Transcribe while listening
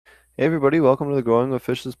Hey everybody, welcome to the Growing with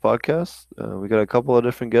Fishes podcast. We got a couple of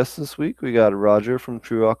different guests this week. We got Roger from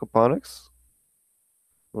True Aquaponics.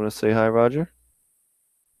 Want to say hi, Roger?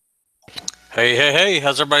 Hey, hey, hey,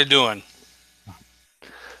 how's everybody doing?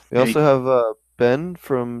 We Hey, also have Ben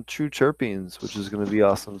from True Terpenes, which is going to be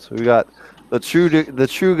awesome. So we got the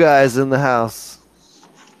true guys in the house,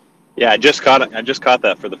 yeah, I just caught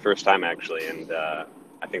that for the first time actually, and I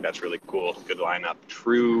think that's really cool. Good lineup.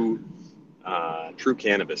 True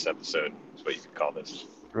cannabis episode is what you could call this.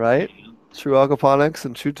 right? True Aquaponics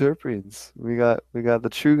and True Terpenes. We got the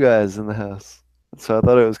true guys in the house. So I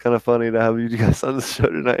thought it was kind of funny to have you guys on the show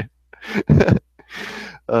tonight.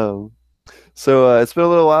 Um, So it's been a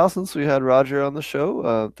little while since we had Roger on the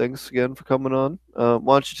show. Thanks again for coming on. Why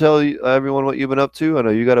don't you tell everyone what you've been up to? I know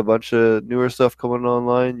you got a bunch of newer stuff coming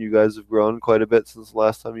online. You guys have grown quite a bit since the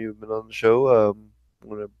last time you've been on the show.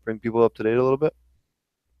 Want to bring people up to date a little bit?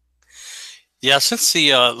 Yeah, since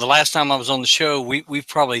the last time I was on the show, we've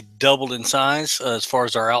probably doubled in size as far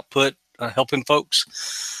as our output, helping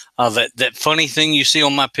folks. That funny thing you see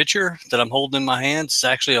on my picture that I'm holding in my hands is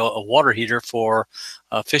actually a water heater for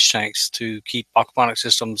fish tanks to keep aquaponic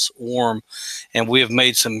systems warm, and we have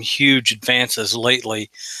made some huge advances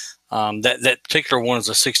lately. That particular one is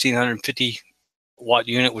a 1650 watt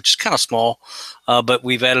unit, which is kind of small, but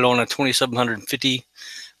we've added on a 2750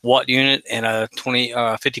 watt unit and a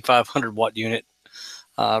 5500 watt unit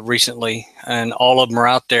recently, and all of them are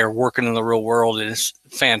out there working in the real world, and it's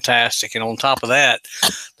fantastic. And on top of that,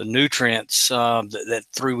 the nutrients, that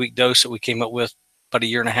 3 week dose that we came up with about a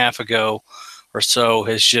year and a half ago or so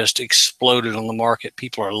has just exploded on the market.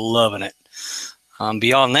 People are loving it.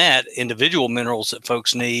 Beyond that, individual minerals that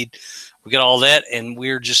folks need, we got all that, and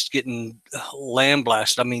we're just getting land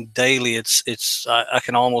blasted. I mean, daily, I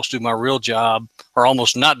can almost do my real job, or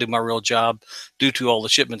almost not do my real job, due to all the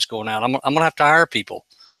shipments going out. I'm gonna have to hire people.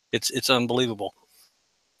 It's unbelievable.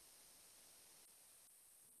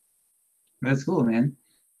 That's cool, man.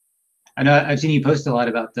 I know I've seen you post a lot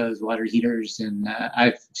about those water heaters, and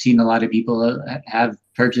I've seen a lot of people have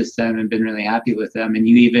purchased them and been really happy with them. And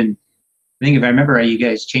you even, I think if I remember right, you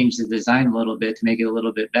guys changed the design a little bit to make it a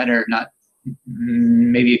little bit better. Not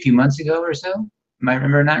maybe a few months ago or so. Am I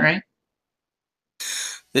remembering that right?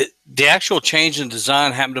 The actual change in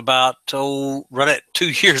design happened about right at 2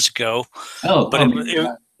 years ago, Oh, but oh, maybe it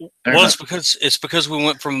not. Sorry well, about it's because we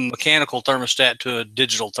went from a mechanical thermostat to a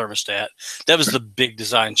digital thermostat. That was that. the big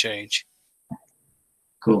design change.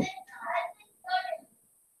 Cool.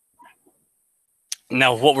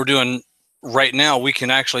 Now, what we're doing right now, we can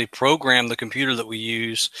actually program the computer that we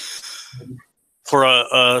use for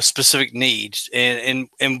a specific needs, and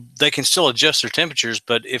they can still adjust their temperatures.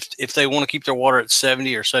 But if they want to keep their water at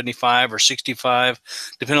 70 or 75 or 65,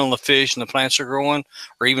 depending on the fish and the plants they're growing,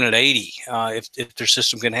 or even at 80, if their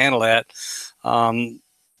system can handle that,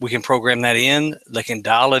 we can program that in. They can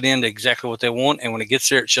dial it in to exactly what they want, and when it gets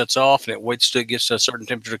there, it shuts off, and it waits till it gets to a certain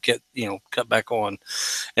temperature to cut back on.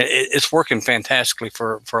 It's working fantastically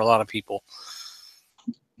for a lot of people.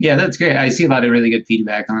 Yeah, that's great. I see a lot of really good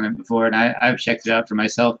feedback on it before, and I've checked it out for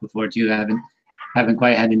myself before too. I haven't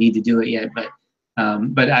quite had the need to do it yet, but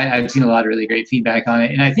I've seen a lot of really great feedback on it.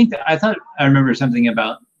 And I think that I thought I remember something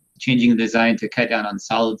about changing the design to cut down on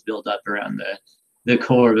solids buildup around the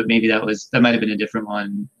core, but maybe that might have been a different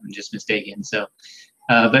one. I'm just mistaken. So,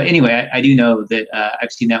 but anyway, I do know that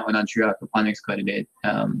I've seen that one on True Aquaponics quite a bit,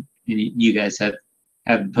 and you guys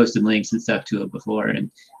have posted links and stuff to it before, and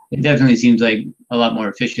it definitely seems like a lot more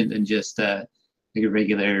efficient than just like a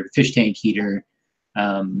regular fish tank heater,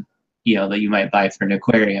 that you might buy for an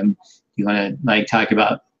aquarium. You want to like talk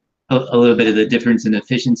about a little bit of the difference in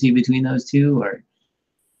efficiency between those two, or?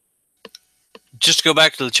 Just to go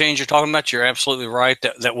back to the change you're talking about, you're absolutely right.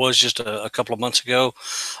 That was just a couple of months ago.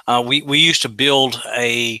 We used to build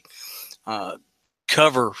a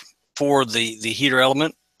cover for the heater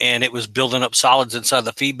element, and it was building up solids inside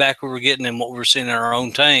the feedback we were getting, and what we were seeing in our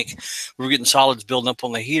own tank. We were getting solids building up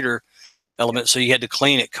on the heater element, so you had to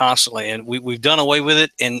clean it constantly. And we've done away with it.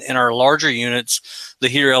 And in our larger units, the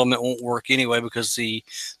heater element won't work anyway because the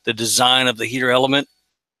design of the heater element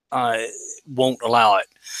won't allow it.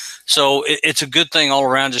 So it's a good thing all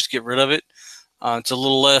around just to get rid of it. It's a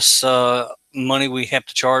little less money we have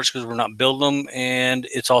to charge because we're not building them, and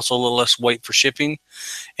it's also a little less weight for shipping,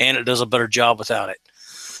 and it does a better job without it.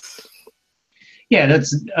 Yeah,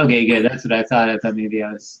 that's okay. Good. That's what I thought. I thought maybe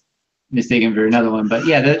I was mistaken for another one, but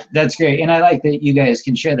yeah, that's great. And I like that you guys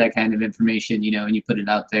can share that kind of information, and you put it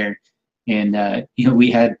out there. And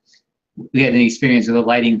we had an experience with a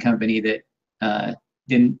lighting company that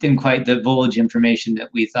didn't quite divulge information that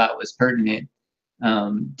we thought was pertinent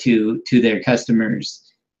to their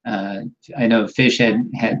customers. I know Fish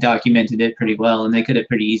had documented it pretty well, and they could have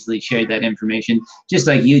pretty easily shared that information, just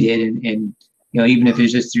like you did, and even if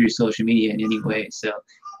it's just through social media in any way. So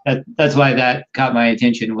that's why that caught my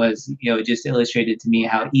attention, was it just illustrated to me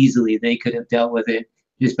how easily they could have dealt with it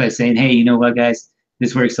just by saying, hey, you know what, guys,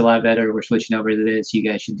 this works a lot better. We're switching over to this. You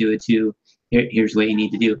guys should do it too. Here's what you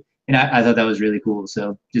need to do. And I thought that was really cool.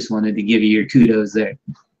 So just wanted to give you your kudos there.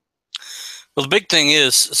 Well, the big thing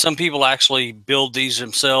is some people actually build these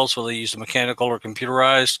themselves, whether they use the mechanical or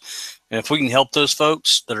computerized. And if we can help those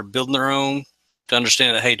folks that are building their own to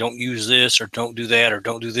understand that, hey, don't use this or don't do that or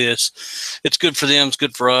don't do this, it's good for them. It's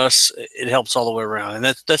good for us. It helps all the way around.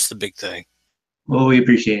 And that's the big thing. Well, we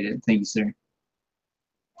appreciate it. Thank you, sir.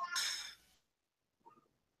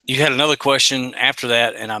 You had another question after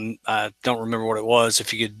that, and I don't remember what it was.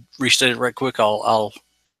 If you could restate it right quick, I'll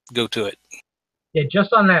go to it. Yeah,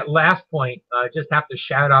 just on that last point, just have to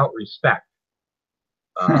shout out respect.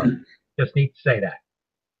 Just need to say that.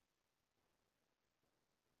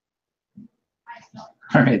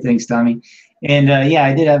 All right, thanks, Tommy. And yeah,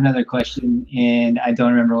 I did have another question, and I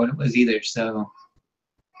don't remember what it was either. So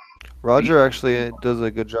Roger actually does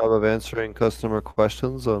a good job of answering customer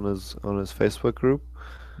questions on his Facebook group.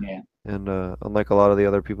 Yeah. And unlike a lot of the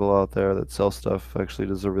other people out there that sell stuff, actually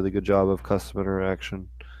does a really good job of customer interaction.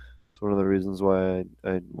 It's one of the reasons why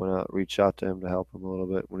I went out, reached out to him to help him a little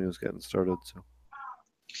bit when he was getting started. So.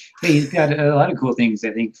 Hey, he's got a lot of cool things,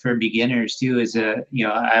 I think, for beginners too.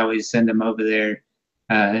 I always send them over there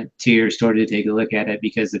to your store to take a look at it,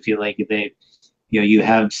 because I feel like you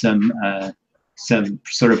have some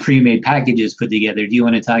sort of pre-made packages put together. Do you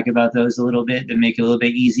want to talk about those a little bit to make it a little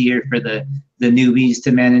bit easier for the newbies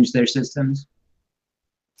to manage their systems?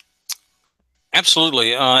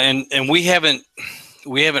 Absolutely, and we haven't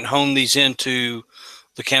honed these into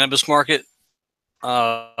the cannabis market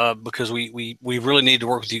because we really need to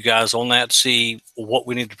work with you guys on that, see what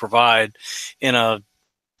we need to provide in a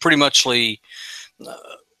pretty muchly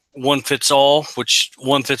one fits all, which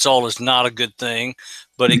one fits all is not a good thing,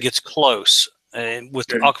 but it gets close. And with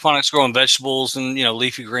aquaponics growing vegetables and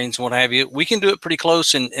leafy greens and what have you, we can do it pretty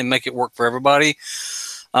close and make it work for everybody.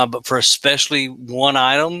 But for especially one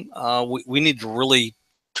item, we need to really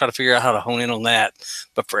try to figure out how to hone in on that.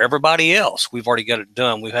 But for everybody else, we've already got it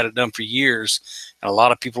done. We've had it done for years, and a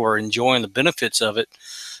lot of people are enjoying the benefits of it.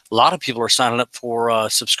 A lot of people are signing up for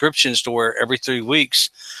subscriptions to where every 3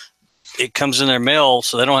 weeks it comes in their mail,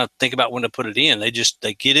 so they don't have to think about when to put it in. They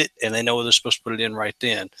get it, and they know they're supposed to put it in right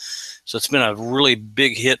then. So it's been a really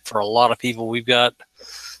big hit for a lot of people. We've got,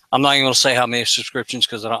 I'm not even going to say how many subscriptions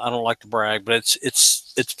because I don't like to brag, but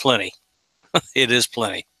it's plenty. It is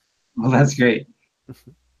plenty. Well, that's great.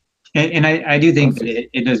 And I do think that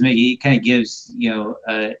it does make it kind of gives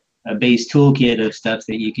a base toolkit of stuff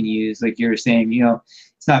that you can use. Like you were saying,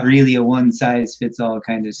 it's not really a one size fits all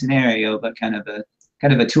kind of scenario, but kind of a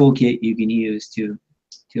toolkit you can use to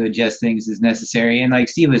adjust things as necessary. And like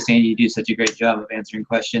Steve was saying, you do such a great job of answering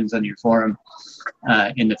questions on your forum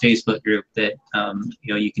in the Facebook group that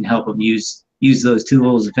you can help them use those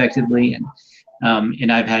tools effectively.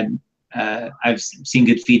 And I've seen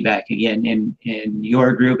good feedback again in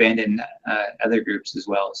your group and in other groups as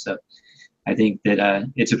well. So I think that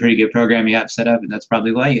it's a pretty good program you have set up, and that's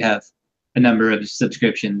probably why you have a number of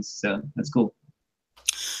subscriptions. So that's cool.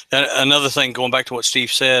 And another thing, going back to what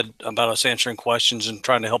Steve said about us answering questions and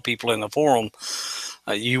trying to help people in the forum,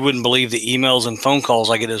 you wouldn't believe the emails and phone calls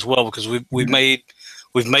I get as well, because we've made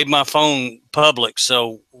my phone public.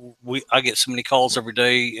 So I get so many calls every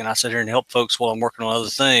day, and I sit here and help folks while I'm working on other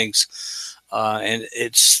things. And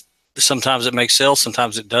sometimes it makes sales,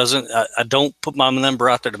 sometimes it doesn't. I don't put my number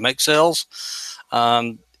out there to make sales.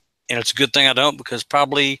 And it's a good thing I don't, because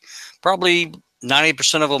probably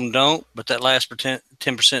 90% of them don't, but that last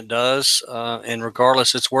 10% does. And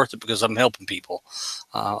regardless, it's worth it because I'm helping people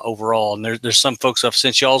overall. And there's some folks I've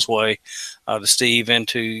sent y'all's way, to Steve and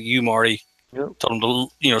to you, Marty. Yep. Told them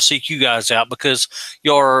to seek you guys out, because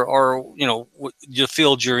your the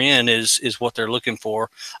field you're in is what they're looking for.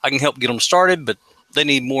 I can help get them started, but they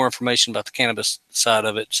need more information about the cannabis side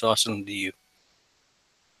of it, so I send them to you.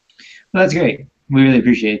 Well, that's great. We really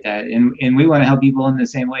appreciate that, and we want to help people in the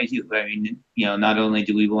same way too. I mean, not only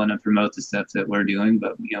do we want to promote the stuff that we're doing,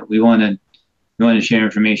 but we want to share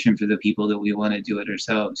information for the people that we want to do it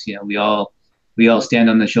ourselves. We all stand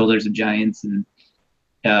on the shoulders of giants, and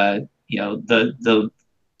the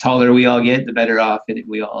taller we all get, the better off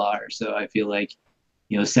we all are. So I feel like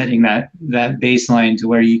setting that baseline to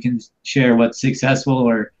where you can share what's successful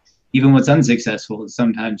or even what's unsuccessful is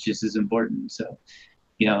sometimes just as important. So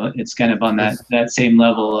it's kind of on that same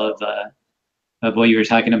level of what you were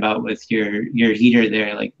talking about with your heater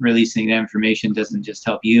there. Like releasing that information doesn't just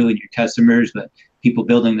help you and your customers, but people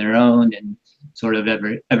building their own, and sort of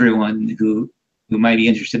everyone who might be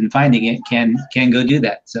interested in finding it can go do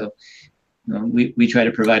that. So we try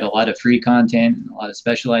to provide a lot of free content, a lot of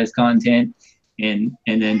specialized content, and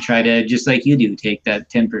then try to, just like you do, take that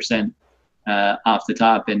 10% off the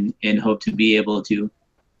top and hope to be able to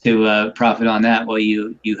profit on that while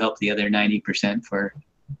you help the other 90% for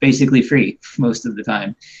basically free most of the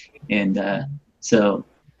time. And so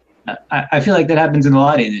I feel like that happens in a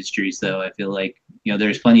lot of industries, though. I feel like,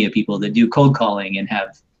 there's plenty of people that do cold calling and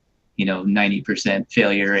have 90%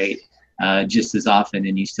 failure rate just as often,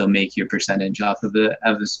 and you still make your percentage off of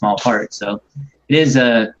a small part. So it is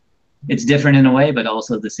it's different in a way, but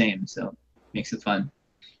also the same. So makes it fun.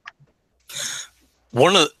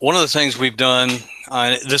 One of the things we've done,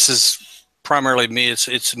 this is primarily me.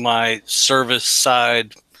 It's my service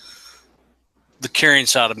side. The carrying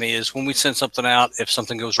side of me is when we send something out. If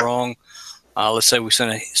something goes wrong, let's say we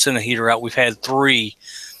send a heater out. We've had 3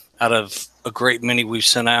 out of a great many we've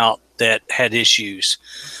sent out that had issues.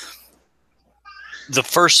 The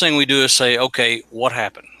first thing we do is say, okay, what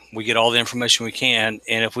happened? We get all the information we can,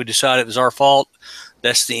 and if we decide it was our fault,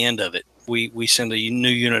 that's the end of it. We send a new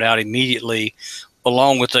unit out immediately,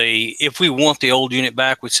 along with if we want the old unit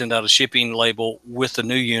back, we send out a shipping label with the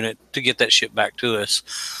new unit to get that shipped back to us.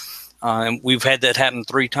 And we've had that happen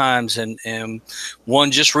 3 times, and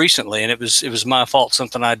one just recently, and it was my fault,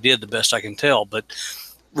 something I did the best I can tell. But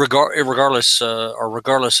regardless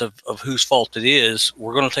of whose fault it is,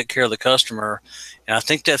 we're going to take care of the customer. And I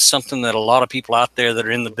think that's something that a lot of people out there that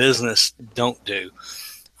are in the business don't do.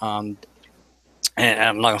 And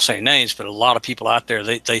I'm not going to say names, but a lot of people out there,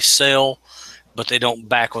 they sell, but they don't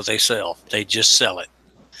back what they sell. They just sell it.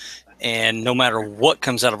 And no matter what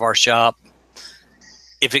comes out of our shop,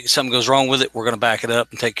 if something goes wrong with it, we're going to back it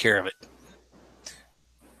up and take care of it.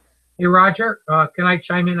 Hey, Roger, can I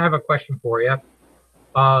chime in? I have a question for you.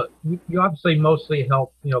 You obviously mostly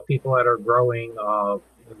help, people that are growing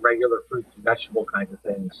regular fruits and vegetable kinds of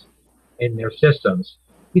things in their systems.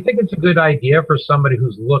 Do you think it's a good idea for somebody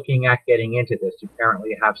who's looking at getting into this? You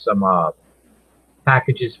apparently have some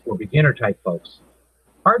packages for beginner type folks.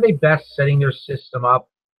 Are they best setting their system up,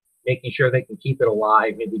 making sure they can keep it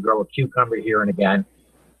alive, maybe grow a cucumber here and again,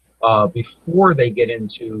 before they get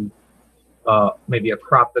into maybe a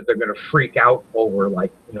crop that they're going to freak out over,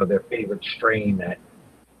 like their favorite strain that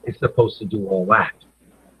is supposed to do all that?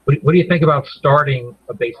 What do you think about starting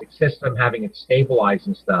a basic system, having it stabilized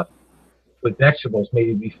and stuff with vegetables,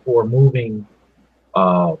 maybe before moving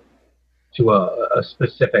to a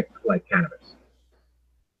specific, like, cannabis?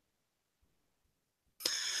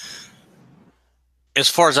 As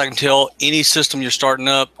far as I can tell, any system you're starting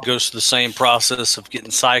up goes through the same process of getting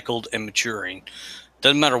cycled and maturing.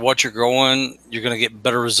 Doesn't matter what you're growing, you're going to get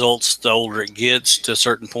better results the older it gets to a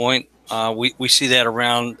certain point. We see that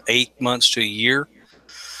around 8 months to a year.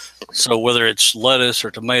 So whether it's lettuce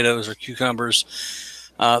or tomatoes or cucumbers,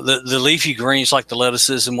 the leafy greens like the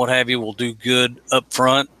lettuces and what have you will do good up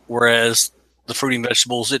front, whereas the fruiting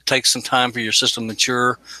vegetables, it takes some time for your system to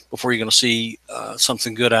mature before you're going to see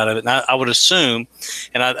something good out of it. And I would assume,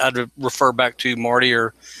 and I'd refer back to Marty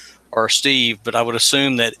or Steve, but I would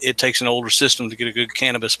assume that it takes an older system to get a good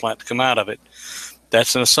cannabis plant to come out of it.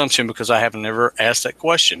 That's an assumption because I have never asked that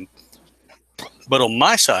question. But on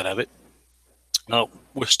my side of it,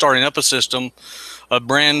 we're starting up a system, a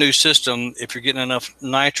brand new system. If you're getting enough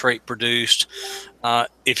nitrate produced,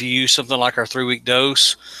 if you use something like our 3-week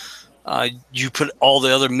dose, you put all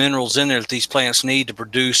the other minerals in there that these plants need to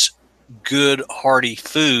produce good, hearty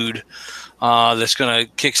food that's going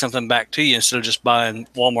to kick something back to you instead of just buying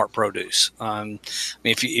Walmart produce. I mean,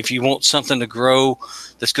 if you want something to grow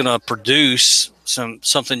that's going to produce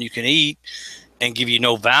something you can eat and give you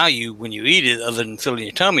no value when you eat it other than filling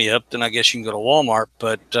your tummy up, then I guess you can go to Walmart.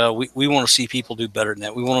 But we want to see people do better than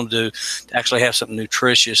that. We want them to actually have something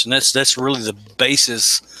nutritious, and that's really the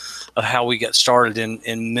basis of how we got started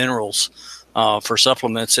in minerals for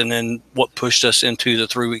supplements. And then what pushed us into the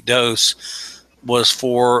 3-week dose was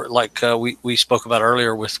for, like we spoke about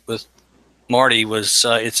earlier with Marty, was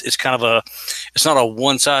it's kind of it's not a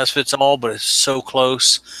one size fits all, but it's so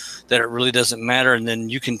close that it really doesn't matter. And then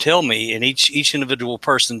you can tell me, and each individual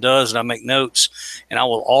person does, and I make notes, and I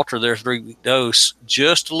will alter their 3-week dose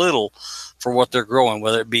just a little for what they're growing,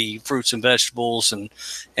 whether it be fruits and vegetables and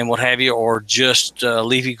what have you, or just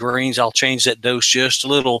leafy greens. I'll change that dose just a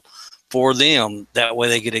little for them. That way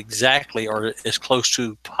they get exactly, or as close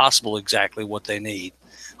to possible, exactly what they need.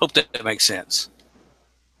 Hope that makes sense.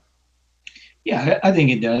 Yeah, I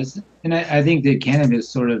think it does. And I think that cannabis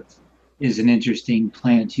sort of is an interesting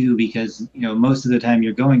plant too, because most of the time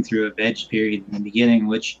you're going through a veg period in the beginning,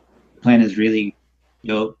 which the plant is really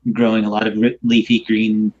growing a lot of leafy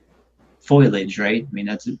green foliage, right? I mean,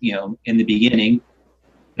 that's in the beginning,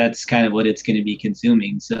 that's kind of what it's going to be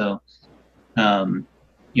consuming. So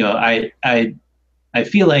I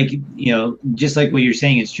feel like just like what you're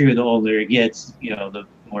saying is true. The older it gets, the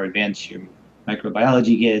more advanced your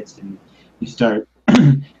microbiology gets, and you start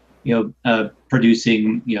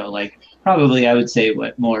producing like probably I would say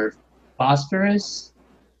more phosphorus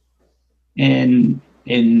and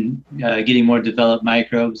getting more developed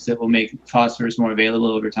microbes that will make phosphorus more available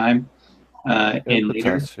over time, and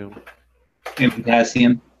potassium. And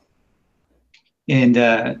potassium.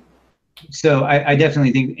 And so I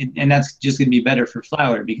definitely think, and that's just going to be better for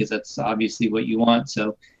flower because that's obviously what you want.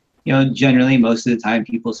 So, generally most of the time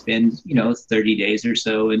people spend, 30 days or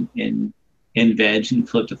so in veg and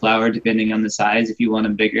flip to flower, depending on the size. If you want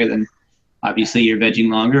them bigger, then obviously you're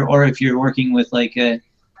vegging longer. Or if you're working with like some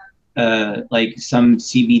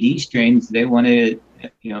CBD strains, they want to,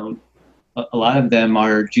 a lot of them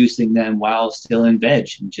are juicing them while still in veg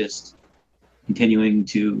and just continuing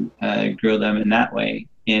to grow them in that way.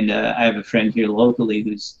 And I have a friend here locally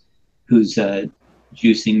who's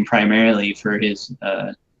juicing primarily for his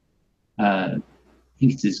I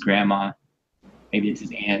think it's his grandma, maybe it's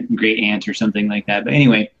his great aunt or something like that. But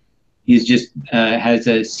anyway, he's just has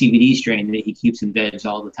a CBD strain that he keeps in veg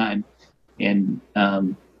all the time, and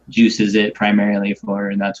juices it primarily for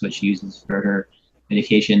her, and that's what she uses for her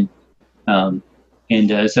medication. So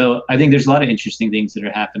I think there's a lot of interesting things that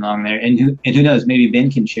are happening along there, and who knows, maybe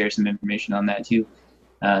Ben can share some information on that too.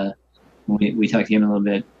 We talked to him a little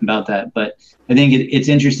bit about that, but I think it's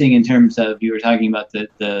interesting in terms of, you were talking about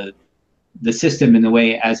the system and the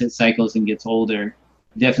way as it cycles and gets older,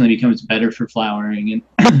 it definitely becomes better for flowering and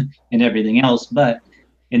and everything else. But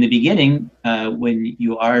in the beginning, when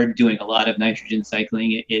you are doing a lot of nitrogen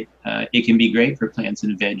cycling, it can be great for plants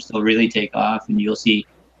and veg. They'll really take off, and you'll see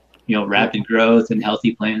rapid growth and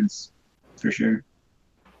healthy plants for sure.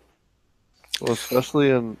 Well,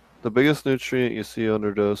 especially in the biggest nutrient you see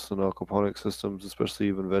underdosed in aquaponic systems, especially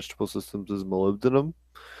even vegetable systems, is molybdenum.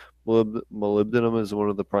 Molybdenum is one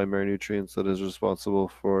of the primary nutrients that is responsible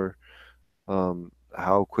for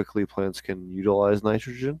how quickly plants can utilize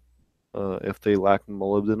nitrogen. If they lack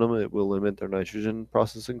molybdenum, it will limit their nitrogen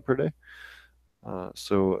processing per day.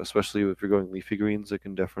 So especially if you're going leafy greens, it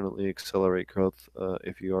can definitely accelerate growth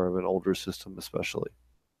if you are of an older system, especially.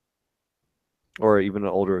 Or even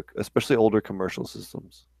especially older commercial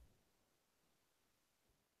systems.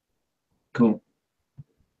 Cool.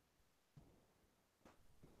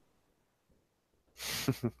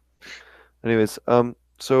 Anyways,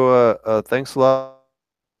 so thanks a lot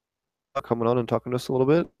for coming on and talking to us a little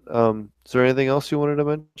bit. Is there anything else you wanted to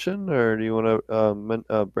mention, or do you want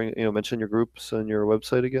to mention your groups and your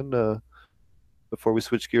website again before we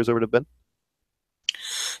switch gears over to Ben?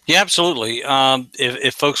 Yeah, absolutely.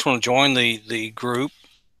 If folks want to join the group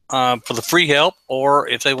for the free help, or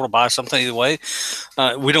if they want to buy something, either way,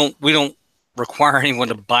 we don't require anyone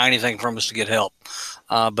to buy anything from us to get help.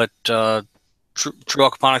 But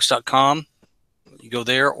TrueAquaponics.com, you go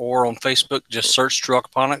there, or on Facebook, just search True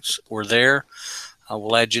Aquaponics. We're there.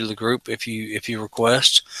 We'll add you to the group if you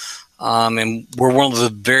request. And we're one of the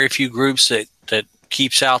very few groups that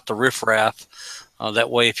keeps out the riffraff. That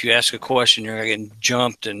way, if you ask a question, you're not getting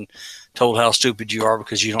jumped and told how stupid you are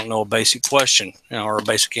because you don't know a basic question, or a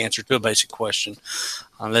basic answer to a basic question.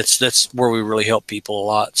 That's where we really help people a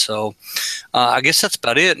lot. So I guess that's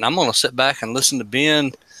about it. And I'm going to sit back and listen to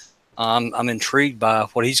Ben. I'm intrigued by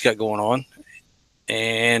what he's got going on,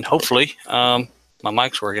 and hopefully my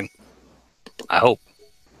mic's working. I hope.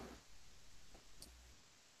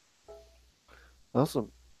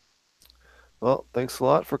 Awesome. Well, thanks a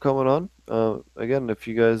lot for coming on. Again, if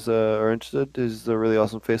you guys are interested, there's a really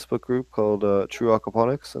awesome Facebook group called True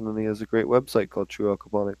Aquaponics, and then he has a great website called True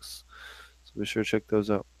Aquaponics. So be sure to check those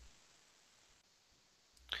out.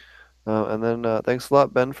 And then thanks a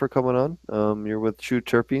lot, Ben, for coming on. You're with True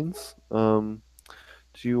Terpenes.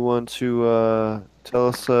 Do you want to tell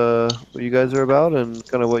us what you guys are about and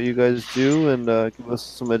kind of what you guys do, and give us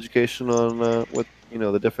some education on what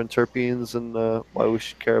the different terpenes and why we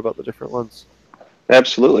should care about the different ones?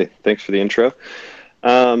 Absolutely. Thanks for the intro.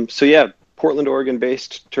 So yeah, Portland,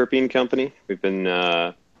 Oregon-based terpene company. We've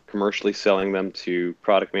been commercially selling them to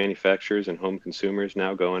product manufacturers and home consumers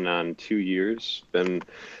now going on 2 years. Been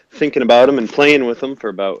thinking about them and playing with them for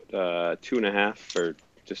about 2.5 or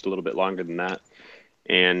just a little bit longer than that.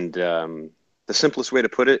 And the The simplest way to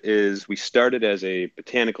put it is we started as a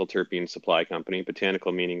botanical terpene supply company,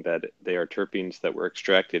 botanical meaning that they are terpenes that were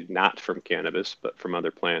extracted not from cannabis, but from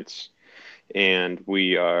other plants. And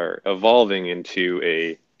we are evolving into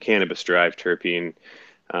a cannabis-derived terpene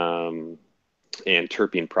and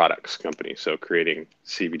terpene products company. So creating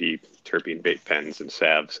CBD terpene vape pens and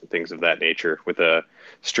salves and things of that nature with a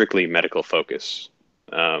strictly medical focus.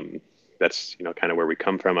 That's kind of where we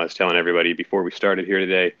come from. I was telling everybody before we started here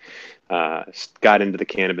today, got into the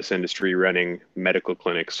cannabis industry running medical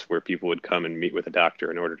clinics where people would come and meet with a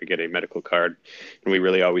doctor in order to get a medical card. And we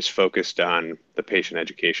really always focused on the patient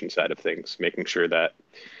education side of things, making sure that,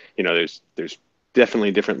 there's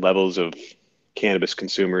definitely different levels of cannabis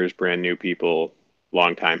consumers, brand new people,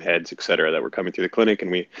 longtime heads, et cetera, that were coming through the clinic.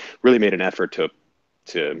 And we really made an effort to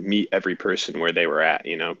meet every person where they were at,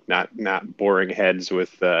 not boring heads with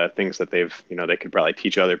things that they could probably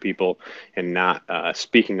teach other people, and not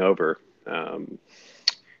speaking over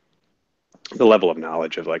the level of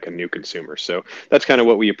knowledge of like a new consumer. So that's kind of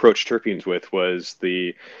what we approached terpenes with, was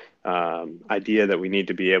the idea that we need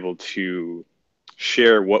to be able to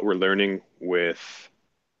share what we're learning with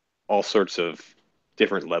all sorts of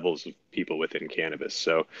different levels of people within cannabis.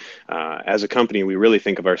 So as a company, we really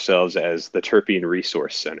think of ourselves as the Terpene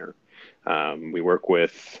Resource Center. We work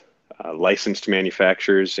with licensed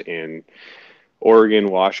manufacturers in Oregon,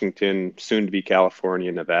 Washington, soon to be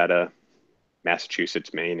California, Nevada,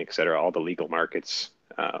 Massachusetts, Maine, et cetera, all the legal markets.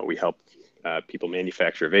 We help people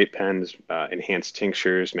manufacture vape pens, enhanced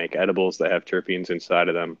tinctures, make edibles that have terpenes inside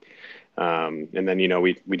of them. And then,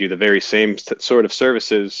 we do the very same sort of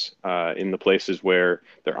services in the places where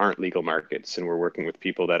there aren't legal markets, and we're working with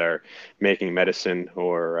people that are making medicine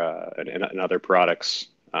or and other products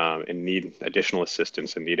and need additional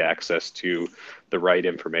assistance and need access to the right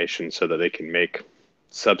information so that they can make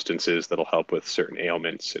substances that'll help with certain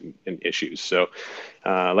ailments and issues. So,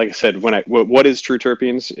 like I said, what is True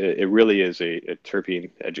Terpenes? It really is a terpene.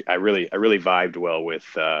 I really vibed well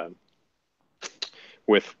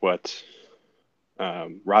with what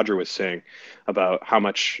Roger was saying about how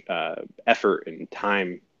much effort and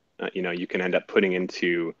time you can end up putting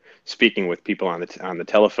into speaking with people on the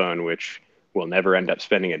telephone, which will never end up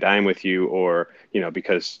spending a dime with you, or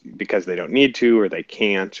because they don't need to, or they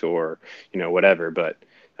can't, or whatever. But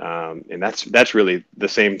and that's really the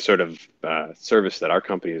same sort of service that our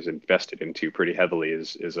company has invested into pretty heavily.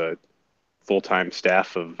 Is a full-time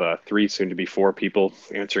staff of 3, soon to be 4 people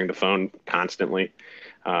answering the phone constantly.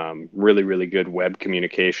 Really, really good web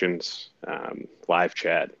communications, live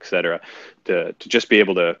chat, et cetera, to just be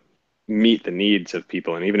able to meet the needs of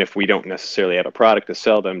people. And even if we don't necessarily have a product to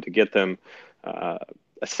sell them, to get them a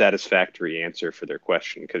satisfactory answer for their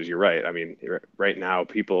question. Because you're right. I mean, right now,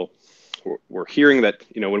 people, we're hearing that,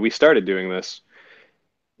 when we started doing this,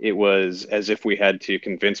 it was as if we had to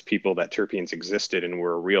convince people that terpenes existed and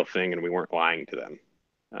were a real thing, and we weren't lying to them.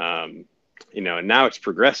 And now it's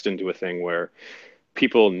progressed into a thing where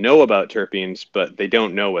people know about terpenes, but they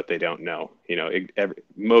don't know what they don't know.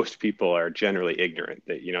 Most people are generally ignorant.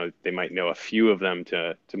 That they might know a few of them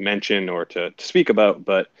to mention or to speak about,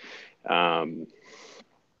 but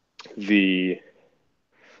the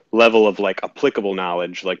level of like applicable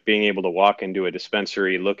knowledge, like being able to walk into a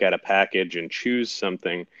dispensary, look at a package, and choose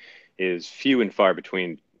something, is few and far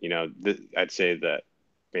between. I'd say that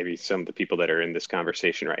maybe some of the people that are in this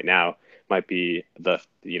conversation right now might be the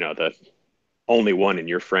only one in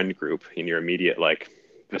your friend group, in your immediate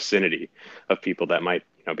vicinity of people that might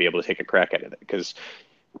be able to take a crack at it. Because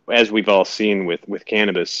as we've all seen with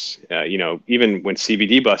cannabis, even when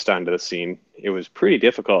CBD bust onto the scene, it was pretty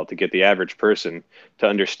difficult to get the average person to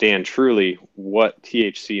understand truly what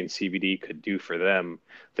THC and CBD could do for them,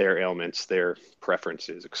 their ailments, their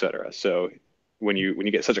preferences, et cetera. So when you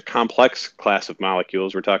get such a complex class of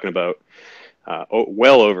molecules, we're talking about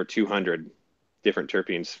well over 200 different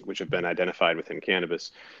terpenes which have been identified within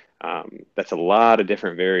cannabis. That's a lot of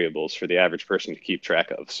different variables for the average person to keep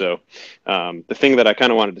track of. So the thing that I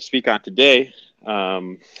kind of wanted to speak on today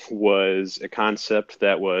was a concept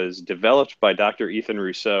that was developed by Dr. Ethan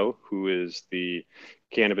Rousseau, who is the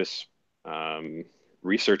cannabis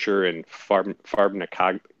researcher and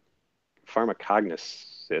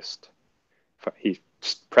pharmacognosist. He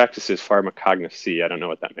practices pharmacognosy. I don't know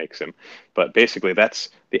what that makes him, but basically that's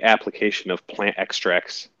the application of plant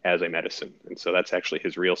extracts as a medicine. And so that's actually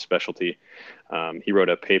his real specialty. He wrote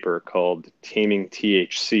a paper called Taming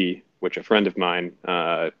THC, which a friend of mine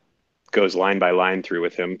goes line by line through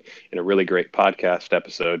with him in a really great podcast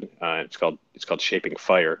episode. It's called Shaping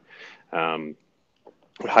Fire.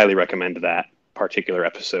 Would highly recommend that. particular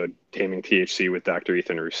episode, Taming THC with Dr.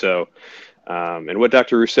 Ethan Rousseau. And what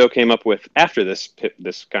Dr. Rousseau came up with after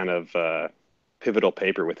this kind of pivotal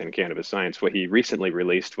paper within cannabis science, what he recently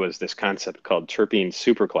released was this concept called terpene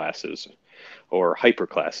superclasses or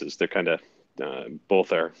hyperclasses. They're kind of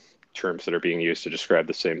both are terms that are being used to describe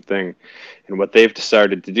the same thing. And what they've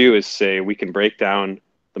decided to do is say we can break down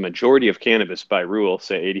the majority of cannabis by rule,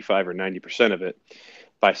 say 85 or 90% of it,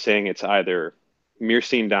 by saying it's either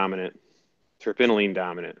myrcene dominant, terpinolene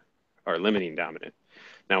dominant, or limonene dominant.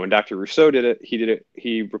 Now, when Dr. Rousseau did it,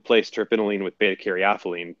 he replaced terpinolene with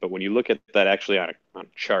beta-caryophyllene. But when you look at that actually on a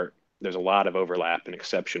chart, there's a lot of overlap and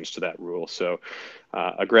exceptions to that rule. So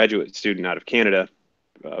a graduate student out of Canada,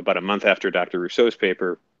 about a month after Dr. Rousseau's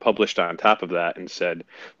paper, published on top of that and said,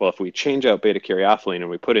 well, if we change out beta-caryophyllene and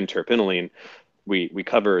we put in terpinolene, we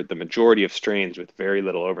cover the majority of strains with very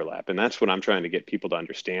little overlap. And that's what I'm trying to get people to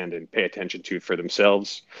understand and pay attention to for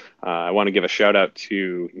themselves. I want to give a shout out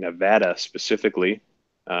to Nevada specifically.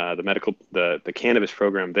 The cannabis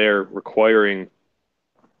program there requiring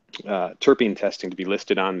terpene testing to be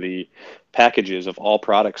listed on the packages of all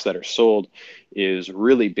products that are sold is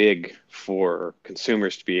really big for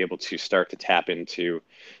consumers to be able to start to tap into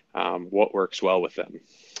what works well with them.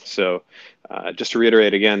 So just to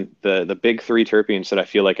reiterate again, the big three terpenes that I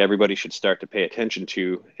feel like everybody should start to pay attention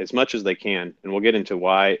to as much as they can, and we'll get into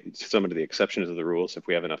why some of the exceptions of the rules if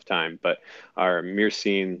we have enough time, but are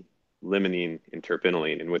myrcene, limonene, and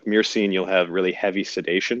terpinolene. And with myrcene, you'll have really heavy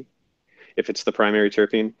sedation if it's the primary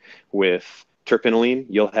terpene. With terpinolene,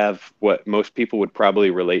 you'll have what most people would probably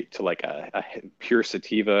relate to like a pure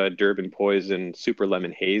sativa, Durban poison, super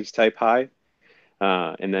lemon haze type high.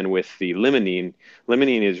 And then with the limonene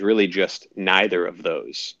is really just neither of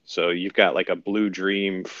those. So you've got like a blue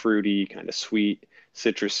dream, fruity, kind of sweet,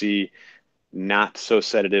 citrusy, not so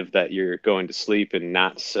sedative that you're going to sleep, and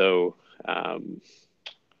not so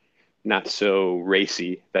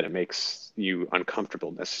racy that it makes you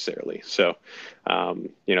uncomfortable necessarily. So,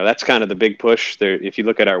 that's kind of the big push there. If you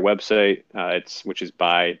look at our website, which is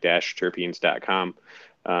buy-terpenes.com,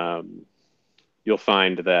 you'll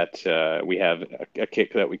find that we have a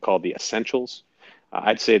kit that we call the Essentials.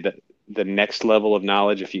 I'd say that the next level of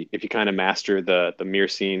knowledge, if you kind of master the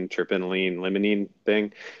myrcene, terpinolene, limonene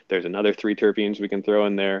thing, there's another 3 terpenes we can throw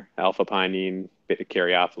in there: alpha pinene,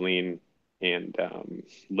 beta-caryophyllene, and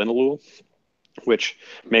linalool, which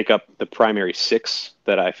make up the primary 6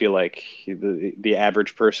 that I feel like the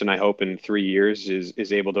average person, I hope, in 3 years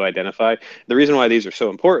is able to identify. The reason why these are so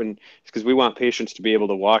important is because we want patients to be able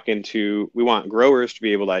to we want growers to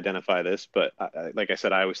be able to identify this, but like I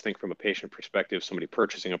said, I always think from a patient perspective, somebody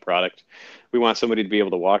purchasing a product, we want somebody to be able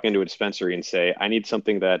to walk into a dispensary and say, I need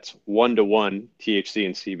something that's 1-to-1 THC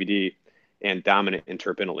and CBD and dominant in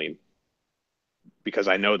terpinolene, because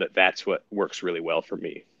I know that that's what works really well for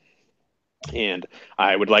me. And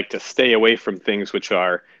I would like to stay away from things which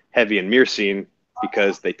are heavy in myrcene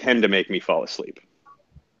because they tend to make me fall asleep.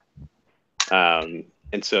 And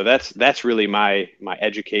so that's really my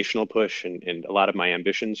educational push and a lot of my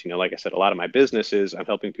ambitions. Like I said, a lot of my business is I'm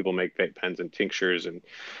helping people make vape pens and tinctures and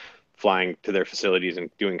flying to their facilities and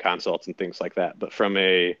doing consults and things like that. But from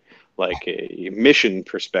a mission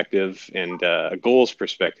perspective and a goals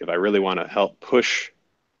perspective, I really want to help push.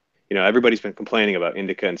 Everybody's been complaining about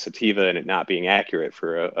indica and sativa and it not being accurate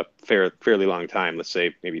for a fairly long time, let's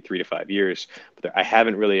say maybe 3 to 5 years. But I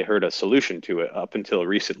haven't really heard a solution to it up until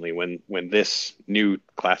recently when this new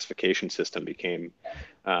classification system became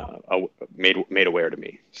made aware to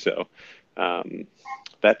me. So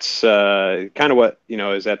that's kind of what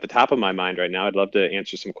is at the top of my mind right now. I'd love to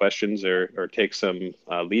answer some questions or take some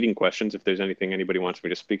leading questions if there's anything anybody wants me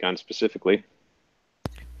to speak on specifically.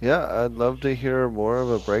 Yeah, I'd love to hear more of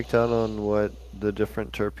a breakdown on what the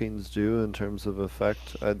different terpenes do in terms of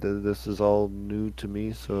effect. This is all new to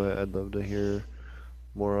me, so I'd love to hear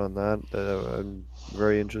more on that. I'm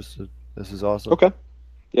very interested. This is awesome. Okay.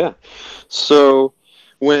 Yeah. So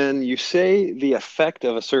when you say the effect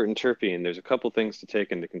of a certain terpene, there's a couple things to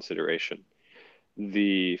take into consideration.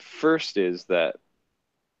 The first is that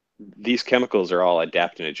these chemicals are all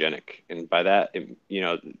adaptogenic, and by that,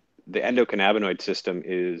 the endocannabinoid system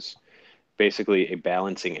is basically a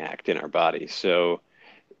balancing act in our body. So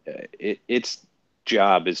its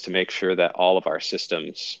job is to make sure that all of our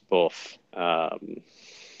systems, both what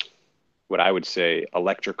I would say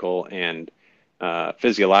electrical and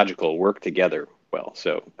physiological, work together well.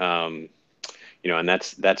 So and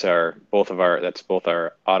that's both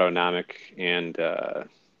our autonomic and I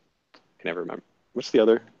can never remember what's the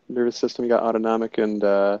other nervous system. You got autonomic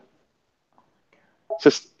and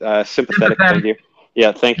sympathetic. Thank you.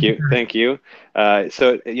 Yeah, thank you.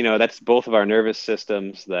 So that's both of our nervous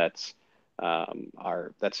systems. That's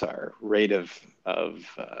our rate of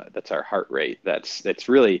that's our heart rate. That's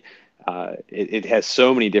really it has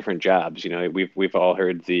so many different jobs. We've all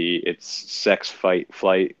heard it's sex, fight,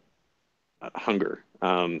 flight, hunger.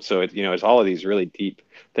 So it's all of these really deep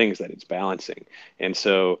things that it's balancing. And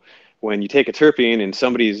so when you take a terpene and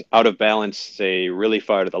somebody's out of balance, say really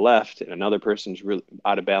far to the left, and another person's really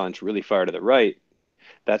out of balance, really far to the right,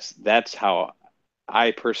 that's how I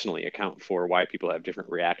personally account for why people have different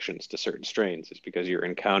reactions to certain strains, is because you're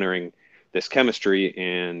encountering this chemistry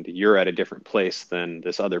and you're at a different place than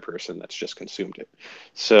this other person that's just consumed it.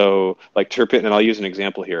 So like terpene, and I'll use an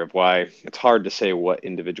example here of why it's hard to say what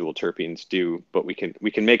individual terpenes do, but we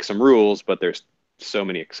can make some rules, but there's so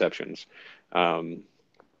many exceptions. Um,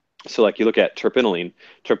 so like you look at terpinolene,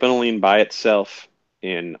 terpinolene by itself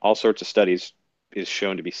in all sorts of studies is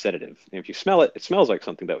shown to be sedative. And if you smell it, it smells like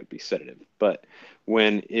something that would be sedative. But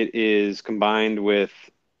when it is combined with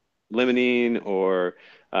limonene or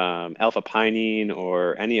alpha pinene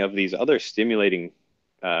or any of these other stimulating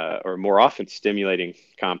or more often stimulating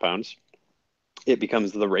compounds, it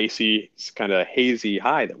becomes the racy, kind of hazy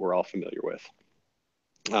high that we're all familiar with.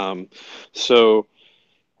 Um, so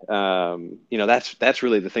that's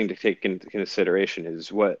really the thing to take into consideration,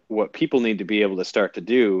 is what people need to be able to start to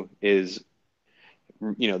do is,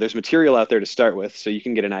 there's material out there to start with, so you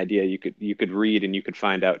can get an idea. You could read and you could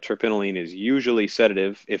find out terpinolene is usually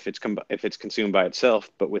sedative if it's consumed by itself,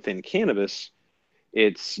 but within cannabis,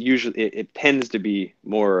 it tends to be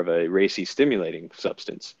more of a racy stimulating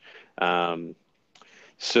substance. Um,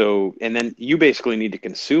 and then you basically need to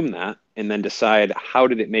consume that and then decide, how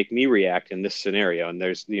did it make me react in this scenario? And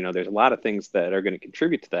there's a lot of things that are going to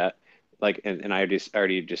contribute to that. And I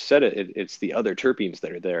already just said it's the other terpenes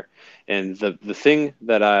that are there. And the thing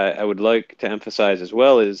that I would like to emphasize as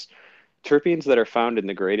well is terpenes that are found in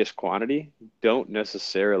the greatest quantity don't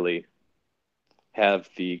necessarily have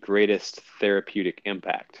the greatest therapeutic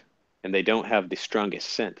impact, and they don't have the strongest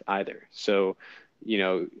scent either. So,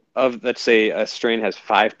 let's say a strain has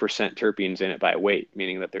 5% terpenes in it by weight,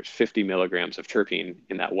 meaning that there's 50 milligrams of terpene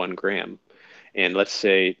in that 1 gram. And let's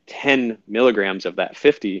say 10 milligrams of that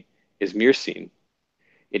 50 is myrcene.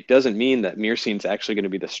 It doesn't mean that myrcene is actually going to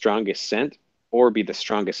be the strongest scent or be the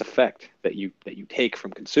strongest effect that you take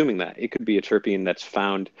from consuming that. It could be a terpene that's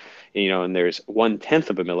found, and there's 1/10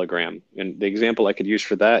 of a milligram. And the example I could use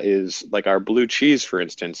for that is like our blue cheese, for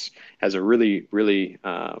instance, has a really, really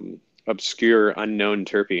obscure, unknown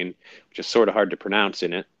terpene, which is sort of hard to pronounce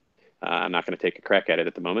in it. I'm not going to take a crack at it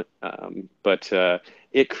at the moment, but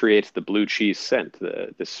it creates the blue cheese scent,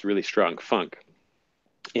 this really strong funk.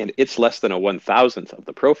 And it's less than a 1,000th of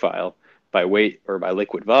the profile by weight or by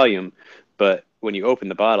liquid volume. But when you open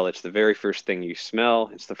the bottle, it's the very first thing you smell.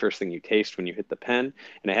 It's the first thing you taste when you hit the pen,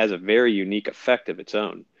 and it has a very unique effect of its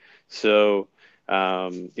own. So,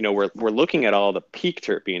 we're looking at all the peak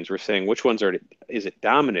terpenes. We're saying which ones is it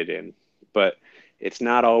dominant in, but it's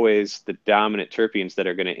not always the dominant terpenes that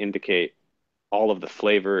are going to indicate all of the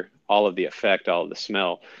flavor, all of the effect, all of the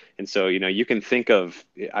smell. And so, you can think of,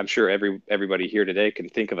 I'm sure everybody here today can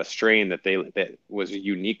think of a strain that was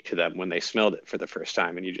unique to them when they smelled it for the first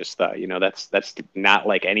time. And you just thought, that's not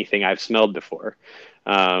like anything I've smelled before,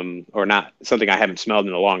 or not something I haven't smelled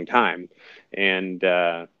in a long time. And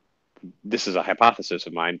this is a hypothesis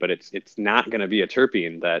of mine, but it's not going to be a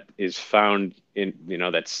terpene that is found in,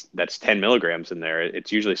 that's 10 milligrams in there.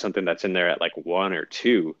 It's usually something that's in there at like 1 or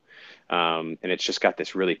 2. And it's just got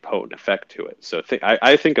this really potent effect to it. So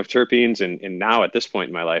I think of terpenes, and now at this point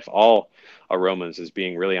in my life, all aromas as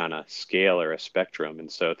being really on a scale or a spectrum.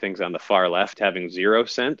 And so things on the far left having 0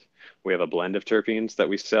 scent, we have a blend of terpenes that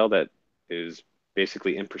we sell that is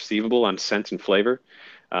basically imperceivable on scent and flavor,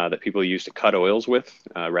 that people use to cut oils with,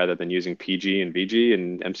 rather than using PG and VG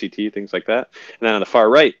and MCT, things like that. And then on the far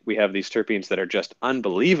right, we have these terpenes that are just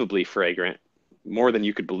unbelievably fragrant, more than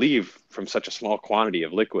you could believe from such a small quantity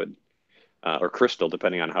of liquid. Or crystal,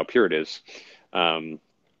 depending on how pure it is. And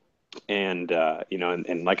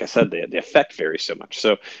like I said, the effect varies so much.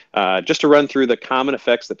 So just to run through the common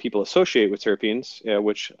effects that people associate with terpenes,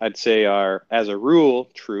 which I'd say are, as a rule,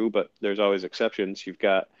 true, but there's always exceptions. You've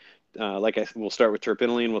got, we'll start with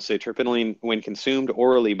terpinolene. We'll say terpinolene, when consumed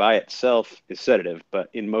orally by itself, is sedative, but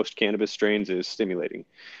in most cannabis strains is stimulating.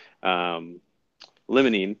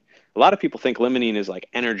 Limonene, a lot of people think limonene is like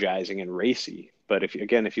energizing and racy. But if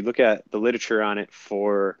you look at the literature on it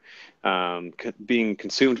for being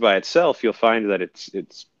consumed by itself, you'll find that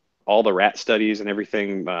it's all the rat studies and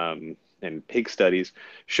everything, and pig studies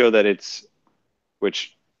show that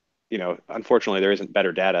which unfortunately, there isn't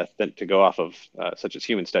better data than to go off of, such as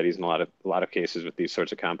human studies in a lot of cases with these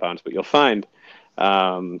sorts of compounds. But you'll find,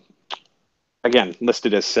 again,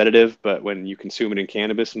 listed as sedative, but when you consume it in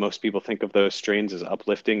cannabis, most people think of those strains as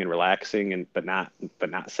uplifting and relaxing, but not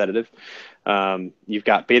sedative. You've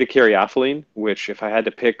got beta caryophyllene, which, if I had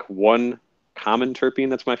to pick one common terpene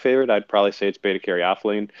that's my favorite, I'd probably say it's beta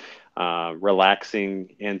caryophyllene.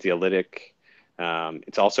 Relaxing, anxiolytic.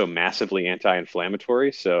 It's also massively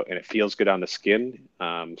anti-inflammatory, and it feels good on the skin.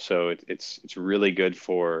 So it's really good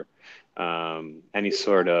for any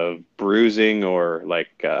sort of bruising or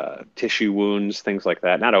like tissue wounds, things like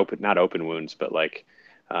that. Not open wounds, but like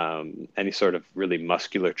any sort of really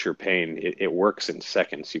musculature pain. It works in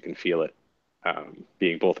seconds. You can feel it,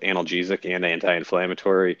 being both analgesic and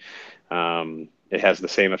anti-inflammatory. It has the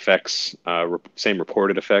same effects, same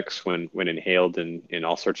reported effects when inhaled in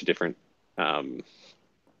all sorts of different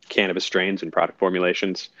cannabis strains and product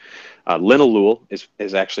formulations. Linalool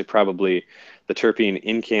is actually probably the terpene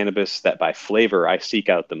in cannabis that by flavor I seek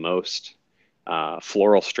out the most.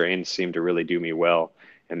 Floral strains seem to really do me well,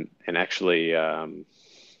 and actually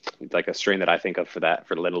like a strain that I think of for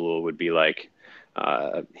linalool would be like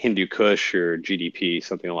Hindu Kush or GDP,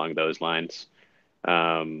 something along those lines.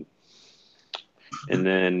 And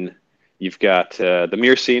then you've got the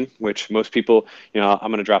myrcene, which most people, I'm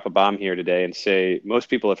going to drop a bomb here today and say most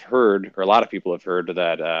people have heard, or a lot of people have heard,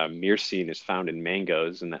 that myrcene is found in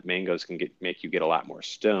mangoes, and that mangoes can make you get a lot more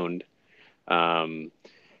stoned.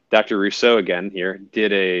 Dr. Rousseau, again, here,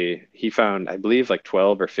 he found, I believe, like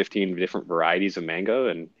 12 or 15 different varieties of mango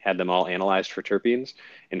and had them all analyzed for terpenes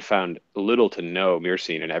and found little to no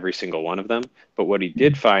myrcene in every single one of them. But what he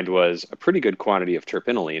did find was a pretty good quantity of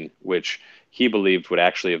terpinolene, which he believed would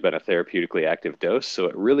actually have been a therapeutically active dose. So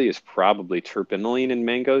it really is probably terpinolene in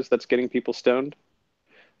mangoes that's getting people stoned.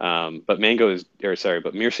 But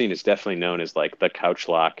myrcene is definitely known as like the couch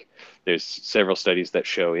lock. There's several studies that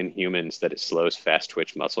show in humans that it slows fast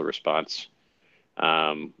twitch muscle response,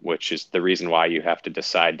 which is the reason why you have to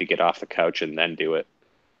decide to get off the couch and then do it.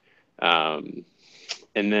 And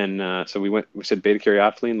then, so we said beta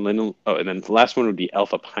caryophyllene, and then the last one would be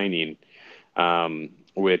alpha pinene,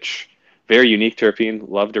 which very unique terpene.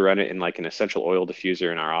 Love to run it in like an essential oil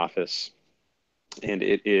diffuser in our office. And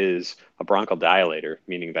it is a bronchodilator,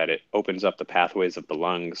 meaning that it opens up the pathways of the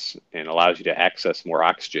lungs and allows you to access more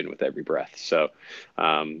oxygen with every breath. So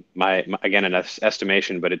again, an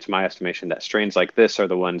estimation, but it's my estimation that strains like this are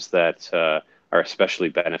the ones that are especially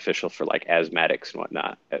beneficial for like asthmatics and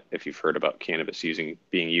whatnot. If you've heard about cannabis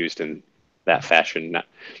being used in that fashion, not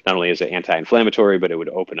only is it anti-inflammatory, but it would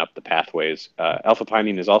open up the pathways. Alpha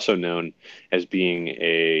pinene is also known as being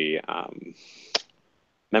a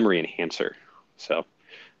memory enhancer. So,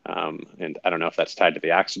 and I don't know if that's tied to the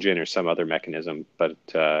oxygen or some other mechanism, but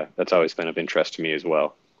that's always been of interest to me as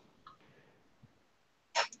well.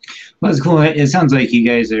 Well, it's cool. It sounds like you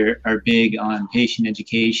guys are big on patient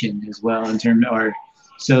education as well,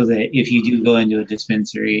 so that if you do go into a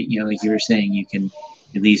dispensary, like you were saying, you can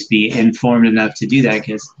at least be informed enough to do that.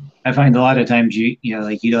 Because I find a lot of times you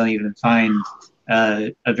don't even find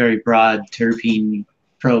a very broad terpene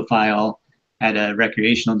profile at a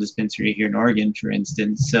recreational dispensary here in Oregon, for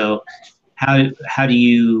instance. So how do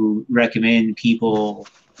you recommend people,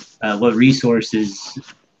 what resources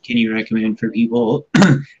can you recommend for people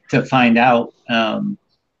to find out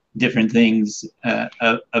different things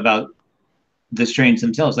about the strains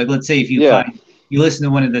themselves? Like, let's say if you listen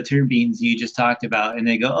to one of the terpenes you just talked about and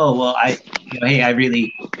they go, oh, well, hey, I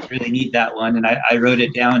really need that one. And I wrote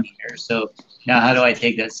it down here. So now how do I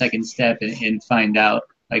take that second step and find out,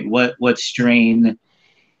 like, what strain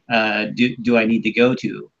do I need to go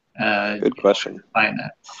to? Good question. Find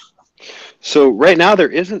that. So right now there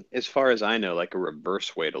isn't, as far as I know, like a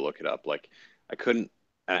reverse way to look it up. Like I couldn't,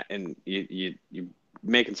 and you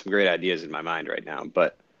making some great ideas in my mind right now,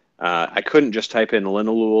 but I couldn't just type in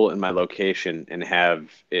linalool in my location and have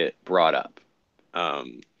it brought up.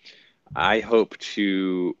 I hope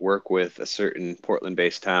to work with a certain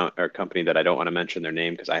Portland-based company that I don't want to mention their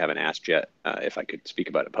name because I haven't asked yet if I could speak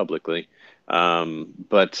about it publicly.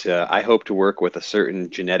 But I hope to work with a certain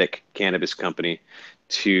genetic cannabis company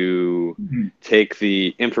to take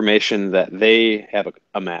the information that they have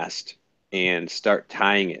amassed and start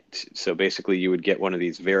tying it. So basically you would get one of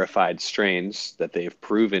these verified strains that they've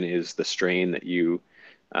proven is the strain that you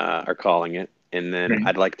are calling it. And then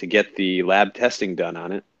I'd like to get the lab testing done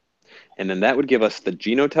on it. And then that would give us the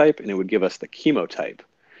genotype and it would give us the chemotype.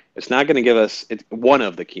 It's not going to give us one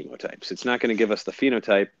of the chemotypes. It's not going to give us the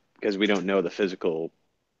phenotype because we don't know the physical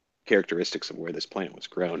characteristics of where this plant was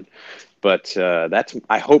grown. But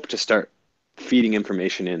I hope to start feeding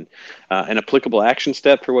information in. An applicable action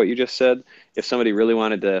step for what you just said, if somebody really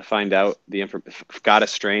wanted to find out got a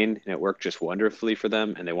strain and it worked just wonderfully for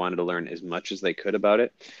them and they wanted to learn as much as they could about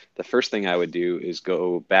it, the first thing I would do is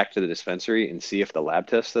go back to the dispensary and see if the lab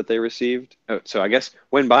tests that they received. So I guess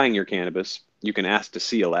when buying your cannabis, you can ask to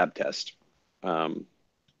see a lab test, and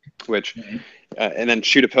then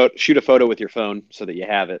shoot a photo with your phone so that you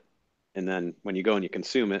have it. And then when you go and you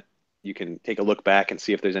consume it, you can take a look back and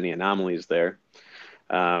see if there's any anomalies there.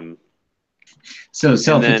 So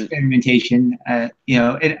self-experimentation, you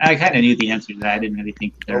know, I kind of knew the answer to that. I didn't really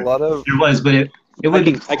think that there was, but it would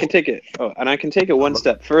be. I can take it. Oh, and I can take it one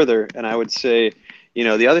step further. And I would say, you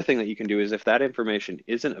know, the other thing that you can do is if that information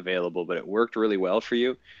isn't available, but it worked really well for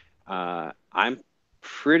you, I'm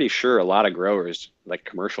pretty sure a lot of growers, like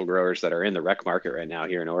commercial growers that are in the rec market right now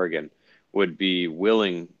here in Oregon, would be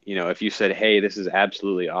willing, you know, if you said, hey, this is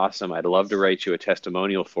absolutely awesome, I'd love to write you a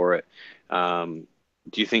testimonial for it. Do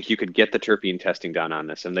you think you could get the terpene testing done on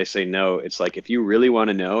this? And they say no. It's like, if you really want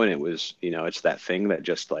to know, and it was, you know, it's that thing that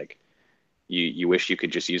just like, you wish you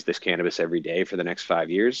could just use this cannabis every day for the next 5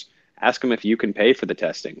 years, ask them if you can pay for the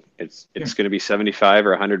testing. It's going to be $75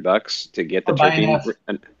 or $100 to get the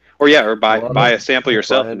terpene. Or buy a sample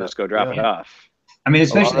yourself and just go drop it off. I mean,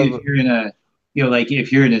 especially if you're in a, you know, like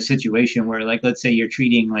if you're in a situation where, like, let's say you're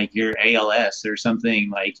treating like your ALS or something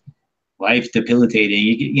like life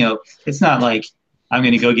debilitating, you know, it's not like I'm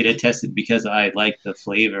going to go get it tested because I like the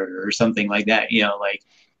flavor or something like that, you know, like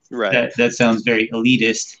that sounds very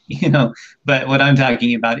elitist, you know, but what I'm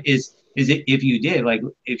talking about is if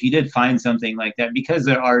you did find something like that, because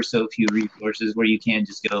there are so few resources where you can't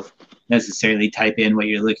just go necessarily type in what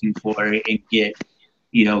you're looking for and get,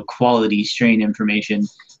 you know, quality strain information.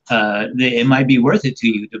 It might be worth it to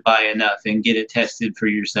you to buy enough and get it tested for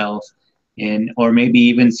yourself, or maybe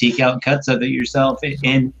even seek out cuts of it yourself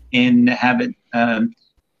and have it,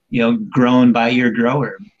 you know, grown by your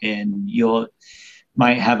grower. And you'll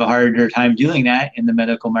might have a harder time doing that in the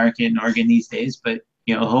medical market in Oregon these days, but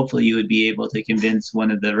you know, hopefully you would be able to convince one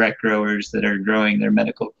of the rec growers that are growing their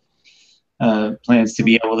medical plants to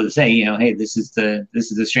be able to say, you know, hey, this is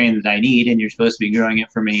the strain that I need, and you're supposed to be growing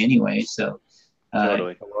it for me anyway. So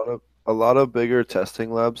totally. A lot of bigger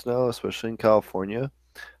testing labs now, especially in California,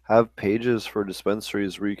 have pages for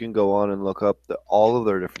dispensaries where you can go on and look up all of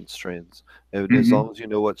their different strains. And as long as you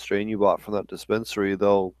know what strain you bought from that dispensary,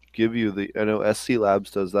 they'll give you I know SC Labs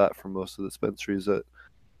does that for most of the dispensaries that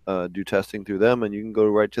do testing through them, and you can go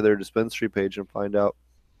right to their dispensary page and find out,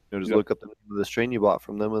 you know, just look up the strain you bought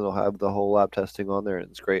from them, and they'll have the whole lab testing on there, and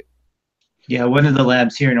it's great. Yeah, one of the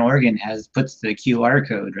labs here in Oregon puts the QR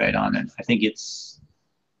code right on it. I think it's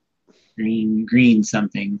green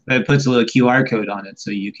something, but it puts a little QR code on it,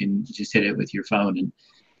 so you can just hit it with your phone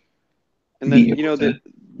and then, you know,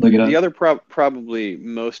 the other probably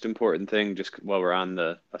most important thing, just while we're on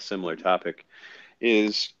a similar topic,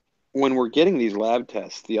 is when we're getting these lab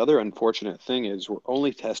tests, the other unfortunate thing is we're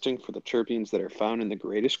only testing for the terpenes that are found in the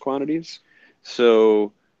greatest quantities.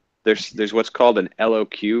 So there's what's called an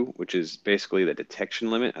LOQ, which is basically the detection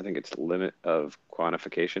limit. I think it's the limit of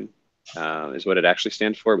quantification is what it actually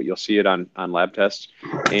stands for, but you'll see it on lab tests.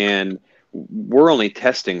 And we're only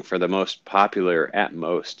testing for the most popular at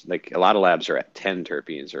most. Like a lot of labs are at 10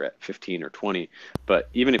 terpenes or at 15 or 20. But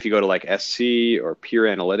even if you go to like SC or Pure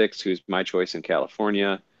Analytics, who's my choice in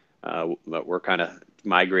California, but we're kind of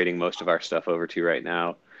migrating most of our stuff over to right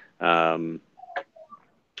now.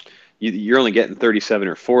 You're only getting 37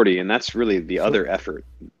 or 40, and that's really the other effort.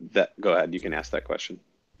 Go ahead, you can ask that question.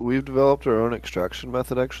 We've developed our own extraction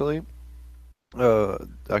method, actually.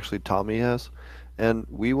 Actually, Tommy has, and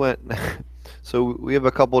we went. So we have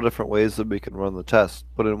a couple of different ways that we can run the test,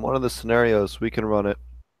 but in one of the scenarios, we can run it,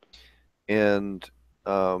 and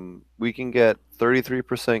we can get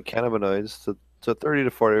 33% cannabinoids to 30 to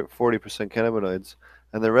 40% cannabinoids,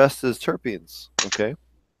 and the rest is terpenes, okay?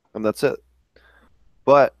 And that's it.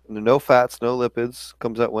 But no fats, no lipids,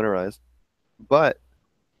 comes out winterized. But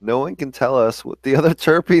no one can tell us what the other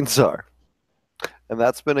terpenes are. And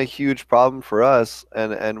that's been a huge problem for us,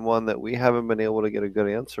 and one that we haven't been able to get a good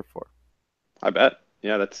answer for. I bet.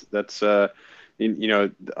 Yeah, that's you know,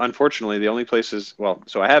 unfortunately, the only places, well,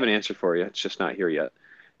 so I have an answer for you. It's just not here yet.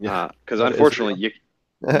 Yeah. Because unfortunately,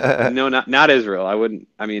 no, not Israel. I wouldn't.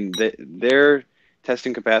 I mean, their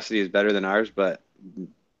testing capacity is better than ours, but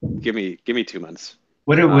give me 2 months.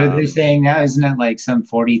 What are they saying now? Isn't it like some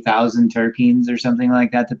 40,000 terpenes or something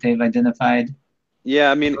like that they've identified?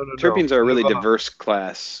 Yeah, I mean, terpenes are a really diverse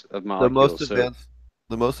class of molecules.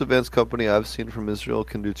 The most advanced company I've seen from Israel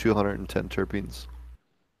can do 210 terpenes.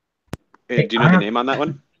 Hey, do you know the name on that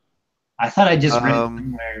one? I thought I just read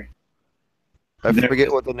somewhere. I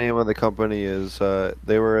forget what the name of the company is.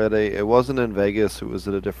 They were at a. It wasn't in Vegas. It was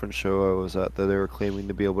at a different show I was at that they were claiming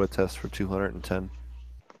to be able to test for 210.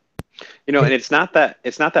 You know, and it's not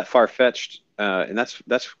that far fetched, and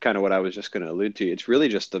that's kind of what I was just going to allude to. It's really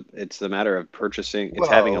just the matter of purchasing. It's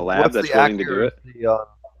having a Well, lab that's willing to do it.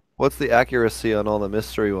 what's the accuracy on all the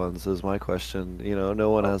mystery ones? Is my question. You know,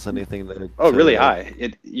 no one has anything Oh, really to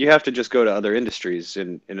high. You have to just go to other industries,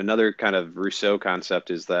 and another kind of Rousseau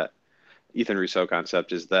concept is that Ethan Rousseau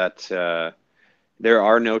concept is that there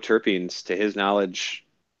are no terpenes, to his knowledge,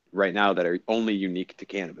 right now that are only unique to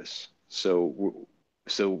cannabis. So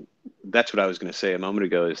that's what I was going to say a moment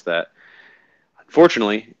ago. Is that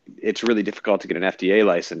fortunately, it's really difficult to get an FDA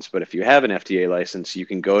license, but if you have an FDA license, you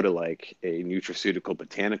can go to like a nutraceutical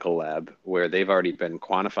botanical lab where they've already been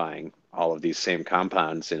quantifying all of these same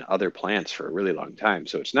compounds in other plants for a really long time.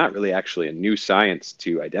 So it's not really actually a new science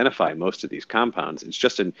to identify most of these compounds. It's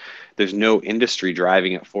just there's no industry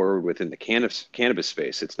driving it forward within the cannabis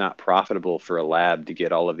space. It's not profitable for a lab to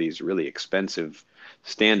get all of these really expensive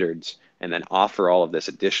standards and then offer all of this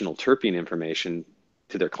additional terpene information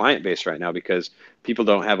to their client base right now because people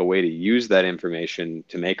don't have a way to use that information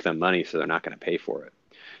to make them money, so they're not going to pay for it.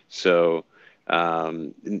 So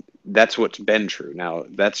that's what's been true. Now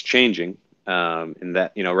that's changing, and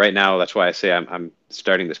that right now that's why I say I'm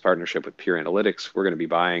starting this partnership with Pure Analytics. We're going to be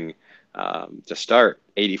buying to start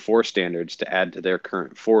 84 standards to add to their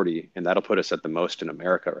current 40, and that'll put us at the most in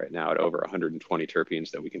America right now at over 120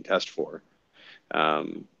 terpenes that we can test for.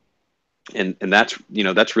 And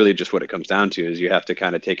that's really just what it comes down to is you have to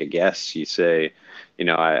kind of take a guess. You say,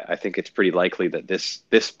 I think it's pretty likely that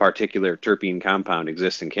this particular terpene compound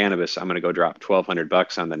exists in cannabis. I'm going to go drop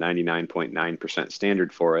 $1,200 on the 99.9%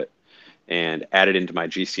 standard for it and add it into my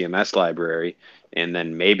GCMS library, and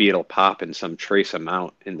then maybe it'll pop in some trace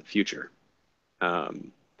amount in the future.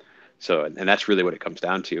 And that's really what it comes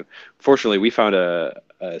down to. Fortunately, we found a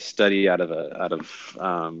study out of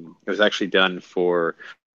it was actually done for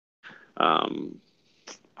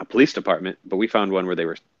a police department, but we found one where they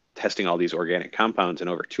were testing all these organic compounds and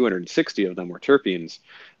over 260 of them were terpenes.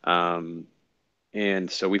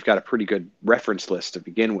 And so we've got a pretty good reference list to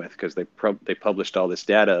begin with because they published all this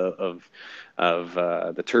data of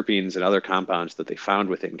the terpenes and other compounds that they found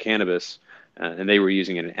within cannabis, and they were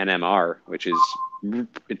using an NMR, which is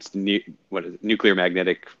nuclear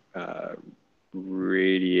magnetic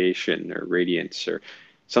radiation or radiance or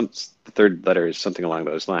the third letter is something along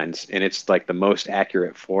those lines, and it's like the most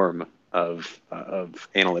accurate form of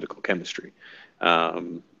analytical chemistry.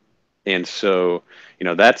 And so,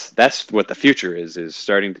 that's what the future is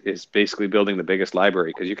basically building the biggest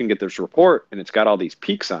library because you can get this report and it's got all these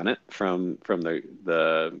peaks on it from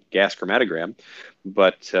the gas chromatogram,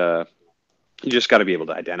 but you just got to be able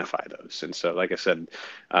to identify those. And so, like I said,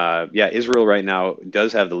 Israel right now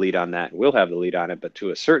does have the lead on that, will have the lead on it, but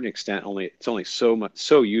to a certain extent, it's only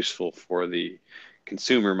so useful for the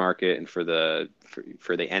consumer market and for the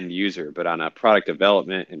end user. But on a product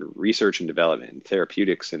development and research and development and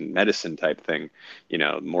therapeutics and medicine type thing,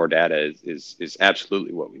 more data is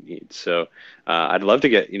absolutely what we need. So I'd love to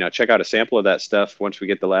get check out a sample of that stuff once we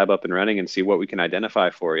get the lab up and running and see what we can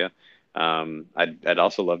identify for you. I'd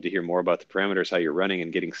also love to hear more about the parameters, how you're running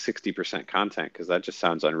and getting 60% content, because that just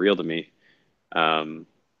sounds unreal to me.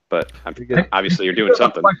 But obviously you're doing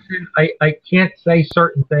something. I can't say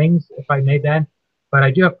certain things if I may, Ben, but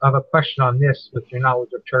I do have a question on this with your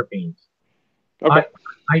knowledge of terpenes. Okay.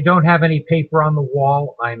 I don't have any paper on the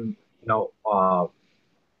wall. I'm,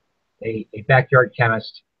 a backyard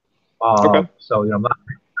chemist. Okay. So, I'm not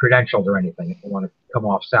credentialed or anything. I don't want to come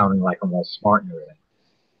off sounding like I'm all smart and everything.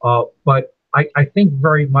 But I think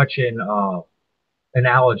very much in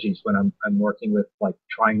analogies when I'm working with like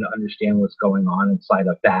trying to understand what's going on inside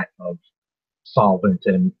of that of solvent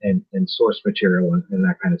and source material and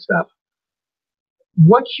that kind of stuff.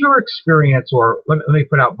 What's your experience, or let me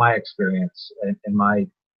put out my experience and my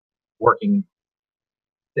working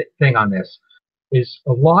thing on this, is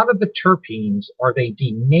a lot of the terpenes, are they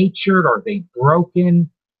denatured? Are they broken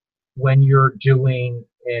when you're doing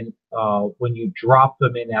and when you drop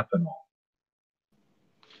them in ethanol?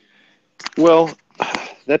 Well,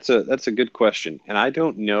 that's a good question, and I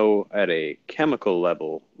don't know at a chemical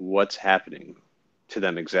level what's happening to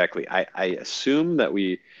them exactly. I assume that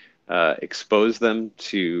we expose them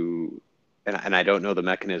to, and I don't know the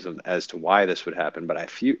mechanism as to why this would happen, but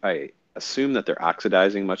I assume that they're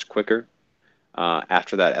oxidizing much quicker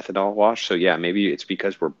after that ethanol wash. So yeah, maybe it's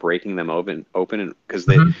because we're breaking them open because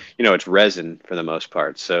they, it's resin for the most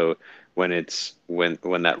part. So when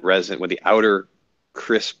that resin, when the outer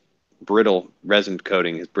crisp, brittle resin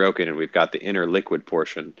coating is broken and we've got the inner liquid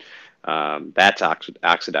portion, that's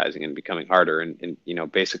oxidizing and becoming harder. And you know,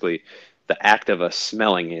 basically, the act of us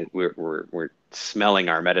smelling it, we're smelling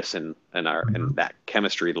our medicine and and that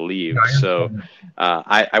chemistry leave. Yeah, I So understand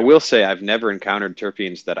that. I will say I've never encountered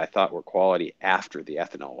terpenes that I thought were quality after the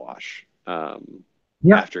ethanol wash.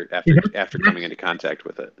 Yep. After coming into contact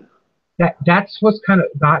with it. That's what's kind of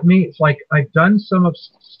got me. It's like I've done some of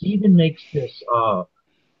Stephen makes this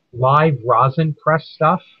live rosin press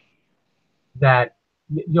stuff that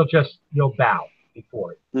you'll bow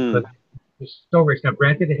before it. But it's so rich. Now,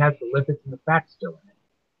 granted, it has the lipids and the fats still in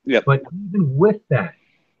it. Yep. But even with that,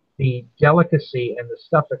 the delicacy and the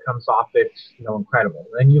stuff that comes off it's incredible.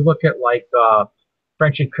 And then you look at like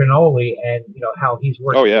French and cannoli, and how he's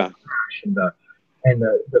working. Oh yeah. And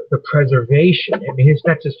the preservation. I mean,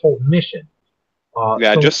 that's his whole mission.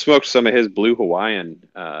 I just smoked some of his Blue Hawaiian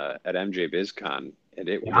at MJ BizCon, and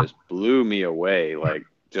it just blew me away. Like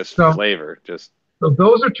flavor, So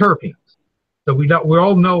those are terpenes. So we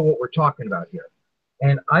all know what we're talking about here.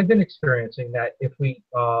 And I've been experiencing that if we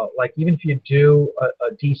even if you do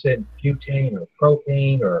a decent butane or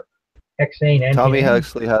propane or hexane, Tommy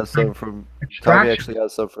actually has some from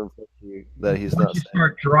 50 that he's not. Once you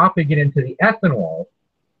start dropping it into the ethanol,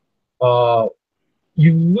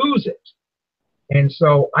 you lose it. And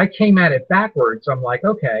so I came at it backwards. I'm like,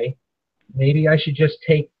 okay, maybe I should just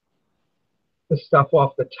take the stuff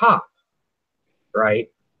off the top, right?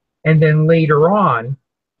 And then later on,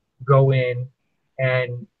 go in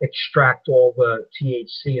and extract all the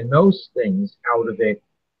THC and those things out of it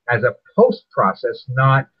as a post process,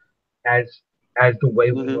 not as the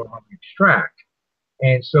way we normally extract.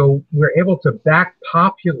 And so we're able to back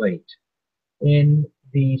populate in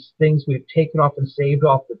these things we've taken off and saved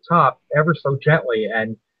off the top ever so gently.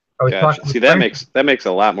 And I was talking. See, that makes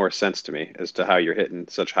a lot more sense to me as to how you're hitting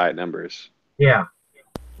such high numbers. Yeah.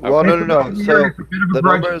 Well, no. So it's a bit of a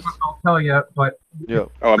grudge, I'll tell you, but yeah.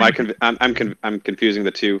 Oh, I'm confusing the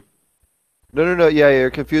two. No. Yeah, you're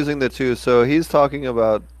confusing the two. So he's talking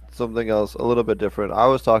about something else, a little bit different. I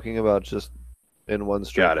was talking about just in one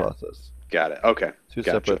straight process. Got it. Okay. Two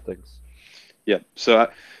separate things. Yep.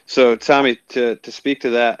 So Tommy, to speak to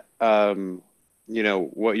that,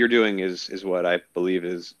 what you're doing is what I believe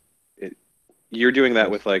is it. You're doing that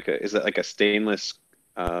with is it like a stainless,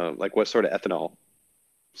 like what sort of ethanol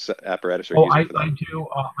apparatus are you using for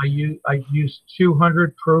that? I use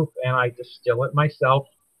 200 proof, and I distill it myself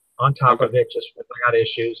on top of it just when I got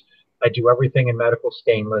issues. I do everything in medical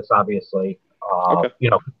stainless, obviously.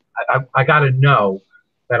 I got to know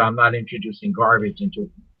that I'm not introducing garbage into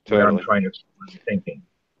where I'm trying to explain thinking.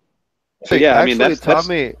 So yeah, actually, I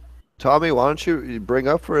mean, Tommy, why don't you bring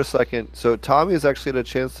up for a second? So Tommy has actually had a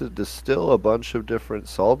chance to distill a bunch of different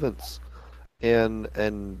solvents, and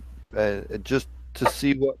just to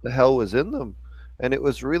see what the hell was in them, and it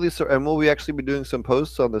was really and we'll actually be doing some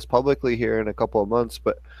posts on this publicly here in a couple of months,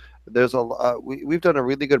 but there's we've done a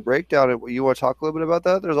really good breakdown. And you want to talk a little bit about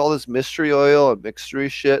that? There's all this mystery oil and mixture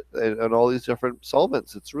shit and all these different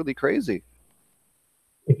solvents. It's really crazy.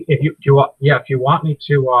 If you want me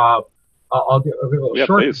to, I'll do a little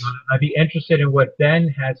short. I'd be interested in what Ben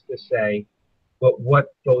has to say, but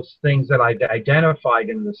what those things that I identified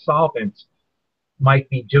in the solvents might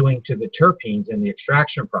be doing to the terpenes in the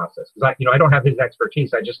extraction process. Because I don't have his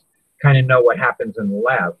expertise. I just kind of know what happens in the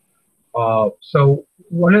lab. So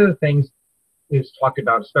one of the things is talked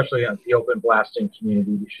about, especially on the open blasting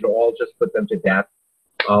community, we should all just put them to death.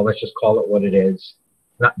 Let's just call it what it is.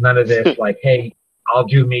 None of this like, hey, I'll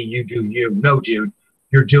do me, you do you. No, dude,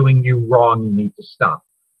 you're doing you wrong. You need to stop.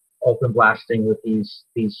 Open blasting with these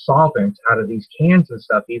solvents out of these cans and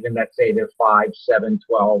stuff, even that say they're 5, 7,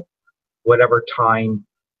 12, whatever time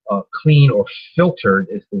clean or filtered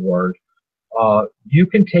is the word. You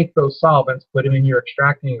can take those solvents, put them in your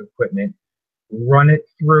extracting equipment, run it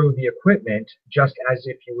through the equipment just as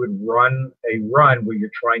if you would run a run where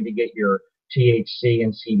you're trying to get your THC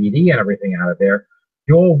and CBD and everything out of there.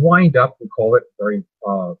 You'll wind up, we call it very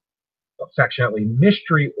affectionately,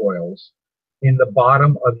 mystery oils in the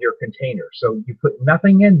bottom of your container. So you put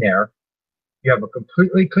nothing in there. You have a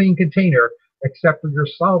completely clean container except for your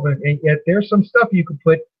solvent, and yet there's some stuff you can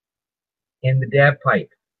put in the dab pipe.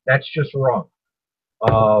 That's just wrong.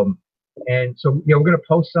 And so, we're going to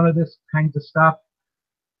post some of this kinds of stuff.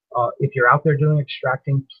 If you're out there doing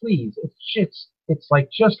extracting, please, it's like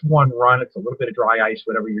just one run. It's a little bit of dry ice,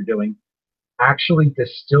 whatever you're doing. Actually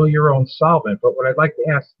distill your own solvent. But what I'd like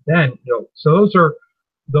to ask then, so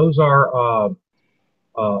those are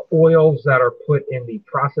oils that are put in the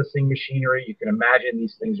processing machinery. You can imagine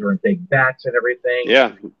these things are in big vats and everything.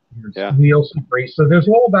 Yeah. Wheels and grease. So there's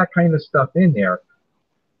all that kind of stuff in there.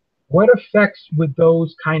 what effects would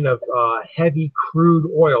those kind of heavy crude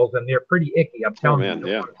oils, and they're pretty icky, I'm Oh telling man, you.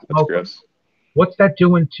 yeah, that's gross. What's that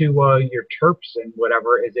doing to your terps and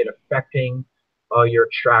whatever? Is it affecting your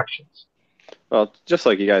extractions? Well, just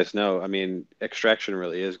like you guys know, I mean, extraction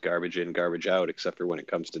really is garbage in, garbage out, except for when it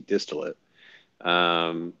comes to distillate.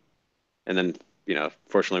 And then, you know,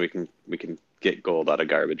 fortunately, we can get gold out of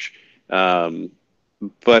garbage.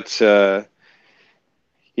 But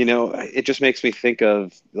you know, it just makes me think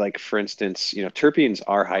of, like, for instance, you know, terpenes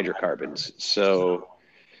are hydrocarbons. So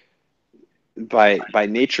by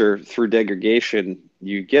nature, through degradation,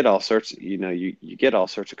 you get all sorts, you know, you get all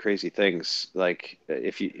sorts of crazy things. Like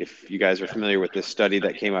if you guys are familiar with this study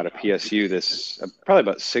that came out of PSU, this probably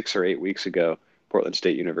about 6 or 8 weeks ago, Portland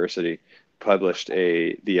State University published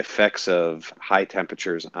the effects of high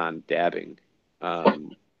temperatures on dabbing.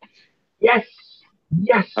 Yes.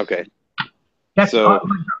 Okay. That's, So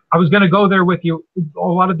I was going to go there with you. A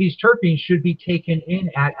lot of these terpenes should be taken in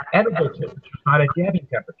at edible temperatures, not at dabbing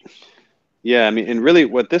temperatures. yeah, I mean, and really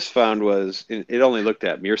what this found was, it only looked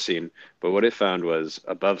at myrcene, but what it found was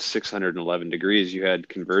above 611 degrees, you had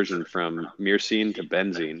conversion from myrcene to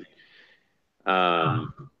benzene.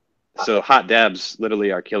 So hot dabs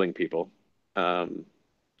literally are killing people. I've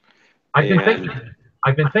been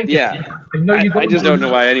thinking. Yeah, I just don't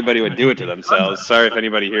know why anybody would do it to themselves. Sorry if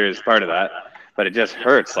anybody here is part of that, but it just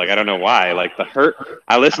hurts. Like, I don't know why. Like, the hurt,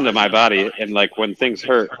 I listen to my body, and like when things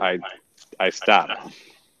hurt, I stop.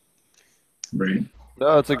 Right.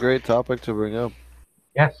 No, it's a great topic to bring up.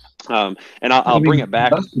 Yes. And I'll bring it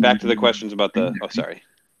back to the questions about the. Oh, sorry.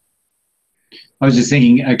 I was just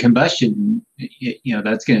thinking, a combustion, you know,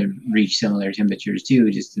 that's going to reach similar temperatures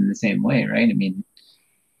too, just in the same way, right? I mean,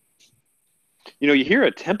 you know, you hear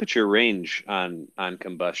a temperature range on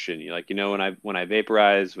combustion. You like, you know, when I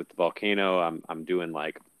vaporize with the volcano, I'm doing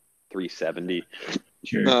like 370.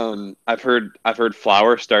 sure. I've heard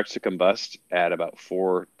flour starts to combust at about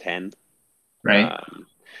 410. Right.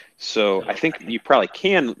 So I think you probably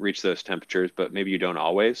can reach those temperatures, but maybe you don't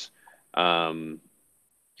always. Do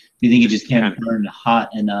you think it just can't burn hot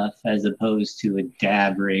enough as opposed to a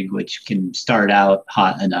dab rig, which can start out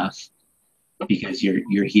hot enough because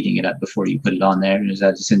you're heating it up before you put it on there? Is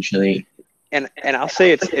that essentially? And I'll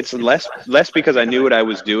say it's less because I knew what I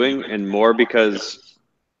was doing, and more because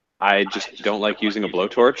I just don't like using a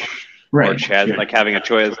blowtorch, Right. or like having a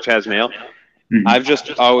Chas nail. Mhm. I've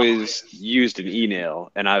just always used an e-nail,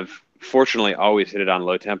 and I've fortunately always hit it on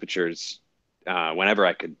low temperatures whenever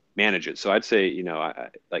I could manage it. So I'd say, you know,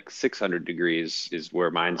 like 600 degrees is where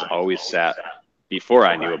mine's always sat before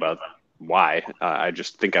I knew about why. I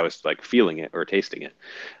just think I was like feeling it or tasting it.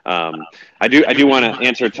 I do want to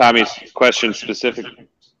answer Tommy's question specifically,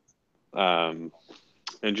 and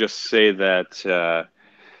just say that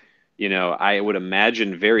you know, I would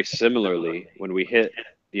imagine very similarly when we hit,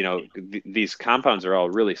 you know, these compounds are all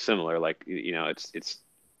really similar. Like, you know, it's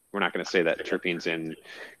we're not going to say that terpenes in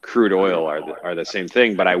crude oil are the same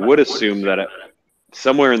thing, but I would assume that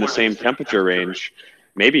somewhere in the same temperature range,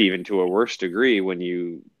 maybe even to a worse degree, when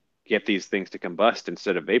you get these things to combust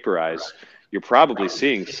instead of vaporize, you're probably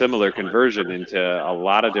seeing similar conversion into a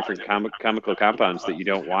lot of different chemical compounds that you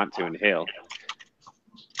don't want to inhale.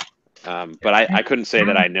 But I couldn't say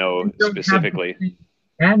that I know specifically.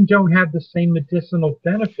 And don't have the same medicinal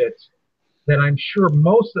benefits that I'm sure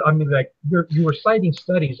like you were citing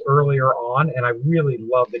studies earlier on, and I really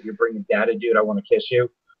love that you're bringing data, dude. I want to kiss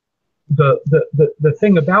you. The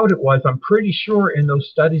thing about it was, I'm pretty sure in those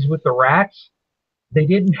studies with the rats, they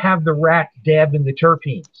didn't have the rats dab in the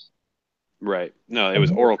terpenes. Right. No, it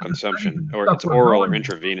was oral consumption, or it's oral or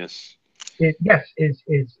intravenous. Yes,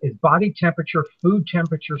 is body temperature, food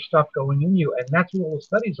temperature stuff going in you, and that's what the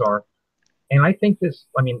studies are. And I think this,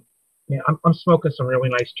 I mean, I'm smoking some really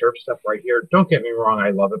nice terp stuff right here. Don't get me wrong, I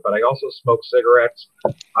love it, but I also smoke cigarettes.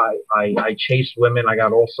 I chase women. I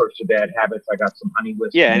got all sorts of bad habits. I got some honey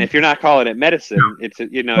whiskey. Yeah, and if you're not calling it medicine, it's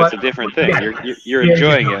it's a different thing. Yeah. You're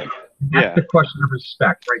enjoying it. That's the question of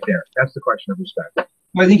respect right there. That's the question of respect.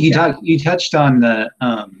 Well, I think you touched on the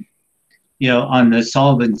you know, on the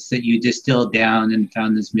solvents that you distilled down and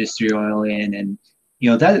found this mystery oil in, and you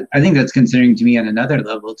know, that I think that's concerning to me on another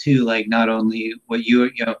level too. Like, not only what you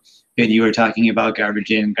were talking about garbage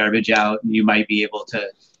in, garbage out, and you might be able to,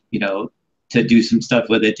 you know, to do some stuff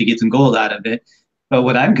with it to get some gold out of it. But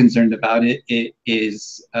what I'm concerned about it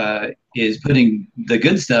is putting the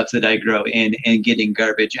good stuff that I grow in and getting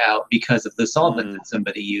garbage out because of the solvent that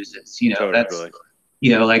somebody uses. You know, totally. that's,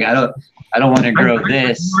 you know, like I don't want to grow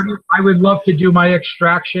this. I would love to do my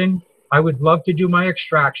extraction. I would love to do my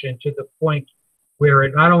extraction to the point where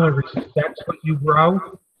it not only respects what you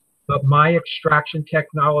grow, but my extraction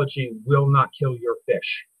technology will not kill your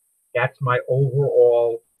fish. That's my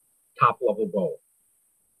overall top level goal.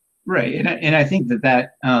 Right, and I think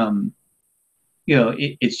that you know,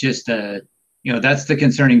 it's just you know, that's the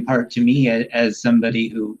concerning part to me as somebody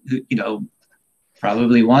who you know,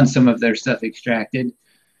 probably wants some of their stuff extracted,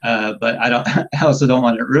 but I also don't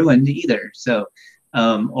want it ruined either. So,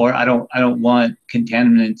 or I don't want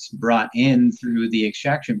contaminants brought in through the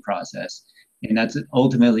extraction process, and that's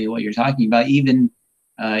ultimately what you're talking about. Even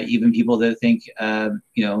people that think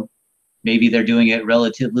you know, maybe they're doing it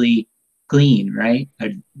relatively clean, right?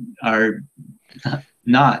 Are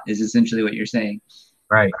not is essentially what you're saying.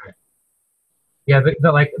 Right. Yeah,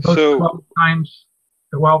 like those So-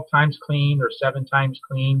 12 times clean or 7 times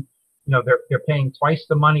clean, you know, they're paying twice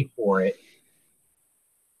the money for it,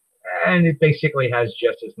 and it basically has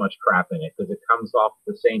just as much crap in it because it comes off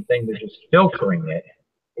the same thing. They're just filtering it.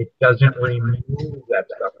 It doesn't remove that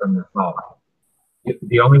stuff from the solvent.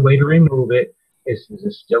 The only way to remove it is to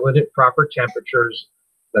distill it at proper temperatures,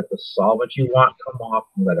 let the solvent you want come off,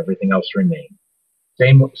 and let everything else remain.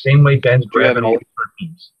 Same way Ben's Do you have grabbing all the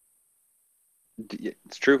terpenes.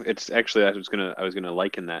 It's true. It's actually I was gonna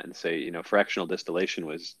liken that and say, you know, fractional distillation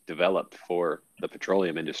was developed for the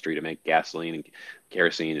petroleum industry to make gasoline and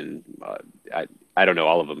kerosene, and I don't know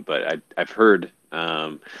all of them, but I've heard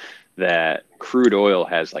that crude oil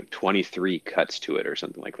has like 23 cuts to it or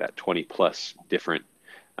something like that, 20 plus different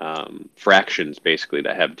fractions basically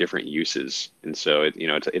that have different uses. And so it, you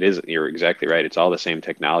know, you're exactly right. It's all the same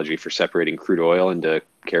technology for separating crude oil into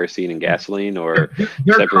kerosene and gasoline, or Their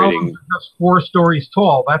separating. columns are just 4 stories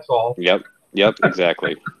tall. That's all. Yep,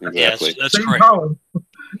 exactly. Yes, that's Same correct. column.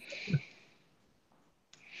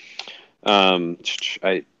 Oh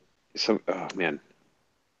man,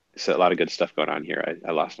 so a lot of good stuff going on here.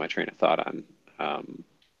 I lost my train of thought on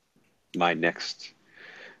my next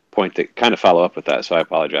point to kind of follow up with that, so I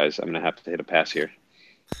apologize. I'm gonna have to hit a pass here.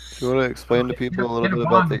 Do you want to explain to people a little Get bit a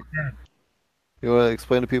about bond the? instead. You want to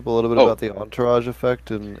explain to people a little bit Oh. about the entourage effect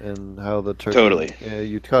and how the turkey. Totally. Yeah,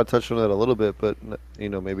 you kind of touched on that a little bit, but you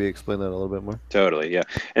know, maybe explain that a little bit more. Totally, yeah.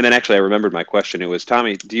 And then actually, I remembered my question. It was,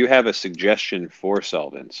 Tommy, do you have a suggestion for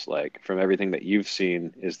solvents? Like, from everything that you've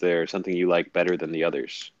seen, is there something you like better than the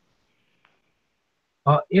others?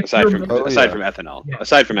 If Aside you're from making- aside yeah. from ethanol, Yeah.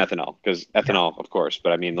 aside from ethanol, because ethanol, of course.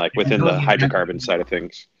 But I mean, like within the hydrocarbon side of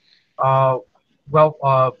things. I'd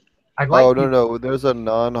like Oh you- no, there's a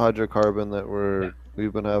non-hydrocarbon that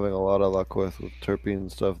we've been having a lot of luck with terpene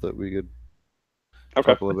stuff that we could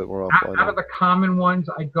Okay. talk a little bit more out offline. of the common ones,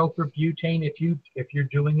 I'd go for butane if you're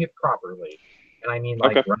doing it properly. And I mean,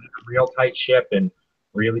 like Okay. running a real tight ship and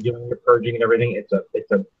really doing your purging and everything.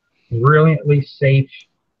 It's a brilliantly safe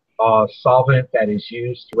solvent that is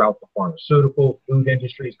used throughout the pharmaceutical, food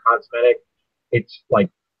industries, cosmetic. It's like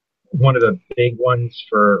one of the big ones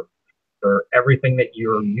for everything that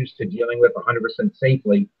you're used to dealing with 100%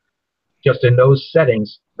 safely. Just in those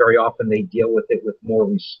settings, very often they deal with it with more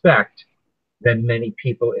respect than many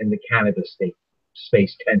people in the cannabis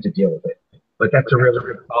space tend to deal with it. But that's a really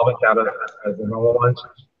good solvent out of the normal ones.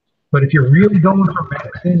 But if you're really going for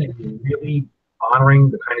medicine and you're really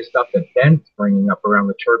honoring the kind of stuff that Ben's bringing up around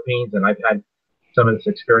the terpenes, and I've had some of this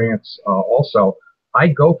experience also, I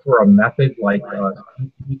go for a method like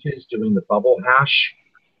Steve teaches, doing the bubble hash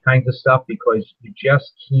kinds of stuff, because you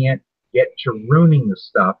just can't get to ruining the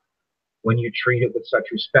stuff when you treat it with such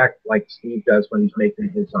respect, like Steve does when he's making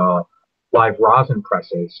his live rosin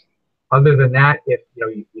presses. Other than that, if you know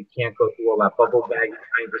you can't go through all that bubble bag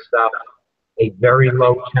kind of stuff, a very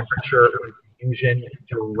low temperature infusion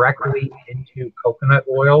directly into coconut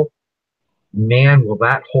oil, man, will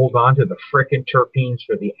that hold on to the frickin' terpenes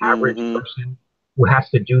for the average person who has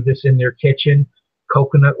to do this in their kitchen.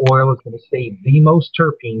 Coconut oil is going to save the most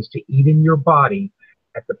terpenes to eat in your body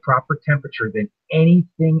at the proper temperature than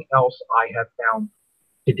anything else I have found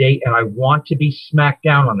to date. And I want to be smacked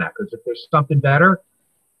down on that, because if there's something better,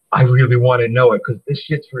 I really want to know it, because this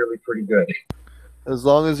shit's really pretty good. As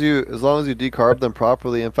long as you decarb them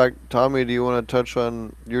properly. In fact, Tommy, do you want to touch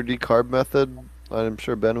on your decarb method? I'm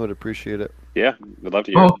sure Ben would appreciate it. Yeah, would love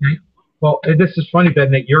to hear. Okay. Well, this is funny,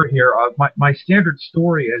 Ben, that you're here. My standard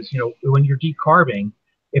story is, you know, when you're decarbing,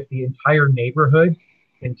 if the entire neighborhood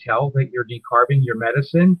can tell that you're decarbing your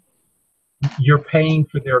medicine, you're paying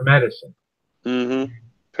for their medicine. Totally.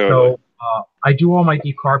 So I do all my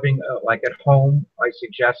decarbing like at home. I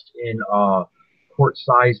suggest in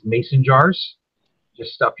quart-sized mason jars.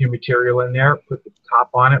 Just stuff your material in there, put the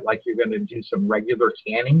top on it like you're going to do some regular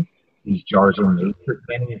canning. These jars are made for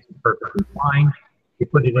canning. It's perfectly fine. You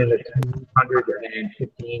put it in a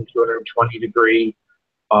 215, 220 degree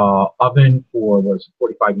oven for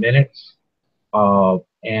 45 minutes,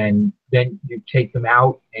 and then you take them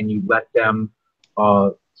out and you let them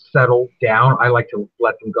settle down. I like to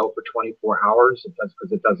let them go for 24 hours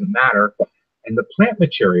because it doesn't matter. And the plant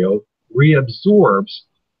material reabsorbs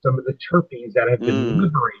some of the terpenes that have been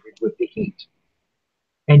liberated with the heat.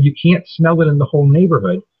 And you can't smell it in the whole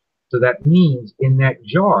neighborhood. So that means in that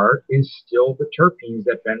jar is still the terpenes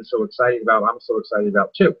that Ben's so excited about, I'm so excited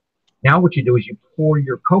about too. Now what you do is you pour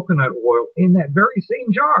your coconut oil in that very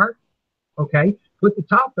same jar, okay? Put the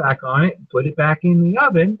top back on it, put it back in the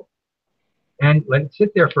oven, and let it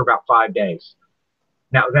sit there for about 5 days.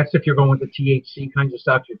 Now, that's if you're going with the THC kinds of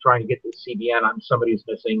stuff. You're trying to get the CBN. I'm somebody who's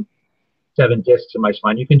missing 7 discs in my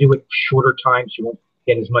spine. You can do it shorter times. You won't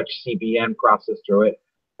get as much CBN processed through it.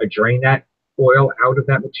 I drain that oil out of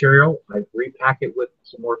that material. I repack it with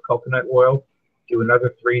some more coconut oil. Do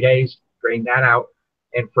another 3 days. Drain that out.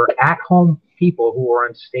 And for at-home people who are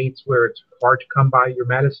in states where it's hard to come by your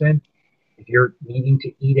medicine, if you're needing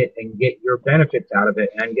to eat it and get your benefits out of it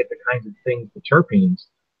and get the kinds of things, the terpenes,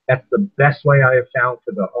 that's the best way I have found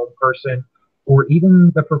for the home person or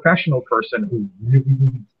even the professional person who really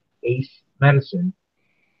needs ACE medicine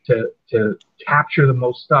to capture the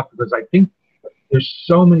most stuff, because I think there's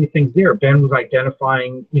so many things there. Ben was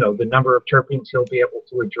identifying, the number of terpenes he'll be able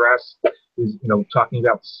to address. He's, talking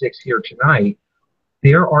about 6 here tonight.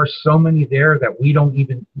 There are so many there that we don't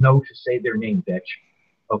even know to say their name, bitch.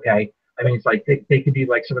 Okay? I mean, it's like they could be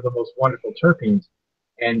like some of the most wonderful terpenes.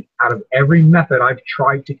 And out of every method, I've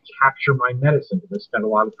tried to capture my medicine because I spent a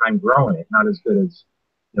lot of time growing it. Not as good as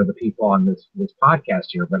the people on this podcast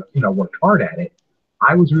here, but worked hard at it.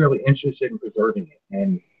 I was really interested in preserving it,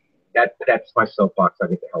 and that's my soapbox. I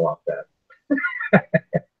get the hell off that.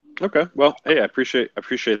 Okay, well, hey, I appreciate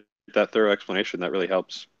that thorough explanation. That really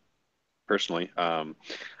helps. Personally,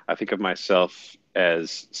 I think of myself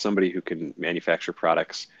as somebody who can manufacture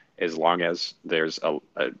products as long as there's a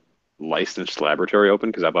licensed laboratory open,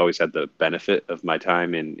 because I've always had the benefit of my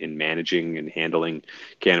time in managing and handling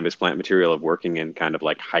cannabis plant material, of working in kind of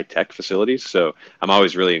like high-tech facilities. So I'm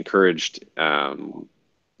always really encouraged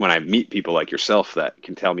when I meet people like yourself that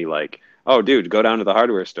can tell me like, oh, dude, go down to the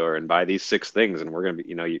hardware store and buy these 6 things, and we're going to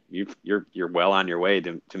be, you're well on your way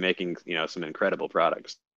to making, some incredible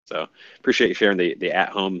products. So appreciate you sharing the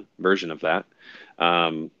at-home version of that.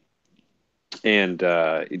 And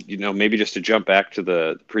maybe just to jump back to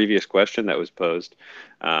the previous question that was posed,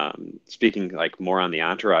 speaking like more on the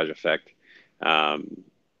entourage effect, the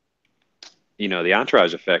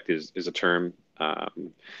entourage effect is a term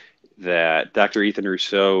that Dr. Ethan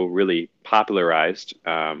Rousseau really popularized,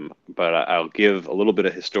 but I'll give a little bit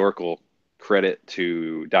of historical credit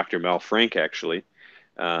to Dr. Mel Frank, actually.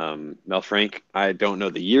 Mel Frank, I don't know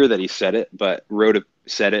the year that he said it, but wrote it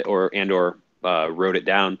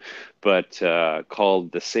down, but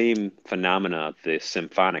called the same phenomena the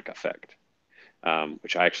symphonic effect,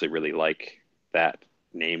 which I actually really like that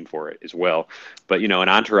name for it as well. But an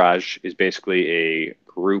entourage is basically a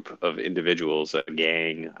group of individuals, a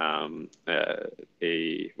gang,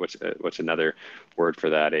 what's another word for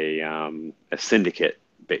that? A syndicate,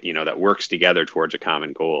 that works together towards a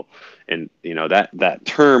common goal. And that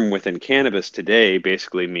term within cannabis today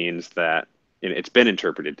basically means that, and it's been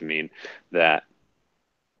interpreted to mean that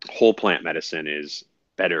whole plant medicine is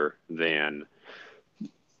better than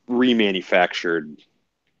remanufactured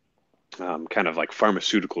kind of like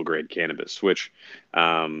pharmaceutical grade cannabis, which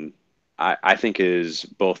I think is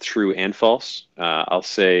both true and false. I'll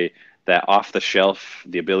say that off the shelf,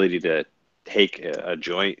 the ability to take a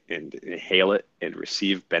joint and inhale it and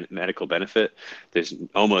receive medical benefit, there's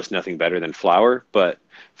almost nothing better than flower. But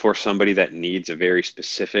for somebody that needs a very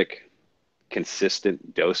specific,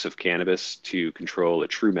 consistent dose of cannabis to control a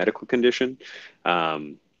true medical condition,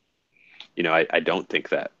 I don't think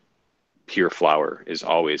that pure flower is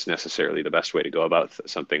always necessarily the best way to go about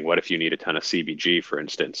something. What if you need a ton of CBG, for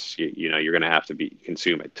instance? You're going to have to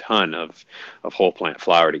consume a ton of whole plant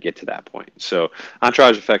flower to get to that point. So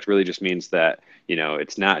entourage effect really just means that,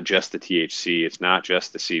 it's not just the THC, it's not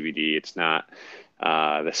just the CBD, it's not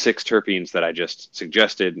the 6 terpenes that I just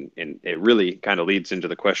suggested. And it really kind of leads into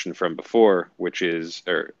the question from before,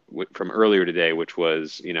 from earlier today, which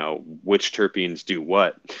was, which terpenes do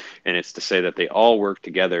what? And it's to say that they all work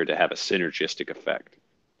together to have a synergistic effect.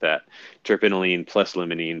 That terpinolene plus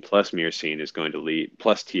limonene plus myrcene is going to lead,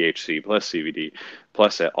 plus THC plus CBD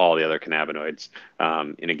plus all the other cannabinoids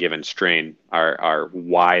in a given strain are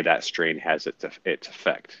why that strain has its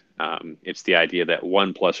effect. It's the idea that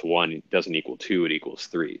 1 + 1 doesn't equal 2, it equals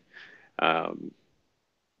 3.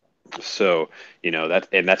 So,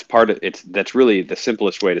 that's part of it's, that's really the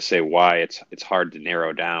simplest way to say why it's hard to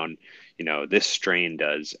narrow down, this strain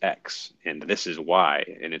does X and this is Y.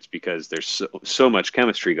 And it's because there's so much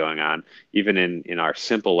chemistry going on. Even in our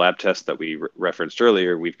simple lab test that we referenced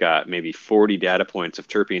earlier, we've got maybe 40 data points of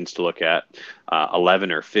terpenes to look at,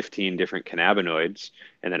 11 or 15 different cannabinoids,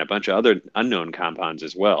 and then a bunch of other unknown compounds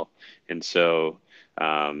as well. And so,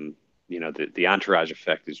 the entourage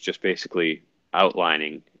effect is just basically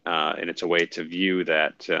outlining, and it's a way to view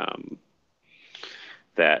that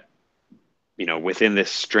within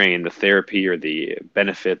this strain, the therapy or the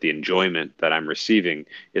benefit, the enjoyment that I'm receiving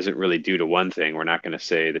isn't really due to one thing. We're not going to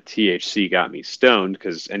say the THC got me stoned,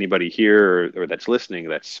 because anybody here or that's listening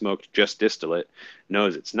that smoked just distillate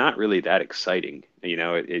knows it's not really that exciting.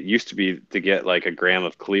 It used to be, to get like a gram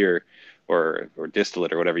of clear or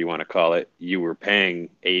distillate or whatever you want to call it, you were paying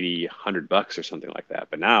 80, $100 or something like that.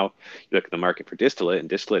 But now you look at the market for distillate, and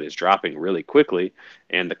distillate is dropping really quickly,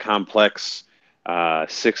 and the complex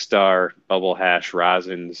 6-star bubble hash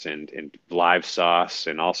rosins and live sauce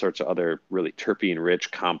and all sorts of other really terpene rich,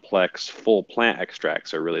 complex, full plant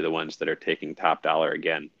extracts are really the ones that are taking top dollar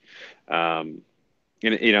again. And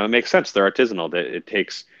it makes sense. They're artisanal. That it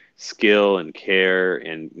takes skill and care,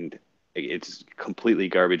 and it's completely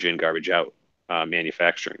garbage in, garbage out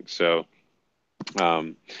manufacturing. So,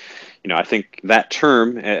 I think that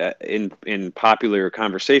term in popular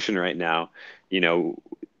conversation right now,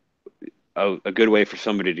 a good way for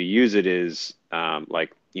somebody to use it is,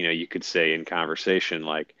 like, you could say in conversation,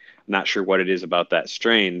 like, I'm not sure what it is about that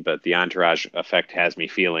strain, but the entourage effect has me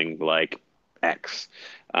feeling like X.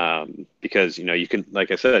 Because, you can,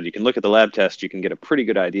 like I said, you can look at the lab test, you can get a pretty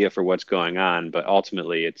good idea for what's going on, but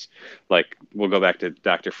ultimately it's like, we'll go back to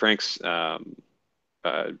Dr. Frank's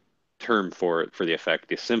term for the effect,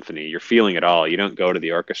 the symphony. You're feeling it all. You don't go to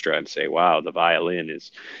the orchestra and say, wow, the violin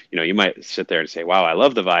is, you might sit there and say, wow, I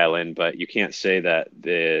love the violin, but you can't say that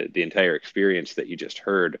the entire experience that you just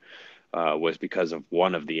heard was because of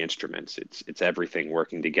one of the instruments. It's everything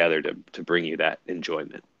working together to bring you that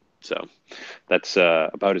enjoyment. So that's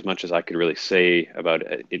about as much as I could really say about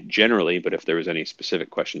it generally, but if there was any specific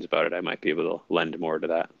questions about it, I might be able to lend more to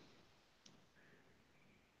that.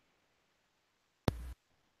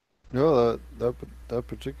 No, that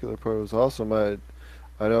particular part was awesome. I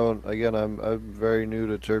don't, again, I'm very new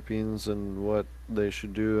to terpenes and what they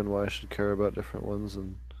should do and why I should care about different ones,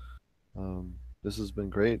 and this has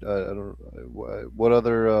been great. I don't, what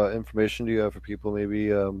other information do you have for people maybe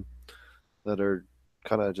that are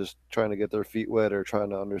kind of just trying to get their feet wet or trying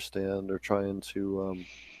to understand or trying to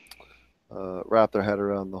wrap their head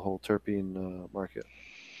around the whole terpene market?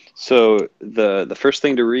 So the first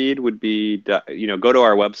thing to read would be, go to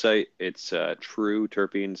our website. It's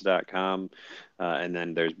trueterpenes.com, and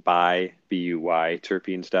then there's buy, B-U-Y,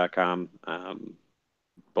 terpenes.com.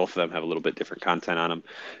 Both of them have a little bit different content on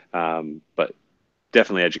them, but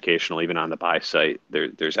definitely educational. Even on the buy site,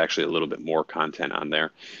 there's actually a little bit more content on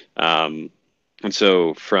there. And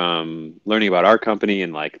so from learning about our company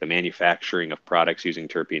and like the manufacturing of products using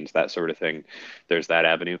terpenes, that sort of thing, there's that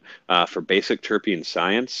avenue. For basic terpene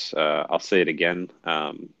science, I'll say it again.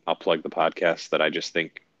 I'll plug the podcast that I just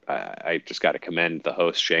think I just got to commend the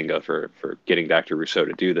host Shango for getting Dr. Rousseau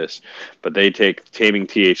to do this. But they take Taming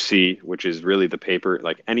THC, which is really the paper,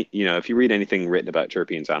 like if you read anything written about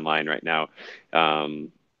terpenes online right now,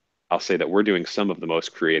 I'll say that we're doing some of the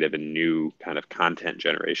most creative and new kind of content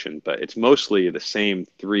generation, but it's mostly the same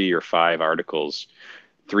 3 or 5 articles,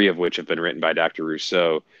 3 of which have been written by Dr.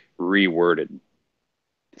 Rousseau, reworded.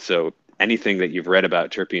 So anything that you've read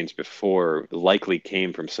about terpenes before likely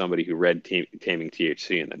came from somebody who read Taming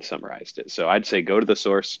THC and then summarized it. So I'd say go to the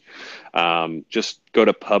source, just go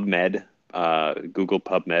to PubMed, Google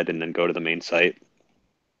PubMed, and then go to the main site.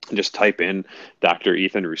 Just type in Dr.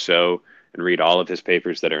 Ethan Rousseau and read all of his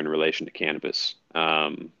papers that are in relation to cannabis.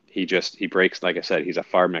 He breaks, like I said, he's a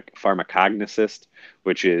pharmacognosist,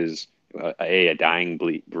 which is a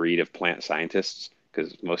dying breed of plant scientists,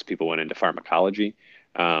 because most people went into pharmacology.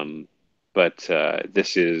 But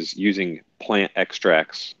this is using plant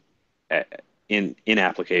extracts in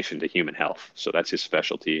application to human health. So that's his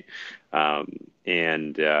specialty. So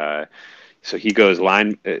he goes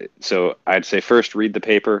line. So I'd say first read the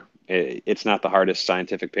paper. It's not the hardest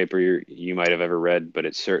scientific paper you might have ever read, but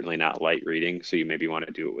it's certainly not light reading. So you maybe want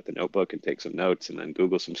to do it with a notebook and take some notes and then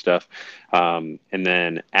Google some stuff. And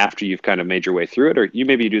then after you've kind of made your way through it, or you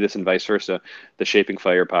maybe do this and vice versa, the Shaping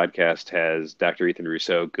Fire podcast has Dr. Ethan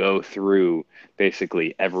Rousseau go through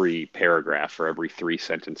basically every paragraph or every 3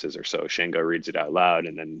 sentences or so. Shango reads it out loud,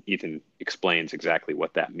 and then Ethan explains exactly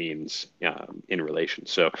what that means in relation.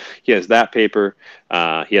 So he has that paper.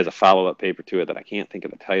 He has a follow-up paper to it that I can't think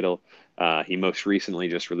of the title. He most recently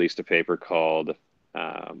just released a paper called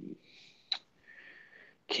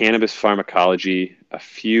Cannabis Pharmacology,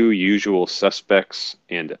 the Usual Suspects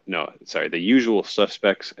and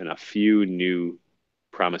a Few New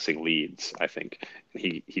Promising Leads, I think.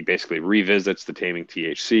 He basically revisits the Taming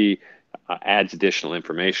THC, adds additional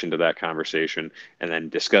information to that conversation, and then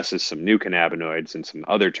discusses some new cannabinoids and some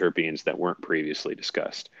other terpenes that weren't previously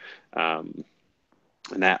discussed.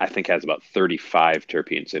 And that, I think, has about 35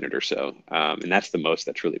 terpenes in it or so. And that's the most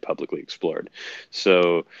that's really publicly explored.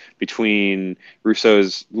 So between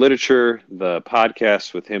Rousseau's literature, the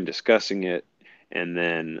podcast with him discussing it, and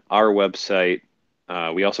then our website,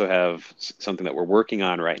 we also have something that we're working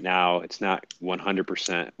on right now. It's not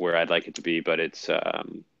 100% where I'd like it to be, but it's,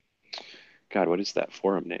 God, what is that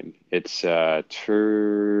forum name? It's I'll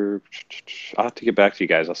have to get back to you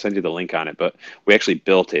guys. I'll send you the link on it. But we actually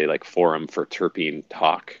built a forum for terpene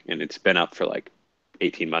talk, and it's been up for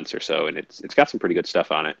 18 months or so, and it's got some pretty good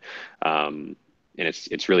stuff on it. And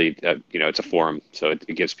it's really it's a forum, so it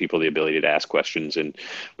gives people the ability to ask questions, and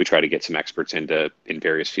we try to get some experts in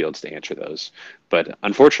various fields to answer those. But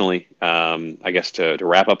unfortunately, I guess to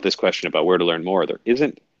wrap up this question about where to learn more, there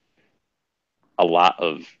isn't a lot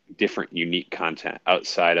of different unique content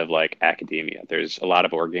outside of academia. There's a lot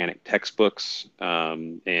of organic textbooks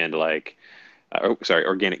and organic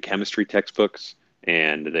chemistry textbooks,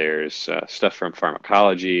 and there's stuff from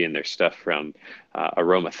pharmacology, and there's stuff from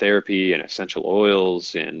aromatherapy and essential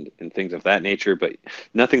oils and things of that nature, but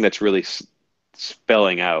nothing that's really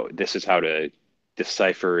spelling out this is how to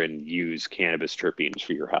decipher and use cannabis terpenes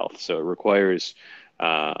for your health. So it requires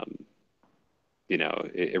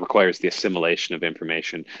it requires the assimilation of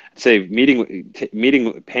information. I'd say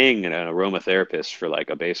paying an aromatherapist for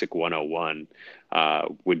a basic 101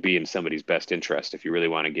 would be in somebody's best interest if you really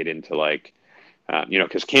want to get into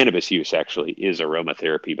because cannabis use actually is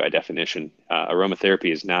aromatherapy by definition.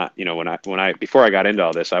 Aromatherapy is not, before I got into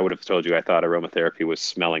all this, I would have told you I thought aromatherapy was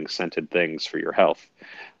smelling scented things for your health.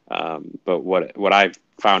 But what I've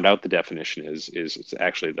found out the definition is it's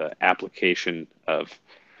actually the application of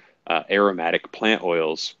aromatic plant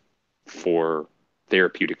oils for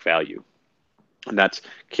therapeutic value, and that's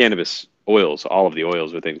cannabis oils. All of the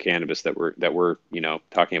oils within cannabis that we're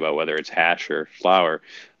talking about, whether it's hash or flower,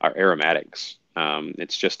 are aromatics.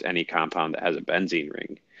 It's just any compound that has a benzene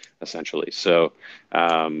ring, essentially. So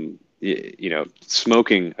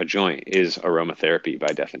smoking a joint is aromatherapy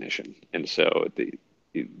by definition, and so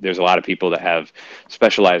there's a lot of people that have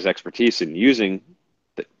specialized expertise in using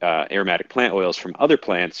aromatic plant oils from other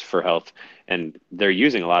plants for health, and they're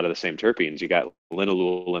using a lot of the same terpenes. You got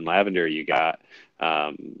linalool and lavender, you got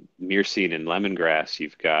myrcene and lemongrass,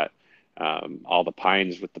 you've got all the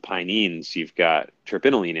pines with the pinenes, you've got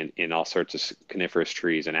terpinolene in all sorts of coniferous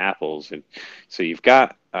trees and apples, and so you've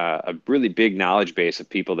got a really big knowledge base of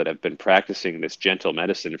people that have been practicing this gentle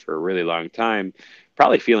medicine for a really long time,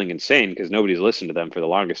 probably feeling insane because nobody's listened to them for the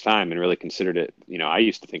longest time and really considered it. I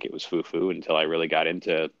used to think it was foo-foo until I really got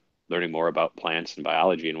into learning more about plants and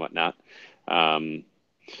biology and whatnot. That's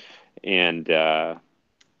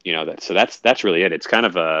really it. It's kind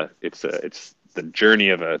of it's the journey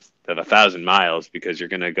of 1,000 miles, because you're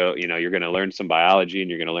going to go, you're going to learn some biology, and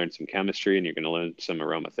you're going to learn some chemistry, and you're going to learn some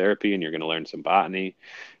aromatherapy, and you're going to learn some botany.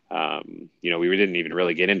 We didn't even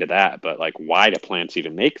really get into that, but why do plants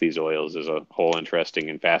even make these oils is a whole interesting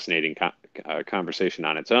and fascinating conversation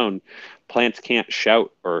on its own. Plants can't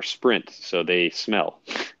shout or sprint, so they smell.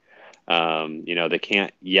 They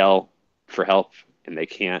can't yell for help, and they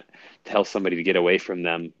can't tell somebody to get away from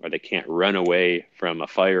them, or they can't run away from a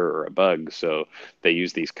fire or a bug. So they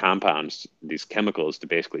use these compounds, these chemicals, to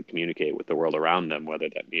basically communicate with the world around them, whether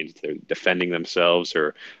that means they're defending themselves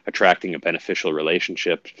or attracting a beneficial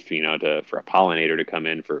relationship, for a pollinator to come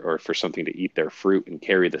in or for something to eat their fruit and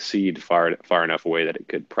carry the seed far enough away that it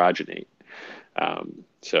could progenate.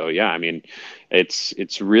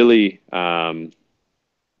 It's really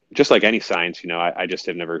just like any science. I just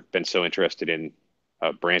have never been so interested in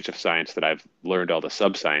a branch of science that I've learned all the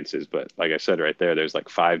sub-sciences. But like I said right there's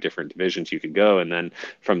 5 different divisions you could go, and then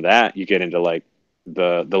from that you get into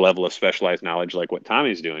the level of specialized knowledge like what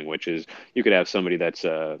Tommy's doing, which is you could have somebody that's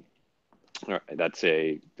That's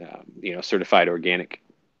a certified organic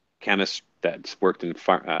chemist that's worked in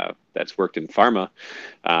pharma,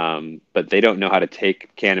 but they don't know how to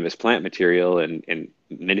take cannabis plant material and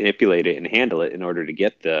manipulate it and handle it in order to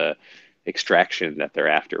get the extraction that they're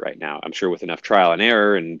after right now. I'm sure with enough trial and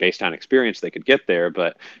error and based on experience they could get there,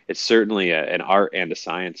 but it's certainly an art and a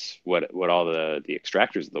science what all the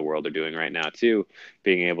extractors of the world are doing right now too,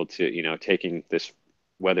 being able to, taking this,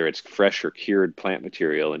 whether it's fresh or cured plant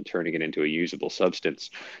material, and turning it into a usable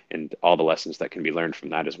substance, and all the lessons that can be learned from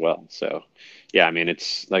that as well. So, yeah, I mean,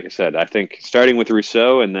 it's like I said, I think starting with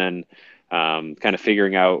Rousseau and then kind of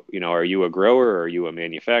figuring out, are you a grower? Or are you a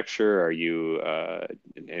manufacturer? Are you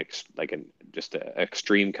just an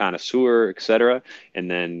extreme connoisseur, et cetera? And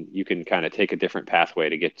then you can kind of take a different pathway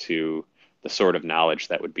to get to the sort of knowledge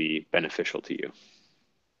that would be beneficial to you.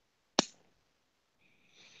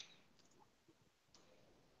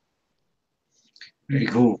 Very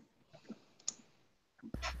cool.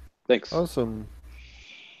 Thanks. Awesome.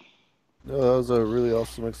 No, that was a really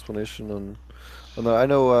awesome explanation on that. I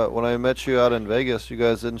know when I met you out in Vegas, you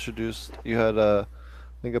guys introduced, you had I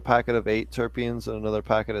think a packet of 8 terpenes and another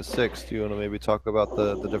packet of 6. Do you want to maybe talk about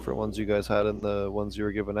the different ones you guys had and the ones you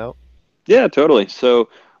were giving out? Yeah, totally. So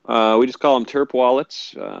we just call them Terp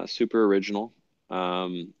wallets, super original.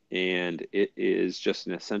 And it is just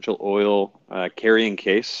an essential oil carrying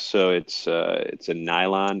case. So it's a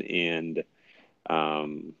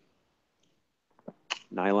um,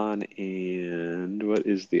 nylon and what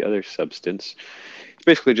is the other substance? It's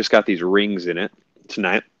basically just got these rings in it. It's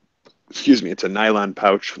a nylon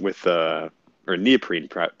pouch with or neoprene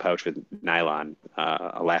pouch with nylon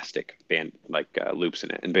elastic band loops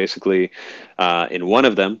in it. And basically, in one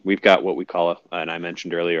of them, we've got what we call, and I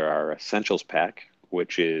mentioned earlier, our essentials pack,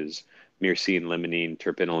 which is myrcene, limonene,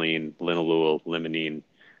 terpinolene, linalool, limonene.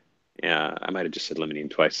 I might have just said limonene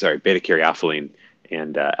twice. Sorry, beta-caryophyllene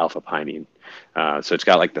and alpha-pinene. So it's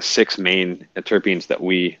got like the 6 main terpenes that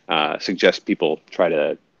we suggest people try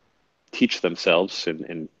to teach themselves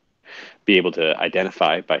and be able to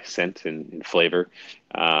identify by scent and flavor,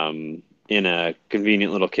 in a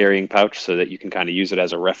convenient little carrying pouch, so that you can kind of use it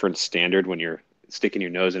as a reference standard when you're sticking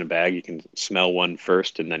your nose in a bag. You can smell one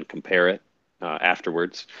first and then compare it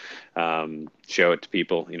afterwards. Show it to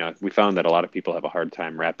people. We found that a lot of people have a hard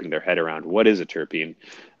time wrapping their head around what is a terpene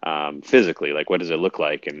physically, like what does it look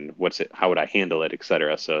like and how would I handle it,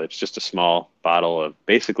 etc. So it's just a small bottle of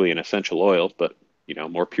basically an essential oil, but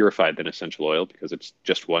more purified than essential oil because it's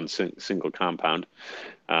just one single compound.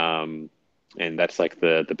 And that's like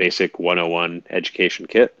the basic 101 education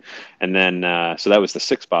kit. And then, so that was the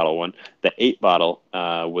 6-bottle one. The 8-bottle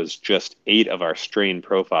was just 8 of our strain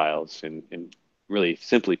profiles. And really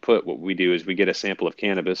simply put, what we do is we get a sample of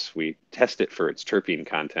cannabis, we test it for its terpene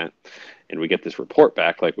content, and we get this report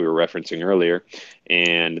back like we were referencing earlier.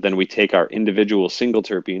 And then we take our individual single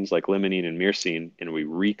terpenes like limonene and myrcene, and we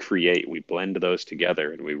blend those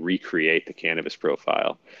together and we recreate the cannabis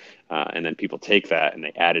profile. And then people take that and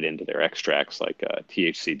they add it into their extracts like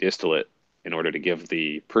THC distillate in order to give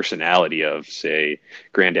the personality of, say,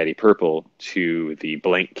 Granddaddy Purple to the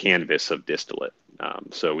blank canvas of distillate.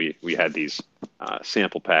 So we had these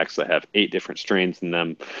sample packs that have 8 different strains in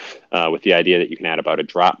them, with the idea that you can add about a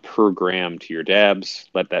drop per gram to your dabs,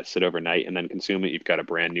 let that sit overnight, and then consume it. You've got a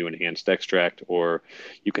brand new enhanced extract, or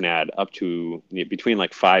you can add up to between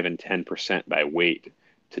like 5 and 10% by weight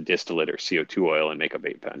to distillate or CO2 oil and make a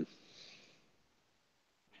vape pen.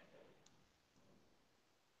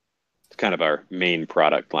 It's kind of our main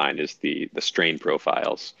product line is the strain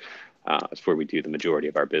profiles. It's where we do the majority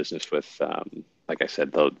of our business with, like I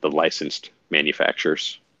said, the licensed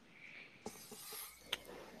manufacturers.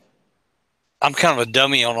 I'm kind of a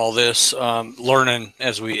dummy on all this, learning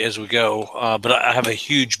as we go. But I have a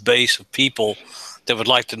huge base of people that would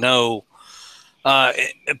like to know,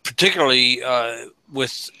 particularly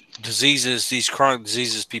with diseases, these chronic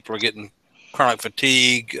diseases. People are getting chronic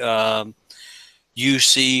fatigue,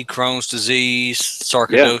 UC, Crohn's disease,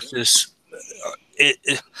 sarcoidosis. Yeah.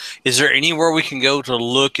 Is there anywhere we can go to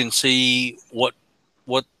look and see what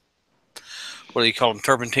do you call them,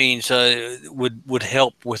 terpenes would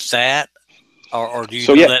help with that, or do you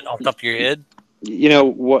know that off the top of your head?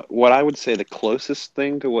 What I would say the closest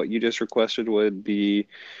thing to what you just requested would be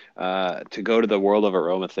to go to the world of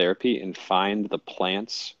aromatherapy and find the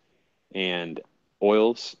plants and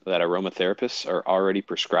oils that aromatherapists are already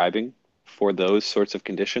prescribing for those sorts of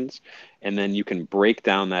conditions. And then you can break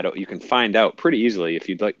down that, you can find out pretty easily if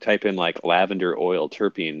you'd type in like lavender oil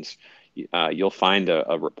terpenes, you'll find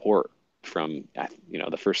a report from,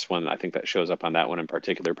 the first one I think that shows up on that one in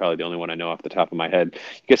particular, probably the only one I know off the top of my head.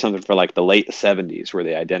 You get something for like the late 70s where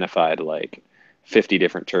they identified like 50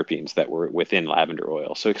 different terpenes that were within lavender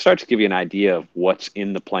oil. So it starts to give you an idea of what's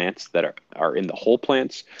in the plants that are in the whole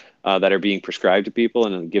plants that are being prescribed to people,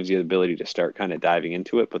 and it gives you the ability to start kind of diving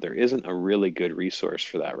into it. But there isn't a really good resource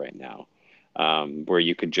for that right now, where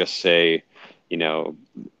you could just say,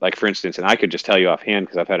 like for instance, and I could just tell you offhand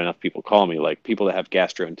because I've had enough people call me, like people that have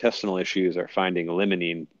gastrointestinal issues are finding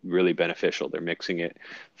limonene really beneficial. They're mixing it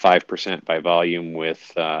 5% by volume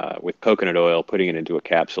with coconut oil, putting it into a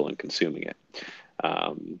capsule and consuming it.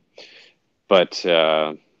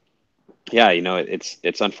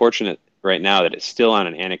 It's unfortunate right now that it's still on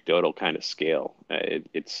an anecdotal kind of scale.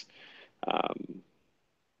 It's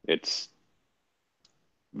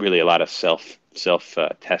really a lot of self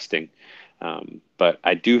testing. But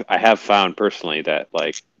I have found personally that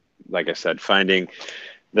like I said, finding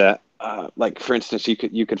that like for instance,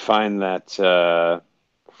 you could find that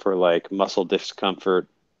for like muscle discomfort,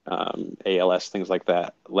 ALS, things like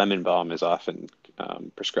that, lemon balm is often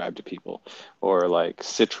prescribed to people, or like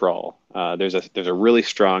Citrol. There's a really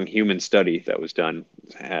strong human study that was done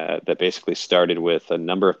that basically started with a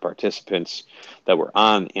number of participants that were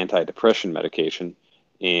on antidepressant medication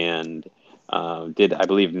and did, I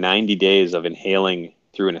believe, 90 days of inhaling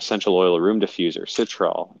through an essential oil room diffuser,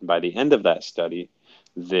 Citrol. By the end of that study,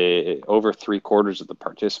 over 3/4 of the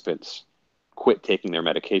participants quit taking their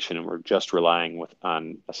medication and were just relying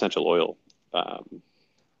on essential oil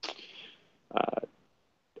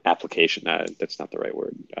application. That's not the right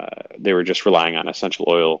word. They were just relying on essential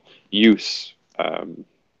oil use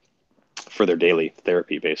for their daily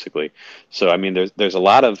therapy, basically. So, I mean, there's a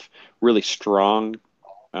lot of really strong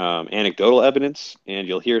anecdotal evidence, and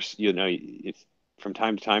you'll hear, from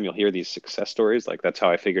time to time, you'll hear these success stories. Like that's how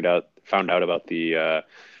I found out about the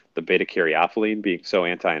beta-caryophyllene being so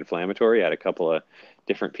anti-inflammatory. I had a couple of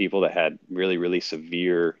different people that had really, really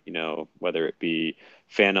severe, whether it be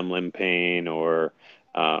phantom limb pain or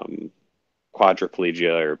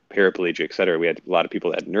quadriplegia or paraplegia, et cetera. We had a lot of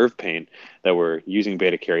people that had nerve pain that were using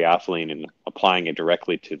beta-caryophyllene and applying it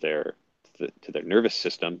directly to their nervous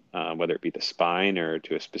system, whether it be the spine or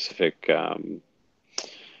to a specific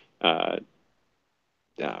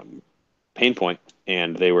pain point,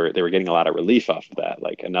 and they were getting a lot of relief off of that,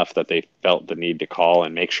 like enough that they felt the need to call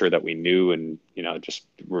and make sure that we knew, and just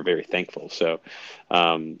we're very thankful. So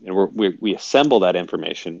and we assemble that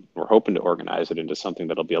information. We're hoping to organize it into something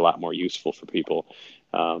that'll be a lot more useful for people,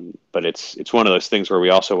 but it's one of those things where we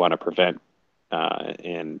also want to prevent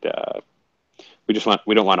and we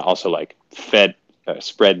don't want to also like spread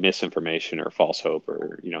misinformation or false hope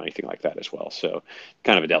or anything like that as well. So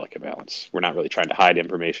kind of a delicate balance. We're not really trying to hide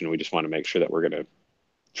information. We just want to make sure that we're going to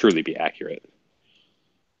truly be accurate.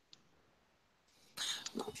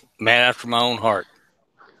 Man after my own heart.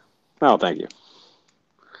 Oh, thank you.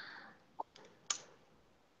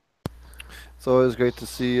 It's always great to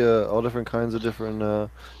see all different kinds of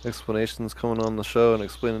different explanations coming on the show and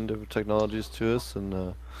explaining different technologies to us,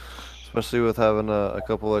 and especially with having a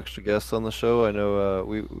couple extra guests on the show. I know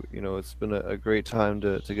it's been a great time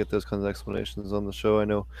to get those kinds of explanations on the show. I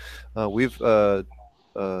know we've Tommy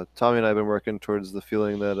and I have been working towards the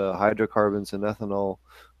feeling that hydrocarbons and ethanol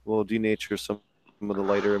will denature some of the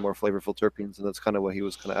lighter and more flavorful terpenes, and that's kind of what he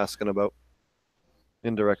was kind of asking about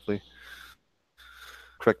indirectly.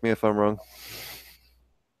 Correct me if I'm wrong.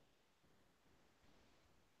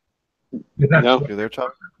 No, you're there,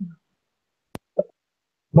 Tom?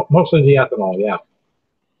 Mostly the ethanol, yeah.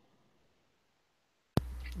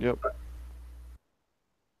 Yep.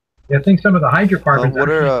 Yeah, I think some of the hydrocarbons. What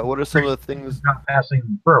are some of the things not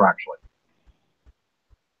passing through actually?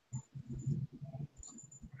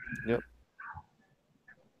 Yep.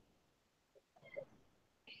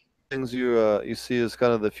 Things you see as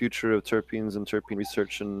kind of the future of terpenes and terpene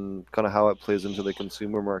research, and kind of how it plays into the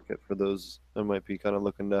consumer market for those that might be kind of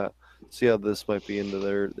looking to see how this might be into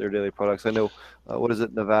their daily products. I know, what is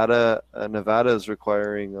it? Nevada is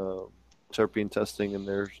requiring terpene testing in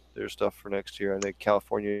their stuff for next year. I think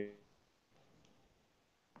California.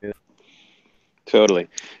 Totally.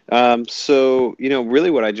 So, really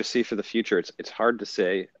what I just see for the future, it's hard to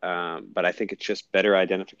say, but I think it's just better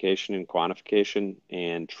identification and quantification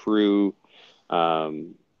and true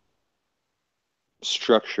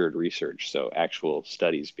structured research. So actual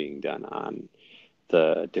studies being done on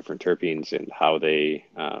the different terpenes and how they,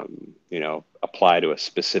 apply to a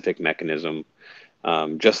specific mechanism,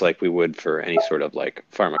 just like we would for any sort of like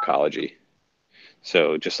pharmacology.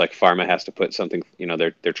 So just like pharma has to put something,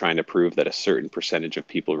 they're trying to prove that a certain percentage of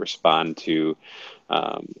people respond to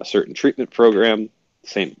a certain treatment program.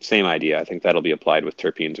 same idea. I think that'll be applied with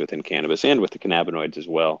terpenes within cannabis and with the cannabinoids as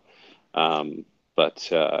well. But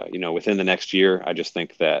within the next year, I just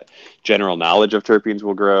think that general knowledge of terpenes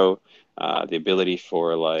will grow. The ability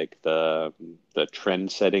for like the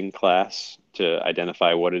trend setting class to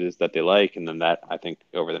identify what it is that they like, and then that, I think,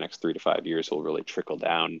 over the next 3 to 5 years will really trickle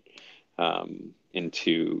down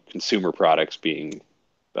into consumer products being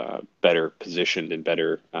better positioned and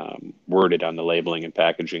better worded on the labeling and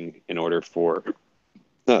packaging in order for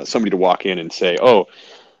somebody to walk in and say, oh,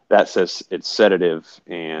 that says it's sedative,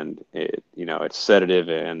 and it's sedative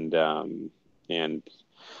and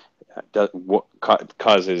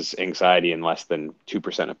causes anxiety in less than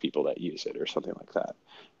 2% of people that use it, or something like that.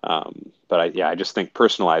 But I just think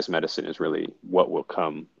personalized medicine is really what will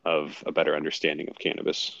come of a better understanding of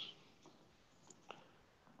cannabis.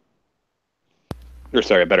 Or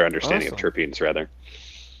sorry, a better understanding of terpenes, rather.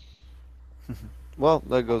 Well,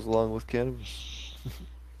 that goes along with cannabis.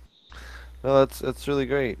 No, that's really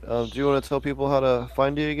great. Do you want to tell people how to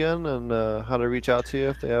find you again, and how to reach out to you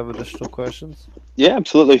if they have additional questions? Yeah,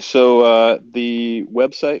 absolutely. So the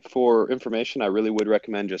website for information, I really would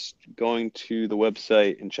recommend just going to the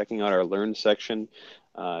website and checking out our Learn section.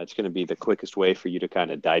 It's going to be the quickest way for you to kind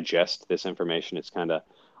of digest this information. It's kind of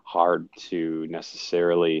hard to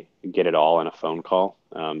necessarily get it all in a phone call.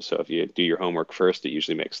 So if you do your homework first, it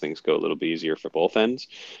usually makes things go a little bit easier for both ends.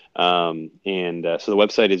 So the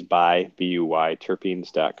website is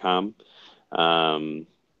buyterpenes.com.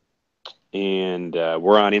 And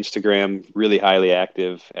we're on Instagram, really highly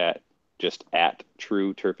active at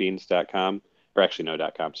trueterpenes.com, or actually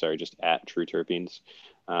no .com, sorry, just at trueterpenes.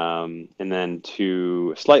 And then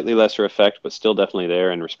to slightly lesser effect, but still definitely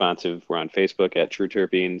there and responsive, we're on Facebook at True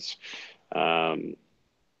Terpenes.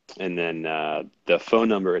 And then the phone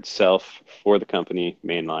number itself for the company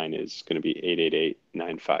main line is going to be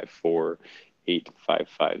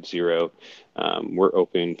 888-954-8550. We're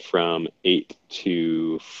open from 8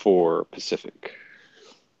 to 4 Pacific.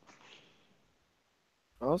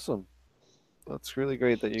 Awesome. That's really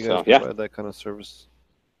great that you guys provide that kind of service.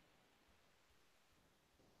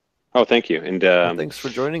 Oh, thank you. And thanks for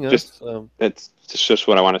joining us. It's just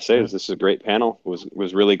what I want to say is this is a great panel.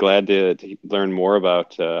 Was really glad to learn more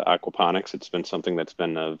about aquaponics. It's been something that's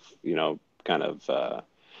been of, kind of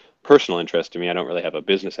personal interest to me. I don't really have a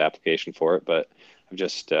business application for it, but I've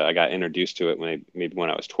just I got introduced to it when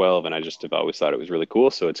I was 12, and I just have always thought it was really cool.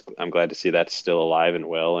 So I'm glad to see that's still alive and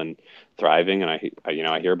well and thriving. And I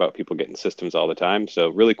hear about people getting systems all the time. So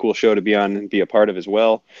really cool show to be on and be a part of as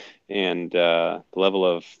well. And the level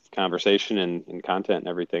of conversation and content and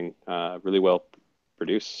everything really well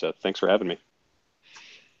produced. So thanks for having me.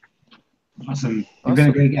 Awesome. You've been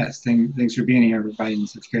a great guest. Thanks for being here, providing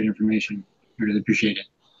such great information. I really appreciate it.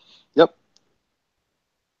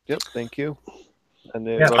 Yep. Thank you. And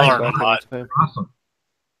awesome.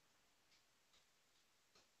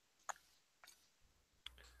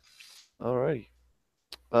 All right.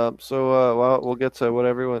 So we'll get to what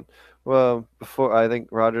everyone. Well, before I think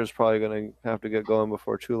Roger's probably going to have to get going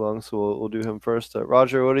before too long, so we'll do him first.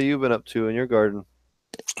 Roger, what have you been up to in your garden?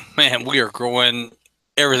 Man, we are growing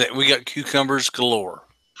everything. We got cucumbers galore.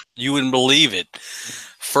 You wouldn't believe it.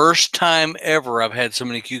 First time ever I've had so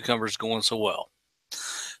many cucumbers going so well.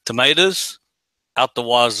 Tomatoes out the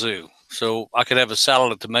wazoo. So I could have a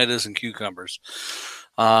salad of tomatoes and cucumbers.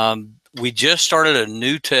 We just started a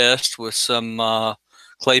new test with some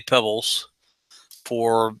clay pebbles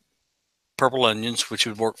for purple onions, which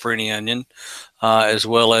would work for any onion, as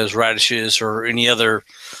well as radishes or any other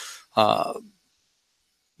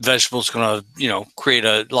vegetables going to,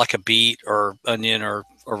 create like a beet or onion or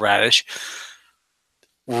radish.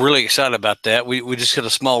 We're really excited about that. We just got a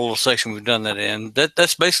small little section we've done that in.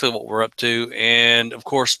 That's basically what we're up to. And of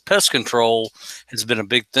course, pest control has been a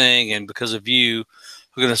big thing. And because of you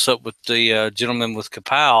hooking us up with the gentleman with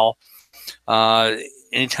Kapow,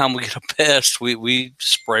 anytime we get a pest, we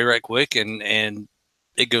spray right quick and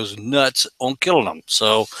it goes nuts on killing them.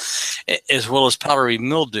 So, as well as powdery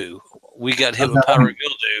mildew, we got hit with powdery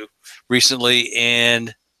mildew recently,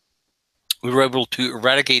 and we were able to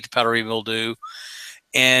eradicate the powdery mildew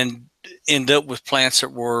and end up with plants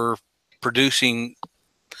that were producing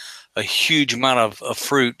a huge amount of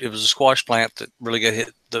fruit. It was a squash plant that really got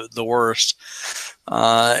hit the worst.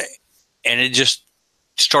 And it just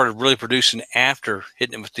started really producing after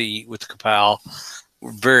hitting it with the Kapow.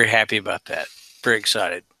 We're very happy about that. Very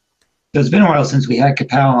excited. So it's been a while since we had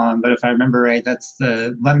Kapow on, but if I remember right, that's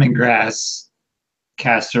the lemongrass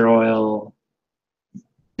castor oil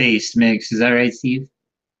based mix. Is that right, Steve?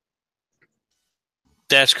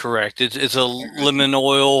 That's correct. It's a lemon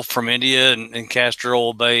oil from India and castor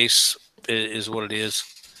oil base. is what it is.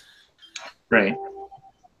 Right.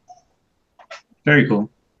 Very cool.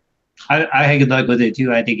 I had good luck with it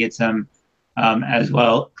too. I did get some as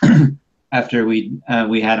well after we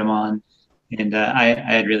had them on, and I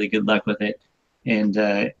had really good luck with it. And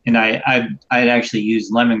I had actually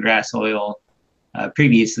used lemongrass oil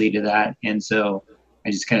previously to that, and so I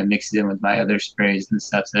just kind of mixed it in with my other sprays and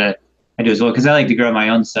stuff that I do as well, because I like to grow my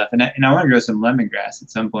own stuff, and I want to grow some lemongrass at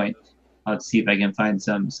some point. I'll see if I can find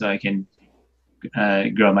some so I can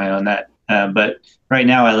grow my own that. But right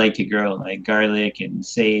now I like to grow like garlic and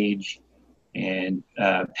sage and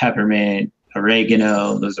peppermint,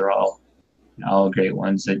 oregano. Those are all great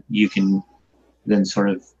ones that you can then sort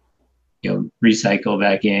of recycle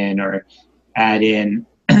back in or add in.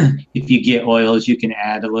 If you get oils, you can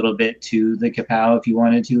add a little bit to the cacao if you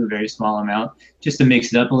wanted to, a very small amount, just to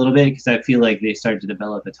mix it up a little bit, because I feel like they start to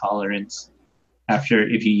develop a tolerance after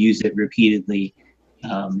if you use it repeatedly.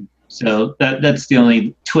 So that's the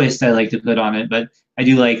only twist I like to put on it. But I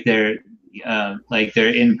do like their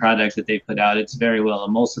end product that they put out. It's very well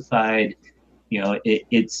emulsified.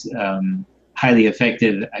 It's highly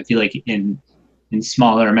effective. I feel like in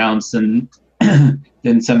smaller amounts than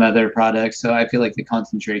than some other products. So I feel like the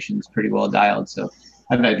concentration is pretty well dialed. So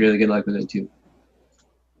I've had really good luck with it too.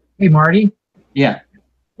 Hey, Marty. Yeah.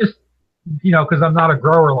 Just, because I'm not a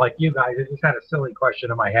grower like you guys, I just had a silly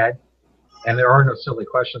question in my head. And there are no silly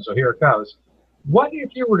questions, so here it goes. What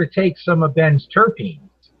if you were to take some of Ben's terpenes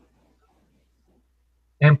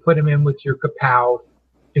and put them in with your cacao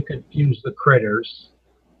to confuse the critters?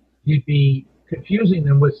 You'd be confusing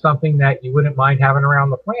them with something that you wouldn't mind having around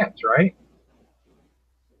the plants, right?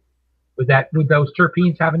 Would those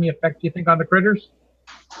terpenes have any effect, do you think, on the critters?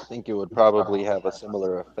 I think it would probably have a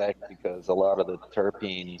similar effect because a lot of the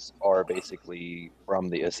terpenes are basically from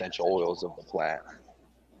the essential oils of the plant.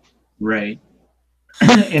 Right.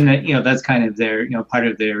 And that's kind of their part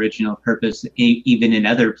of their original purpose, even in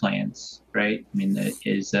other plants, right? I mean, that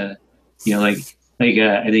is like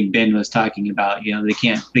I think Ben was talking about.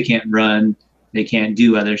 They can't run, they can't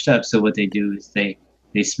do other stuff. So what they do is they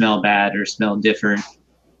smell bad or smell different,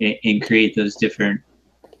 and create those different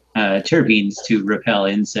terpenes to repel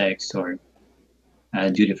insects or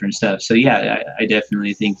do different stuff. So yeah, I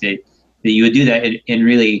definitely think that you would do that, and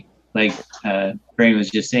really, like Brain was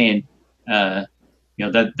just saying.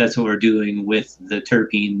 That's what we're doing with the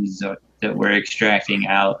terpenes that we're extracting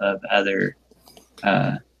out of other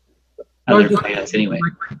plants anyway.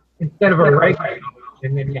 Instead of a regular,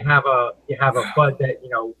 and then you have a bud that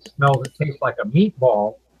smells and tastes like a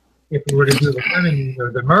meatball. If we were to do the lemon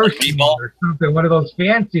or the mercy or something, one of those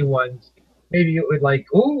fancy ones, maybe it would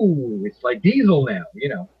ooh, it's like diesel now,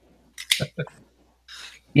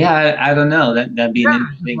 Yeah, I don't know. That'd be an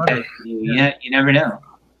interesting kind. Yeah, you never know.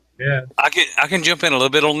 Yeah, I can jump in a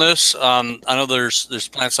little bit on this. I know there's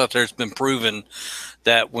plants out there that's been proven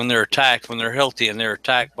that when they're attacked, when they're healthy and they're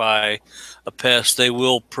attacked by a pest, they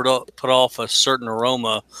will put off a certain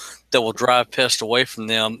aroma that will drive pests away from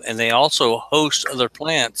them. And they also host other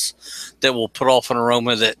plants that will put off an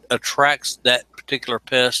aroma that attracts that particular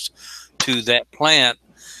pest to that plant,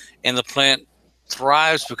 and the plant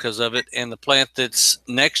thrives because of it, and the plant that's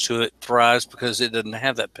next to it thrives because it doesn't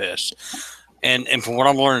have that pest. And from what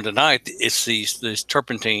I'm learning tonight, it's these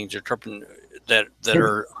terpentenes or terpen that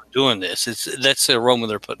are doing this. That's the aroma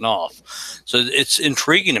they're putting off. So it's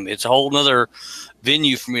intriguing to me. It's a whole nother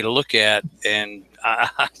venue for me to look at, and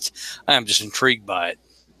I am just intrigued by it.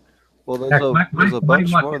 Well, there's a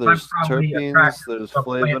bunch more. There's terpenes, there's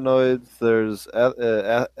flavonoids, there's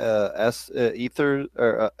ether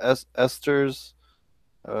or esters.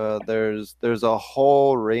 There's a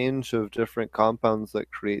whole range of different compounds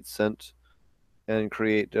that create scent and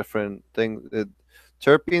create different things.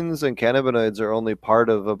 Terpenes and cannabinoids are only part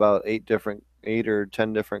of about 8 or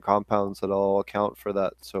 10 different compounds that all account for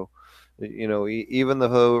that. So, even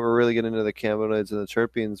though we're really getting into the cannabinoids and the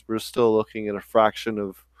terpenes, we're still looking at a fraction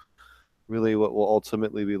of really what we'll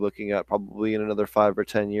ultimately be looking at. Probably in another 5 or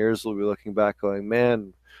 10 years, we'll be looking back going,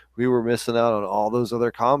 man, we were missing out on all those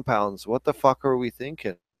other compounds. What the fuck are we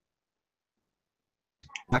thinking?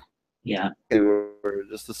 Yeah. We're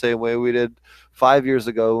just the same way we did 5 years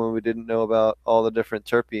ago when we didn't know about all the different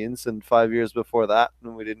terpenes, and 5 years before that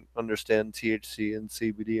when we didn't understand THC and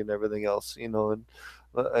CBD and everything else, and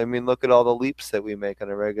I mean, look at all the leaps that we make on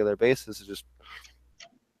a regular basis. Just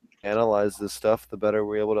analyze this stuff, the better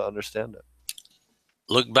we're able to understand it.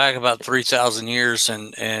 Look back about 3,000 years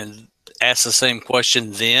and ask the same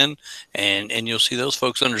question then, and you'll see those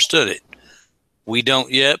folks understood it. We don't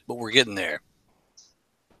yet, but we're getting there.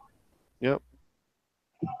 Yep.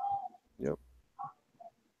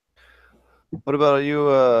 What about you,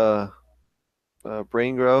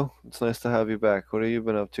 Brain Grow, it's nice to have you back. What have you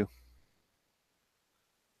been up to?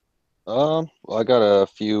 Well, I got a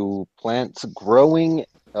few plants growing,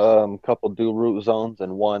 couple dual root zones,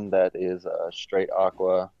 and one that is straight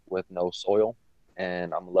aqua with no soil.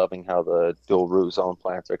 And I'm loving how the dual root zone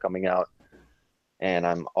plants are coming out. And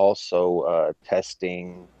I'm also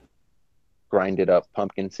testing grinded up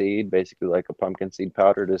pumpkin seed, basically like a pumpkin seed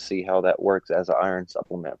powder, to see how that works as an iron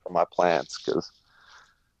supplement for my plants. Because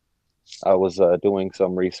I was doing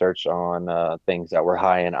some research on things that were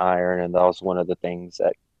high in iron, and that was one of the things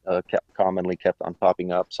that commonly kept on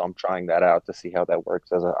popping up. So I'm trying that out to see how that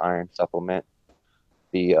works as an iron supplement.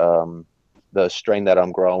 The strain that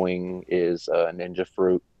I'm growing is Ninja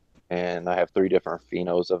Fruit, and I have 3 different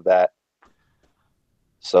phenos of that.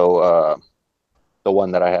 So the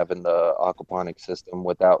one that I have in the aquaponic system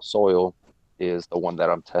without soil is the one that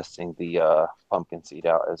I'm testing the pumpkin seed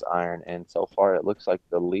out as iron. And so far, it looks like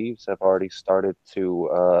the leaves have already started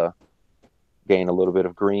to gain a little bit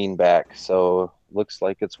of green back. So looks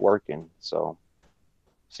like it's working. So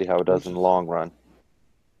see how it does in the long run.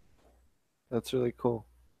 That's really cool.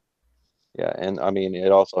 Yeah, and I mean,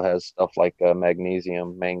 it also has stuff like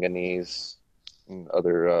magnesium, manganese, and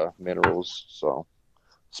other minerals. So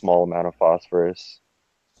small amount of phosphorus.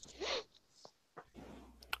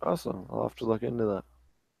 Awesome. I'll have to look into that.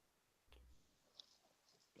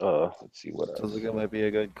 Let's see what Sounds like else. it might be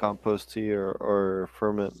a good compost tea or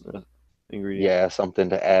ferment ingredient. Yeah, something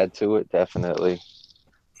to add to it, definitely.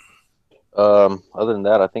 Other than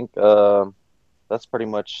that, I think that's pretty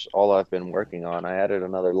much all I've been working on. I added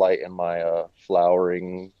another light in my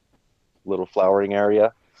little flowering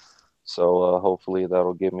area, so hopefully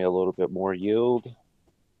that'll give me a little bit more yield.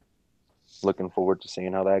 Looking forward to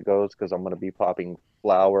seeing how that goes, because I'm going to be popping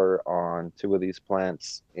flower on 2 of these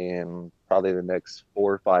plants in probably the next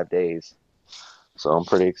 4 or 5 days. So I'm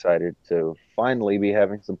pretty excited to finally be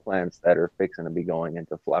having some plants that are fixing to be going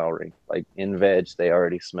into flowering. Like in veg, they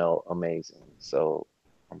already smell amazing. So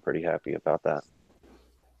I'm pretty happy about that.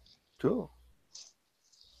 Cool.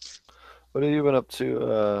 What have you been up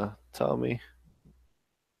to, Tommy?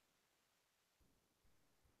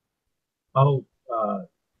 Oh,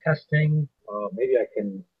 testing. Maybe I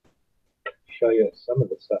can show you some of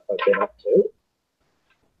the stuff I've been up to.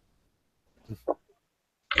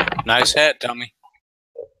 Nice hat, Tommy.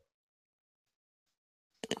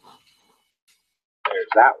 There's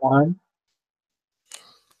that one.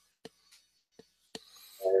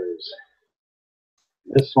 There's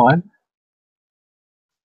this one.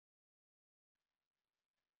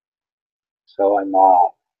 So I'm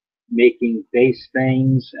making base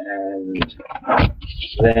things and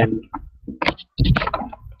then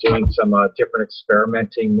doing some different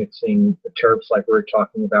experimenting, mixing the terps like we were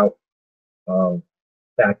talking about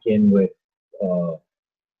back in with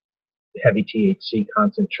heavy THC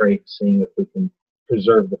concentrate, seeing if we can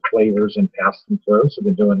preserve the flavors and pass them through. So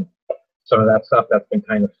we've been doing some of that stuff. That's been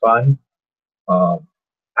kind of fun.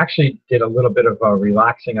 Actually did a little bit of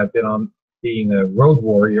relaxing. I've been on being a road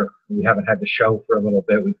warrior. We haven't had the show for a little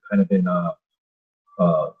bit. We've kind of been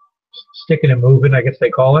sticking and moving, I guess they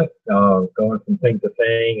call it, going from thing to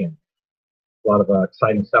thing, and a lot of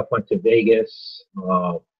exciting stuff. Went to Vegas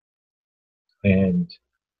and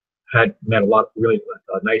had met a lot of really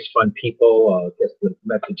nice, fun people.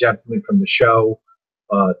 Met the gentleman from the show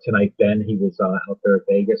tonight, Ben. He was out there at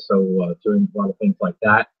Vegas, so doing a lot of things like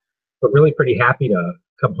that. But really pretty happy to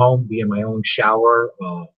come home, be in my own shower,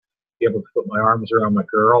 be able to put my arms around my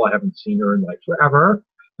girl. I haven't seen her in like forever.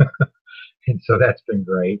 And so that's been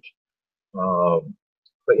great.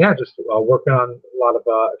 But yeah, just working on a lot of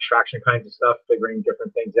extraction kinds of stuff, figuring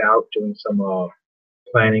different things out, doing some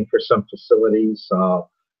planning for some facilities,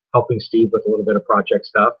 helping Steve with a little bit of project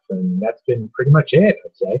stuff, and that's been pretty much it,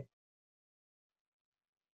 I'd say.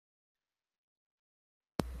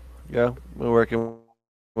 Yeah, we're working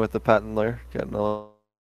with the patent lawyer, getting all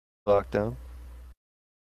locked down.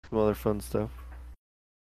 Some other fun stuff.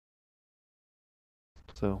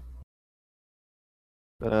 So,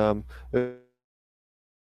 it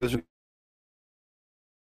was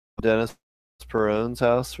Dennis Peron's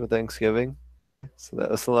house for Thanksgiving, so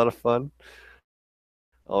that was a lot of fun.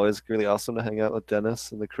 Always really awesome to hang out with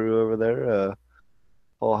Dennis and the crew over there.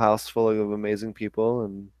 Whole house full of amazing people,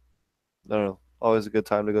 and I don't know, always a good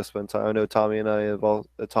time to go spend time. I know Tommy and I have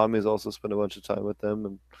Tommy's also spent a bunch of time with them,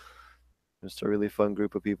 and just a really fun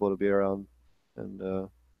group of people to be around, and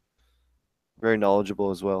very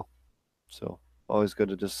knowledgeable as well. So always good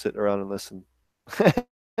to just sit around and listen.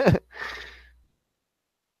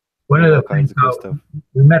 One of all the kinds things, of cool stuff.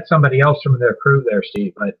 we met somebody else from their crew there,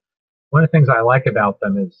 Steve, but one of the things I like about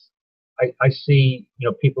them is I see,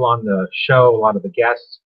 people on the show, a lot of the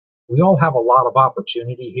guests, we all have a lot of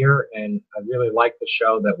opportunity here, and I really like the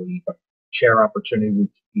show that we share opportunity with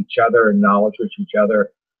each other and knowledge with each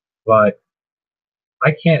other. But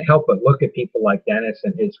I can't help but look at people like Dennis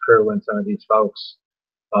and his crew and some of these folks.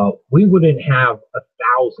 We wouldn't have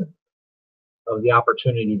 1,000 of the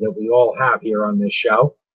opportunity that we all have here on this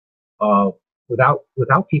show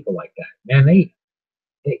without people like that. Man, they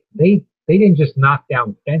didn't just knock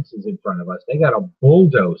down fences in front of us. They got a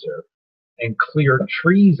bulldozer and cleared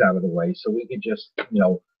trees out of the way so we could just,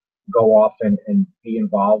 go off and be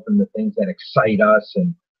involved in the things that excite us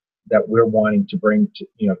and that we're wanting to bring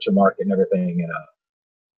to market and everything. And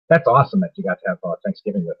that's awesome that you got to have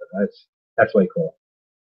Thanksgiving with us. That's way cool.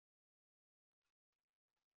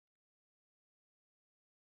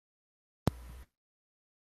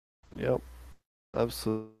 Yep,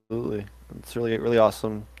 absolutely. It's really, really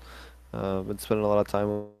awesome. Been spending a lot of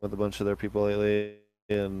time with a bunch of their people lately,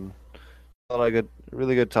 and a lot of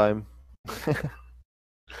really good time.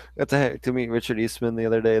 Got to meet Richard Eastman the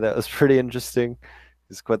other day. That was pretty interesting.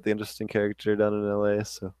 He's quite the interesting character down in LA.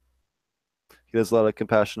 So he does a lot of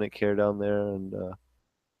compassionate care down there, and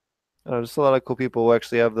just a lot of cool people. We'll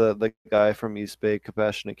actually have the guy from East Bay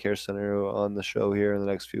Compassionate Care Center on the show here in the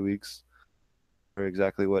next few weeks. For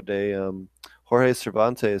exactly what day. Jorge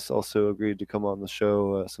Cervantes also agreed to come on the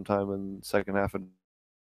show sometime in the second half of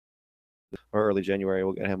or early January.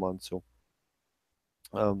 We'll get him on. So,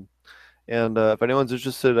 and if anyone's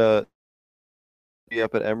interested, be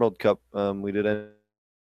up at Emerald Cup. We did and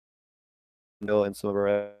some of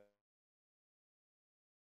our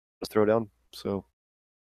throw down. So,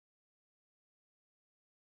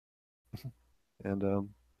 and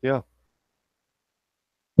yeah.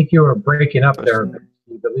 I think you were breaking up there,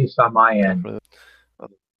 at least on my end.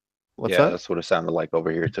 What's yeah, that? that's what it sounded like over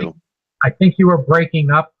here too. I think you were breaking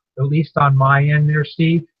up, at least on my end there,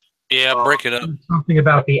 Steve. Yeah, break it up. Something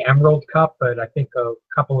about the Emerald Cup, but I think a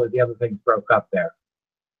couple of the other things broke up there.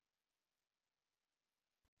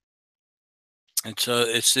 It's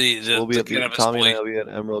the We'll be at Tommy and I'll be at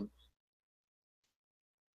Emerald.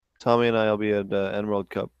 Tommy and I'll be at Emerald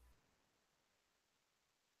Cup.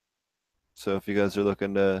 So if you guys are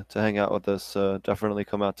looking to hang out with us, definitely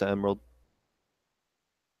come out to Emerald.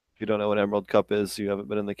 If you don't know what Emerald Cup is, you haven't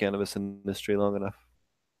been in the cannabis industry long enough.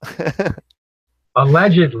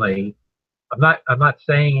 Allegedly, I'm not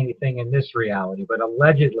saying anything in this reality, but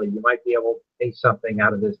allegedly you might be able to take something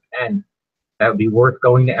out of this pen that would be worth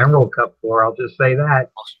going to Emerald Cup for. I'll just say that.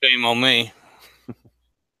 Shame on me.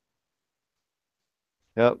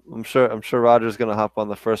 Yep, I'm sure Roger's gonna hop on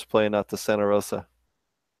the first plane out to Santa Rosa.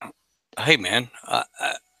 Hey man,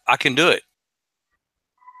 I can do it.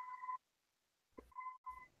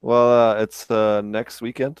 Well, it's next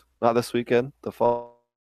weekend, not this weekend. The fall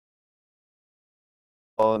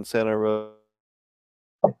in Santa Rosa.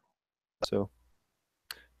 So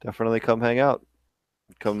definitely come hang out.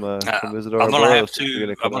 Come visit our. I'm gonna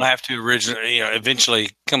have to originally, eventually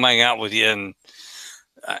come hang out with you, and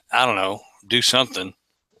I don't know, do something.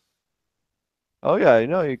 Oh yeah,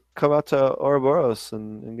 you come out to Ouroboros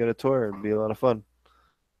and get a tour. It'd be a lot of fun.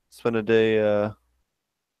 Spend a day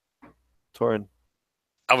touring.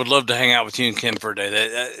 I would love to hang out with you and Kim for a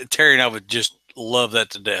day. Terry and I would just love that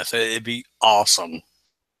to death. It'd be awesome.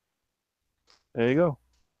 There you go.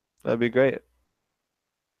 That'd be great.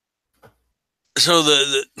 So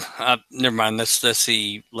never mind. That's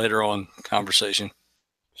the later on conversation.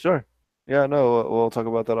 Sure. Yeah. No, we'll talk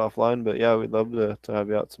about that offline. But yeah, we'd love to have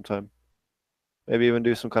you out sometime. Maybe even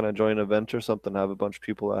do some kind of joint event or something. Have a bunch of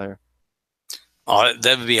people out here. Oh,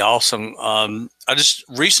 that would be awesome. I just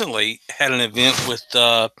recently had an event with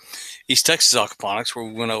East Texas Aquaponics where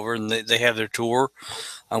we went over and they have their tour.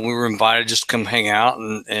 We were invited just to come hang out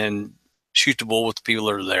and shoot the bull with the people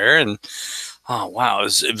that are there. And oh wow,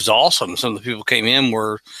 it was awesome. Some of the people came in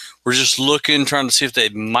were just looking, trying to see if they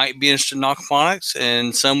might be interested in aquaponics,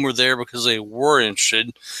 and some were there because they were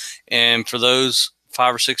interested. And for those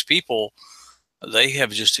 5 or 6 people, they have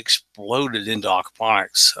just exploded into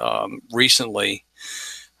aquaponics recently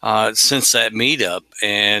since that meetup.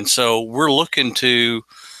 And so we're looking to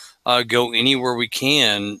go anywhere we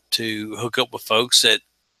can to hook up with folks that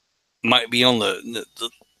might be on the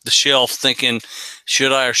shelf thinking,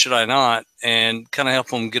 should I or should I not? And kind of help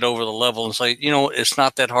them get over the level and say, it's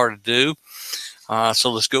not that hard to do. So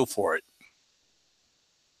let's go for it.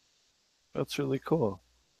 That's really cool.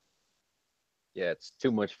 Yeah, it's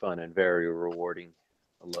too much fun and very rewarding.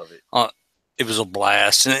 I love it. It was a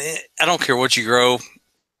blast. And I don't care what you grow.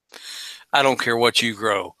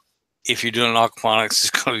 If you're doing aquaponics, it's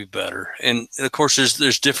going to be better. And of course,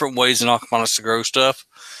 there's different ways in aquaponics to grow stuff.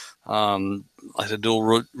 like the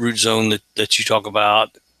dual root zone that you talk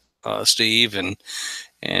about, Steve, and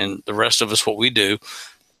the rest of us, what we do.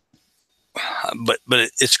 But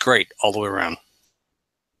it's great all the way around.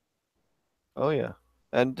 Oh yeah.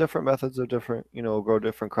 And different methods of different, grow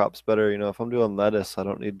different crops better. If I'm doing lettuce, I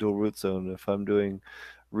don't need dual root zone. If I'm doing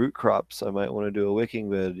root crops, I might want to do a wicking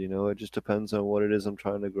bed. It just depends on what it is I'm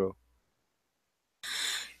trying to grow.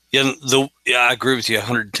 Yeah, I agree with you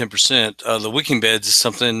 110%. The wicking beds is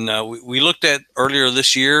something we looked at earlier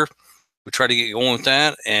this year. We tried to get going with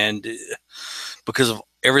that, and because of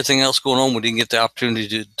everything else going on, we didn't get the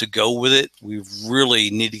opportunity to go with it. We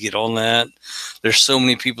really need to get on that. There's so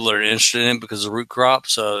many people that are interested in it because of root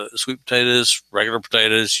crops, sweet potatoes, regular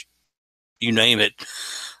potatoes, you name it.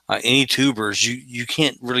 Any tubers, you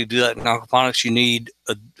can't really do that in aquaponics. You need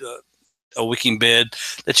a wicking bed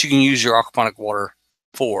that you can use your aquaponic water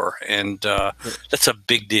for, and that's a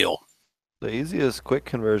big deal. The easiest quick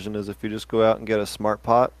conversion is if you just go out and get a smart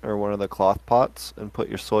pot or one of the cloth pots and put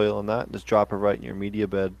your soil in that and just drop it right in your media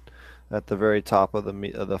bed at the very top of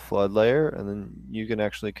the flood layer, and then you can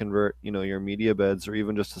actually convert, your media beds or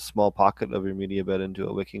even just a small pocket of your media bed into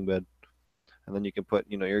a wicking bed. And then you can put,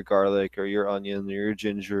 your garlic or your onion or your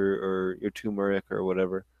ginger or your turmeric or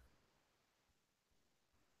whatever.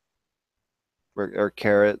 Or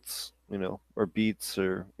carrots, or beets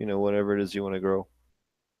or, whatever it is you want to grow.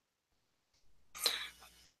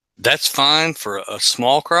 That's fine for a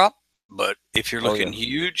small crop, but if you're looking yeah.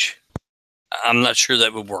 huge, I'm not sure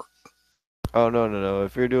that would work. Oh, no.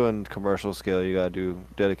 If you're doing commercial scale, you gotta do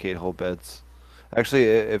dedicate whole beds. Actually,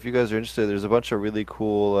 if you guys are interested, there's a bunch of really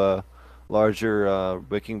cool, larger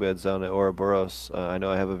wicking beds down at Ouroboros. I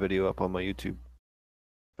know I have a video up on my YouTube.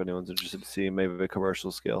 If anyone's interested to see maybe a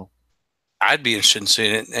commercial scale. I'd be interested in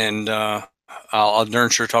seeing it, and I'll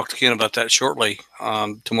darn sure talk to Ken about that shortly.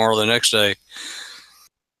 Tomorrow, the next day.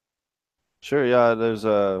 Sure. Yeah. There's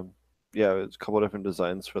a couple of different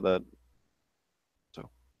designs for that. So.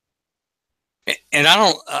 And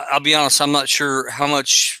I'll be honest, I'm not sure how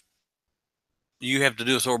much you have to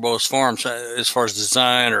do with Ouroboros Farms as far as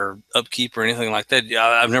design or upkeep or anything like that.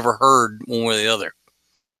 I've never heard one way or the other.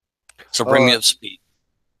 So bring me up to speed.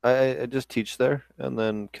 I just teach there, and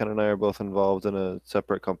then Ken and I are both involved in a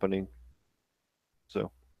separate company. So.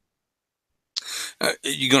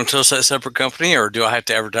 You going to tell us that separate company, or do I have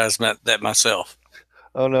to advertise that myself?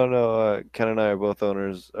 Oh no. Ken and I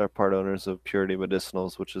are part owners of Purity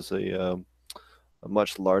Medicinals, which is a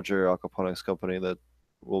much larger aquaponics company that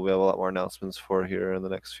we'll have a lot more announcements for here in the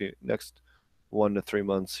next 1 to 3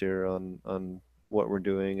 months here on what we're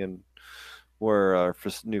doing and where our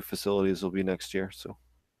new facilities will be next year. So.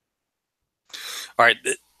 All right.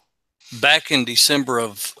 Back in December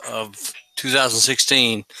of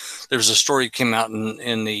 2016, there was a story that came out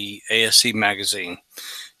in the ASC magazine,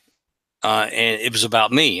 and it was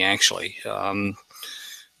about me, actually. It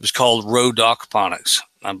was called Road to Aquaponics,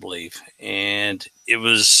 I believe, and it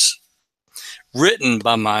was written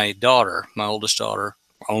by my daughter, my oldest daughter,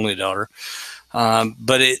 only daughter,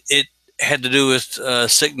 but it had to do with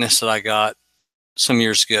sickness that I got some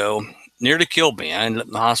years ago. Nearly killed me. I ended up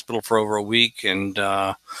in the hospital for over a week, and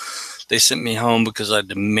they sent me home because I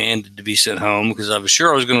demanded to be sent home because I was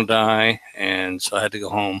sure I was going to die, and so I had to go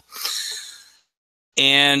home.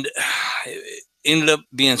 And it ended up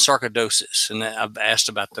being sarcoidosis, and I've asked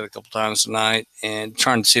about that a couple times tonight and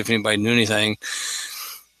trying to see if anybody knew anything.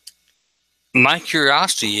 My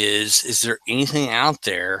curiosity is there anything out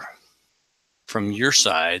there from your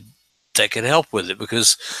side that could help with it?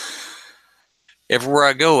 Because everywhere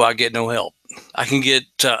I go, I get no help. I can get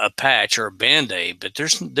a patch or a Band-Aid, but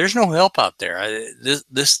there's no help out there.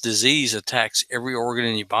 This disease attacks every organ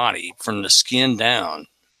in your body from the skin down,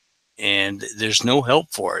 and there's no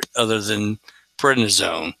help for it other than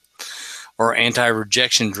prednisone or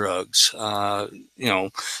anti-rejection drugs. They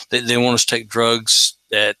want us to take drugs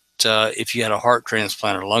that if you had a heart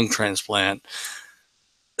transplant or lung transplant,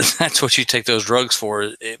 that's what you take those drugs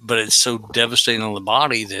for. But it's so devastating on the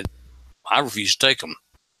body that I refuse to take them.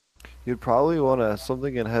 You'd probably want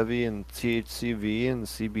something in heavy in THCV and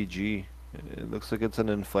CBG. It looks like it's an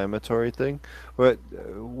inflammatory thing, but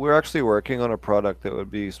we're actually working on a product that would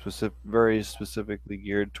be very specifically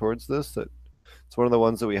geared towards this. That it's one of the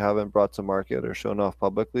ones that we haven't brought to market or shown off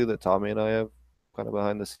publicly that Tommy and I have kind of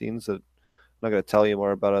behind the scenes that I'm not going to tell you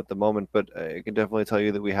more about at the moment, but I can definitely tell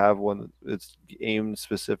you that we have one that's aimed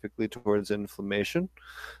specifically towards inflammation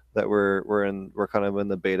that we're kind of in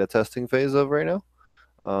the beta testing phase of right now.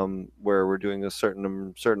 Where we're doing a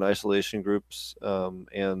certain isolation groups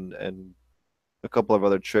and a couple of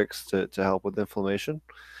other tricks to help with inflammation.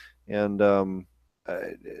 And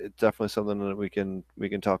it's definitely something that we can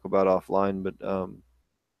talk about offline. But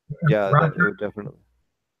yeah, that Roger, would definitely.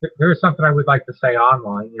 there's something I would like to say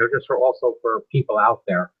online, just for also for people out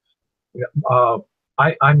there.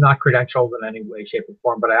 I'm not credentialed in any way, shape, or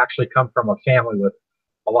form, but I actually come from a family with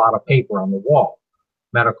a lot of paper on the wall,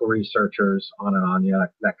 medical researchers, on and on,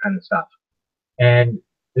 that kind of stuff. And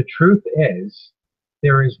the truth is,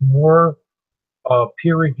 there is more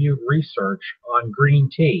peer-reviewed research on green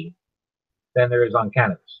tea than there is on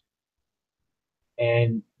cannabis.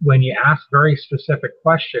 And when you ask very specific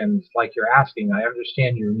questions like you're asking, I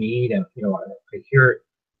understand your need, and I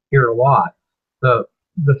hear a lot. The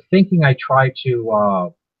thinking I try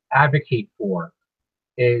to advocate for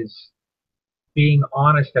is being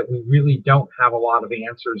honest that we really don't have a lot of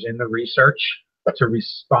answers in the research to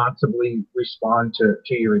responsibly respond to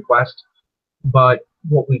your request. But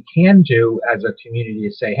what we can do as a community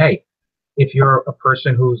is say, hey, if you're a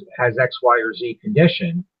person who has X, Y, or Z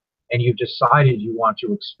condition, and you've decided you want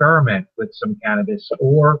to experiment with some cannabis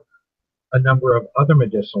or a number of other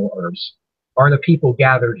medicinal herbs, are the people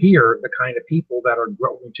gathered here the kind of people that are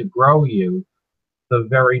going to grow you the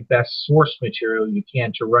very best source material you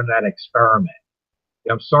can to run that experiment?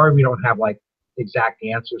 I'm sorry we don't have like exact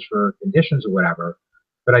answers for conditions or whatever,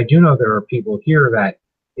 but I do know there are people here that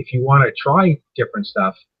if you want to try different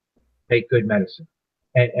stuff, make good medicine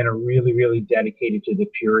and are really, really dedicated to the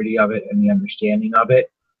purity of it and the understanding of it.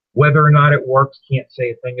 Whether or not it works, can't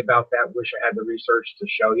say a thing about that. Wish I had the research to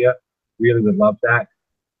show you. Really would love that.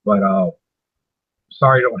 But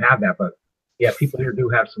sorry I don't have that. But yeah, people here do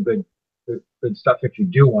have some good stuff if you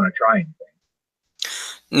do want to try anything.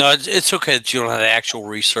 No, it's okay that you don't have the actual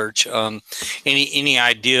research. Any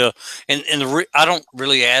idea? And I don't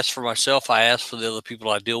really ask for myself. I ask for the other people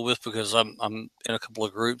I deal with because I'm in a couple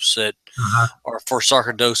of groups that are for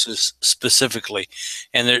sarcoidosis specifically,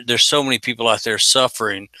 and there's so many people out there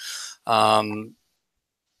suffering. They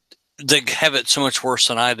have it so much worse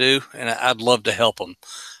than I do, and I'd love to help them.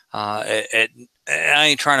 I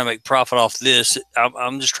ain't trying to make profit off this.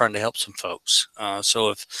 I'm just trying to help some folks.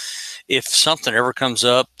 So if something ever comes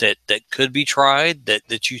up that could be tried,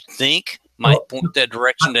 that you think might point that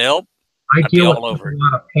direction to help, I I'd be deal all with over a it.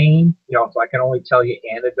 lot of pain, so I can only tell you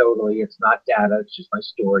anecdotally. It's not data. It's just my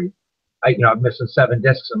story. I'm missing 7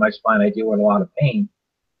 discs in my spine. I deal with a lot of pain.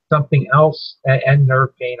 Something else, and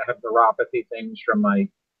nerve pain. I have neuropathy things from my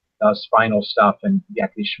spinal stuff and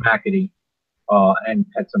yakety schmackety. And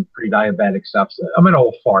had some pre-diabetic stuff. So I'm an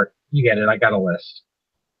old fart. You get it. I got a list.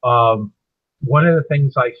 One of the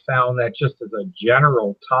things I found that just as a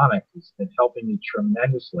general tonic has been helping me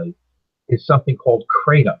tremendously is something called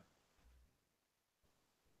Kratom.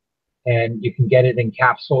 And you can get it in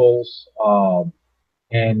capsules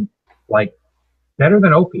and like better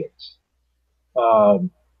than opiates by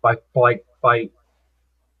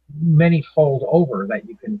many fold over that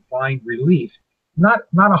you can find relief. Not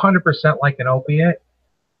 100% like an opiate,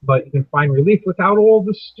 but you can find relief without all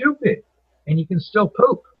the stupid, and you can still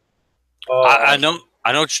poop. I know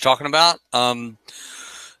what you're talking about.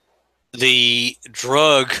 The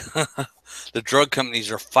drug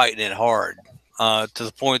companies are fighting it hard to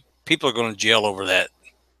the point people are going to jail over that.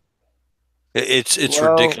 It's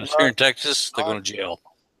ridiculous. Here in Texas, they're going to jail.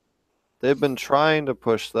 They've been trying to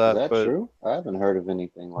push that. Is that but true? I haven't heard of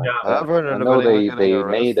anything like that. I've heard I of know anyone they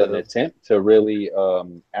getting made an arrested, attempt to really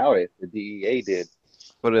out it. The DEA did.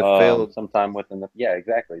 but it failed. Sometime within the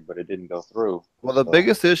exactly, but it didn't go through. Well, the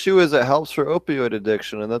biggest issue is it helps for opioid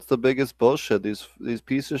addiction, and that's the biggest bullshit. These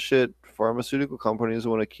piece of shit pharmaceutical companies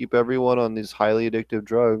want to keep everyone on these highly addictive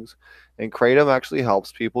drugs, and Kratom actually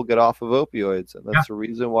helps people get off of opioids, and that's the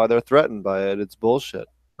reason why they're threatened by it. It's bullshit.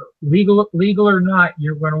 Legal or not,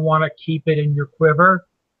 you're going to want to keep it in your quiver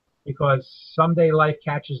because someday life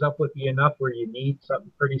catches up with you enough where you need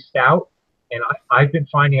something pretty stout. And I've been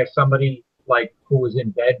finding as somebody like who was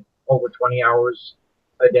in bed over 20 hours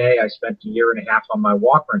a day, I spent a year and a half on my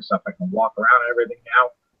walker and stuff. I can walk around and everything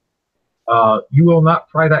now. You will not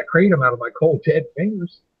pry that Kratom out of my cold dead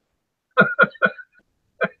fingers.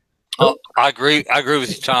 I agree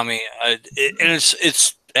with you, Tommy. And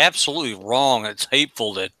it's absolutely wrong. It's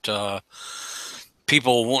hateful that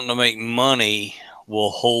people wanting to make money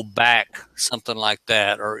will hold back something like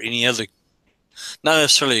that or any other, not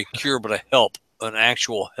necessarily a cure, but an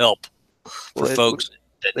actual help for folks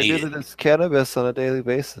that need it. They do this cannabis on a daily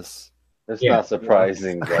basis. It's not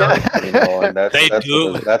surprising, though, and that's the part.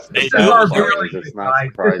 It's not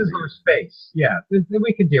surprising. This is our space. Yeah,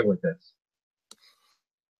 we can deal with this.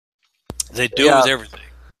 They do with everything.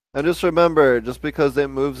 And just remember, just because it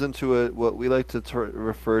moves into what we like to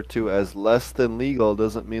refer to as less than legal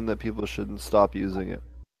doesn't mean that people shouldn't stop using it.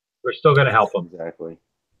 We're still going to help them. Exactly.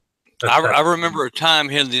 I remember a time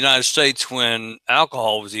here in the United States when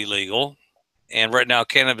alcohol was illegal, and right now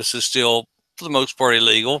cannabis is still, for the most part,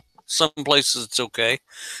 illegal. Some places it's okay,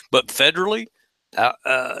 but federally,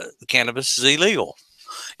 cannabis is illegal,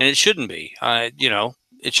 and it shouldn't be.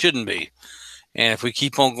 It shouldn't be. And if we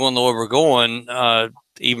keep on going the way we're going,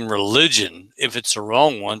 even religion, if it's the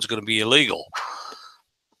wrong one, is going to be illegal.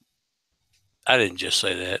 I didn't just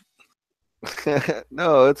say that.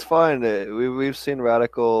 No, it's fine. We've seen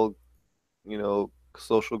radical,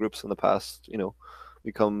 social groups in the past,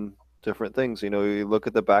 become different things. You look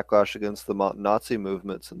at the backlash against the Nazi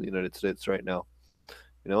movements in the United States right now,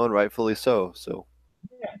 and rightfully so. So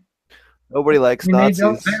Yeah. nobody likes They Nazis,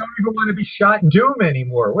 don't even want to be shot and doom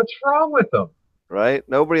anymore. What's wrong with them? right?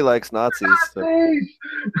 Nobody likes Nazis, so, Nazis!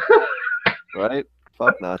 right?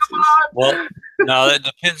 Fuck Nazis. Well, no,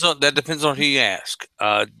 that depends on who you ask.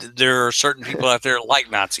 There are certain people out there that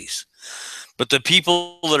like Nazis, but the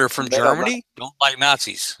people that are from They don't Germany don't like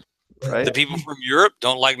Nazis. Right? The people from Europe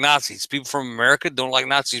don't like Nazis. People from America don't like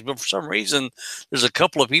Nazis. But for some reason, there's a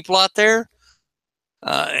couple of people out there,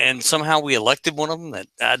 and somehow we elected one of them. That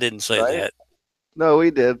I didn't say Right? that. No, we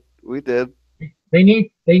did. We did. They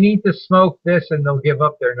need to smoke this, and they'll give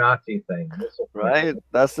up their Nazi thing. Right?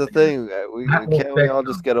 That's the thing. That will Can't we fix all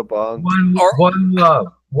them. just get a bong?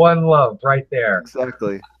 One love, right there.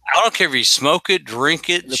 Exactly. I don't care if you smoke it, drink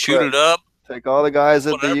it, The shoot prep. it up. Take all the guys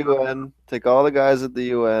at the Whatever. UN. Take all the guys at the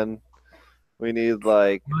UN. We need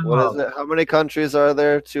what is it? How many countries are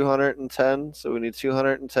there? 210. So we need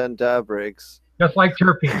 210 dab rigs. Just like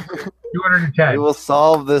terpenes. 210. We will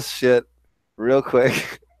solve this shit real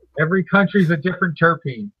quick, Every country's a different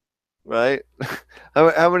terpene. right?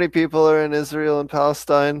 How many people are in Israel and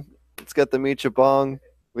Palestine? Let's get them each a bong.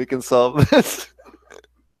 We can solve this.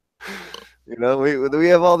 We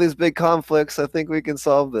have all these big conflicts. I think we can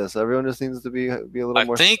solve this. Everyone just needs to be a little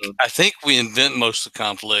more. I think we invent most of the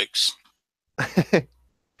conflicts.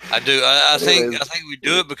 I do. I think we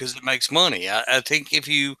do it because it makes money. I think if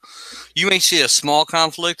you may see a small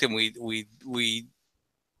conflict and we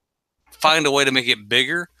find a way to make it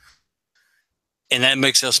bigger, and that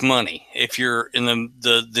makes us money. If you're in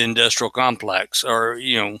the industrial complex or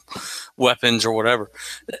weapons or whatever,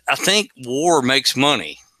 I think war makes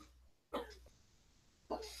money.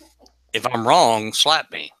 If I'm wrong,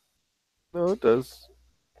 slap me. No, it does.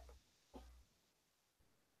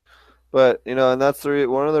 But and that's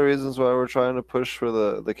one of the reasons why we're trying to push for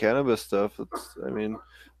the cannabis stuff.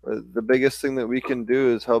 The biggest thing that we can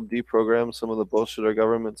do is help deprogram some of the bullshit our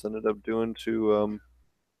governments ended up doing to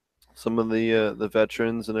some of the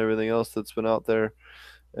veterans and everything else that's been out there,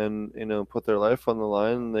 and put their life on the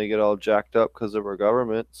line, and they get all jacked up because of our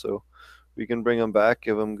government. So we can bring them back,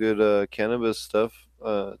 give them good cannabis stuff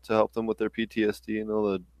to help them with their PTSD,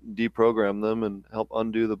 to deprogram them and help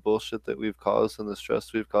undo the bullshit that we've caused and the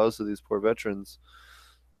stress we've caused to these poor veterans.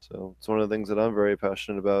 So it's one of the things that I'm very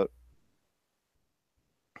passionate about.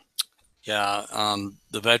 Yeah,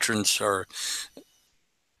 the veterans are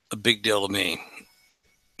a big deal to me,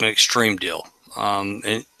 an extreme deal.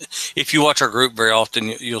 And if you watch our group very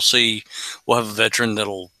often, you'll see we'll have a veteran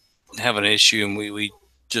that'll have an issue, and we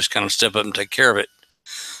just kind of step up and take care of it.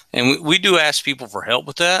 And we do ask people for help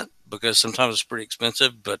with that because sometimes it's pretty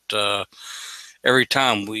expensive, but every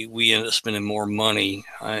time we end up spending more money.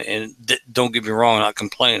 And don't get me wrong, I'm not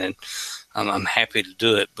complaining. I'm happy to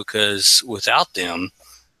do it because without them,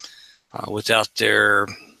 without their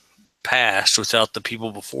past, without the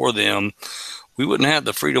people before them, we wouldn't have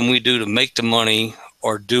the freedom we do to make the money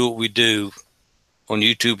or do what we do on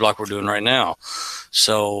YouTube like we're doing right now.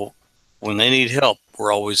 So when they need help,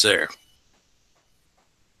 we're always there.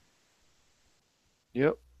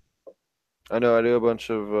 Yep. I know I do a bunch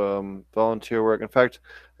of volunteer work. In fact,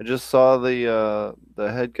 I just saw the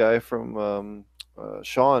head guy from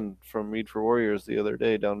Sean from Read for Warriors the other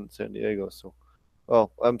day down in San Diego. So,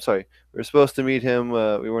 well, I'm sorry, we were supposed to meet him. We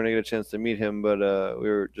weren't gonna get a chance to meet him, but we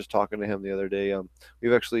were just talking to him the other day.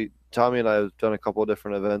 We've actually, Tommy and I have done a couple of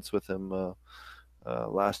different events with him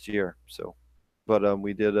last year. So, but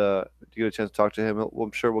we did get a chance to talk to him.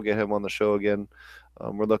 I'm sure we'll get him on the show again.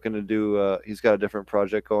 We're looking to do. He's got a different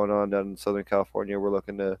project going on down in Southern California. We're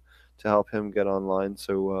looking to help him get online.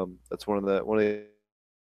 So that's one of the.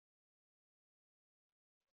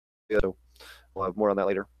 So we'll have more on that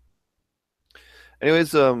later.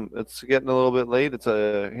 Anyways, it's getting a little bit late. It's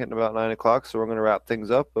hitting about 9 o'clock, so we're going to wrap things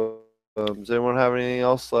up. Does anyone have anything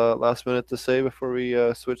else last minute to say before we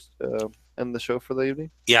switch end the show for the evening?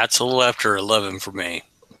 Yeah, it's a little after 11 for me.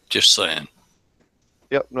 Just saying.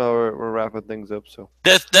 Yep, no, we're wrapping things up. So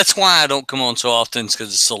that's why I don't come on so often, because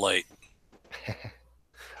it's so late.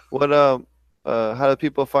 What how do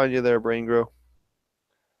people find you there, Brain Grow?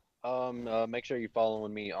 Make sure you're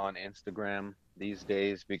following me on Instagram these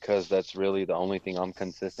days because that's really the only thing I'm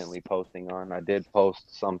consistently posting on. I did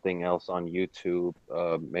post something else on YouTube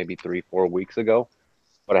maybe 3-4 weeks ago,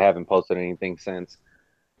 but I haven't posted anything since.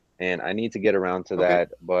 And I need to get around to Okay.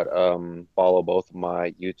 that. But follow both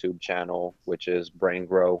my YouTube channel, which is Brain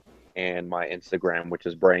Grow, and my Instagram, which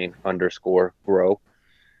is Brain_Grow.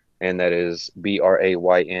 And that is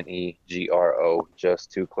BRAYNEGRO,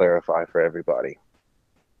 just to clarify for everybody.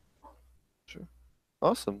 Sure.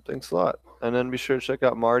 Awesome. Thanks a lot. And then be sure to check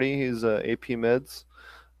out Marty. He's AP Meds.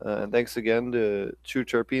 And thanks again to True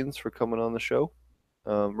Terpenes for coming on the show.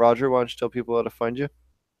 Roger, why don't you tell people how to find you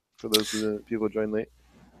for those of the people who joined late?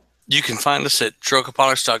 You can find us at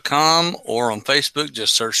trueacaponics.com or on Facebook.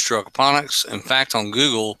 Just search True Aquaponics. In fact, on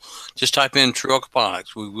Google, just type in True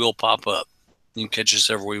Aquaponics. We will pop up. You can catch us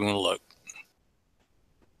everywhere you want to look.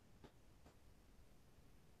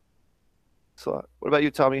 Thanks a lot. What about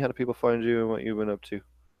you, Tommy? How do people find you and what you've been up to?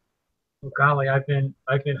 Well, golly, I've been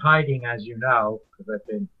hiding, as you know, because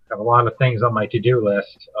have a lot of things on my to-do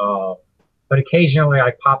list. But occasionally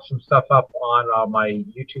I pop some stuff up on my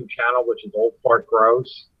YouTube channel, which is Old Fart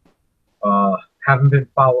Grows. Haven't been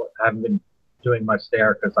doing much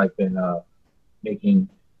there because I've been making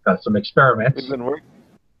some experiments. We've been working.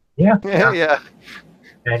 Yeah. Yeah.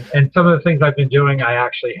 And some of the things I've been doing, I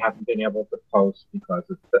actually haven't been able to post because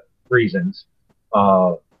of the reasons.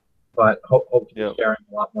 But hope to be sharing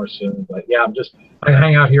a lot more soon. But yeah, I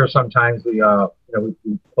hang out here sometimes. We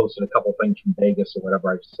posted a couple things from Vegas or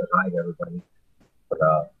whatever. I just said hi to everybody. But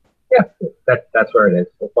yeah, that's where it is.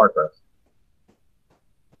 Old Fart Grows.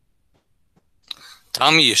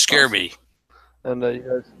 Tommy, you scare me. And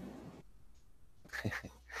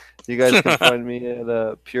you guys can find me at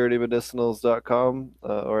puritymedicinals.com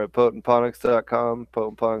or at potentponics.com,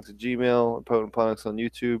 potentponics at Gmail, or potentponics on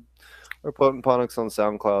YouTube, or potentponics on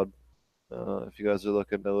SoundCloud. If you guys are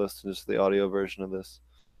looking to listen to just the audio version of this.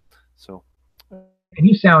 So, and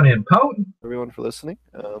you sound impotent. Everyone for listening.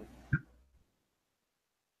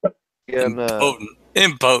 Again,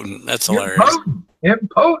 impotent. That's hilarious.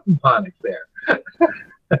 Impotent ponics there.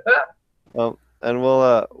 And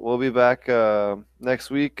we'll be back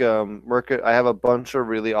next week. I have a bunch of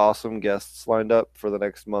really awesome guests lined up for the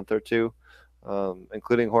next month or two,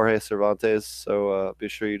 including Jorge Cervantes. So be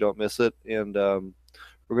sure you don't miss it. And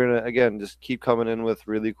we're gonna again just keep coming in with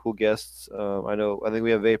really cool guests. I think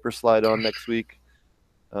we have Vapor Slide on next week.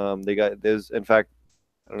 In fact,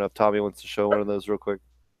 I don't know if Tommy wants to show one of those real quick.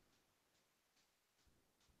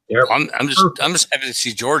 I'm just happy to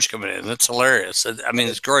see George coming in. That's hilarious. I mean,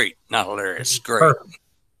 it's great. Not hilarious. It's great. Perfect.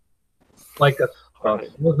 Like a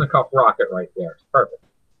Sliznikoff rocket right there. It's perfect.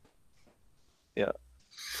 Yeah.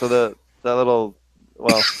 So that little,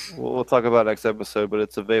 well, we'll talk about next episode, but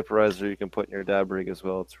it's a vaporizer you can put in your dab rig as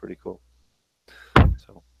well. It's pretty cool.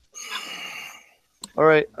 So, all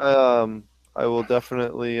right. I will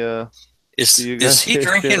definitely. Is he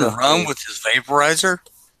drinking rum with his vaporizer?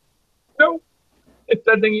 No. It's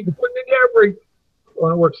that thing you can put in the dab rig.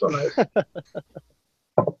 Well, it works so nice.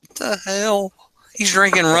 What the hell? He's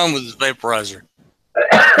drinking rum with his vaporizer.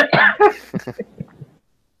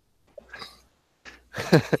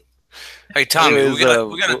 Hey Tommy, Anyways,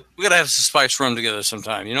 we gotta have some spice rum together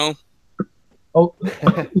sometime. You know? Oh,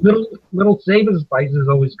 little saving spice is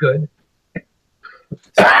always good.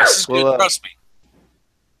 Spice is good. Trust me.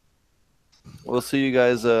 We'll see you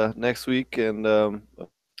guys next week and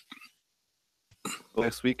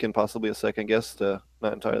possibly a second guest.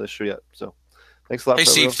 Not entirely sure yet. So thanks a lot. Hey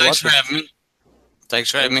Steve, thanks for having me. Thanks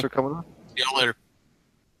for having me. Thanks for coming on. See y'all later.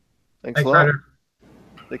 Thanks a lot.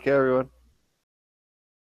 Take care, everyone.